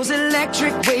goes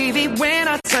electric wavy when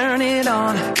I turn it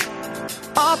on.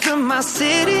 Off from my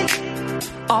city,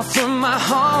 off from my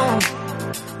home.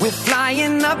 We're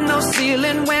flying up no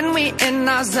ceiling when we in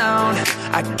our zone.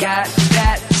 I got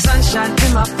that sunshine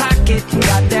in my pocket,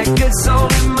 got that good soul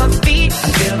in my feet.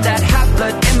 I feel that hot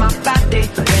blood in my body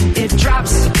when it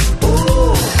drops.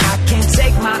 Ooh, I can't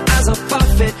take my eyes off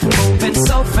of it, moving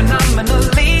so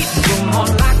phenomenally. You're more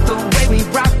like the way we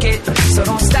rock it, so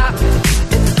don't stop.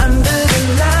 And under the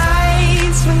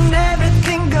lights when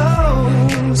everything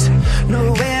goes,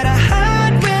 nowhere to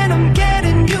hide when I'm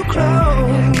getting you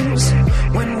close.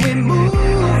 When we move,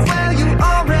 well, you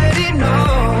already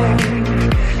know.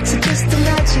 So just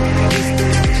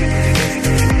imagine.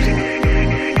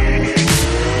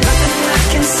 Nothing I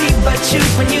can see but you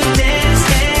when you dance,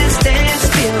 dance, dance.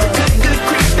 Feel good, good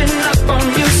creeping up on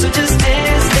you. So just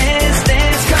dance, dance,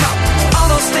 dance. Come on. All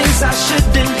those things I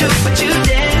shouldn't do, but you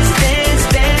dance, dance,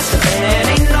 dance. And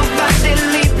ain't nobody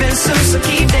leaving soon, so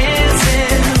keep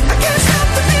dancing. I can't stop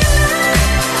the feeling.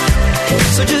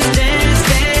 So just dance,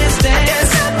 dance, dance. I can't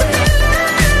stop the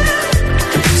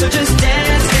feeling. So just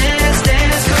dance, dance,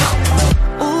 dance. Come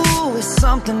on. Ooh, it's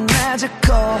something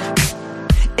magical.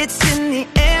 It's in the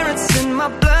air, it's in my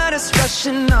blood, it's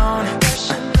rushing on.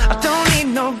 I don't need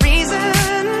no reason,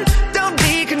 don't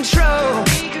be control.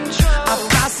 I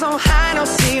fly so high, no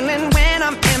ceiling when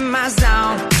I'm in my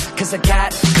zone. Cause I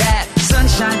got that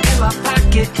sunshine in my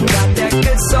pocket, got that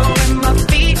good soul in my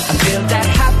feet. I feel that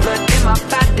hot blood in my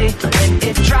body when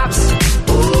it drops.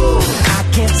 Ooh, I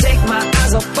can't take my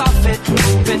eyes off of it,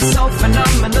 moving so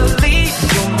phenomenally.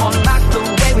 You're more like the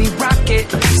way we rock it,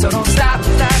 so don't stop.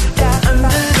 Under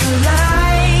the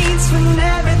lights when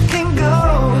everything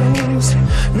goes,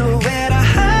 nowhere to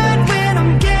hide when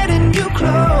I'm getting you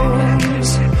close.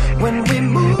 When we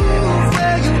move,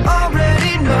 well, you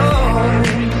already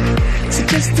know. So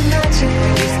just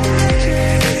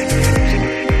imagine.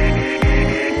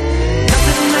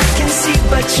 Nothing I can see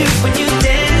but you when you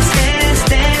dance, dance,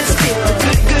 dance. Feel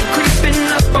good, good creeping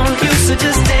up on you. So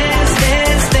just dance,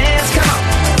 dance, dance. Come on.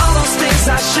 All those things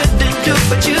I shouldn't do,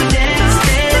 but you dance,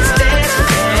 dance, dance.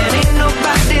 And ain't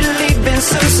nobody leaving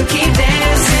soon, so keep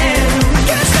dancing. I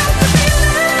can't stop the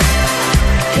feeling.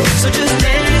 So just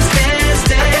dance, dance,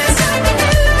 dance. I can't stop the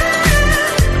feeling.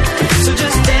 So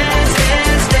just dance,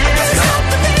 dance, dance. I can't stop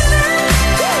the feeling.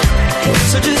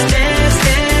 So just dance.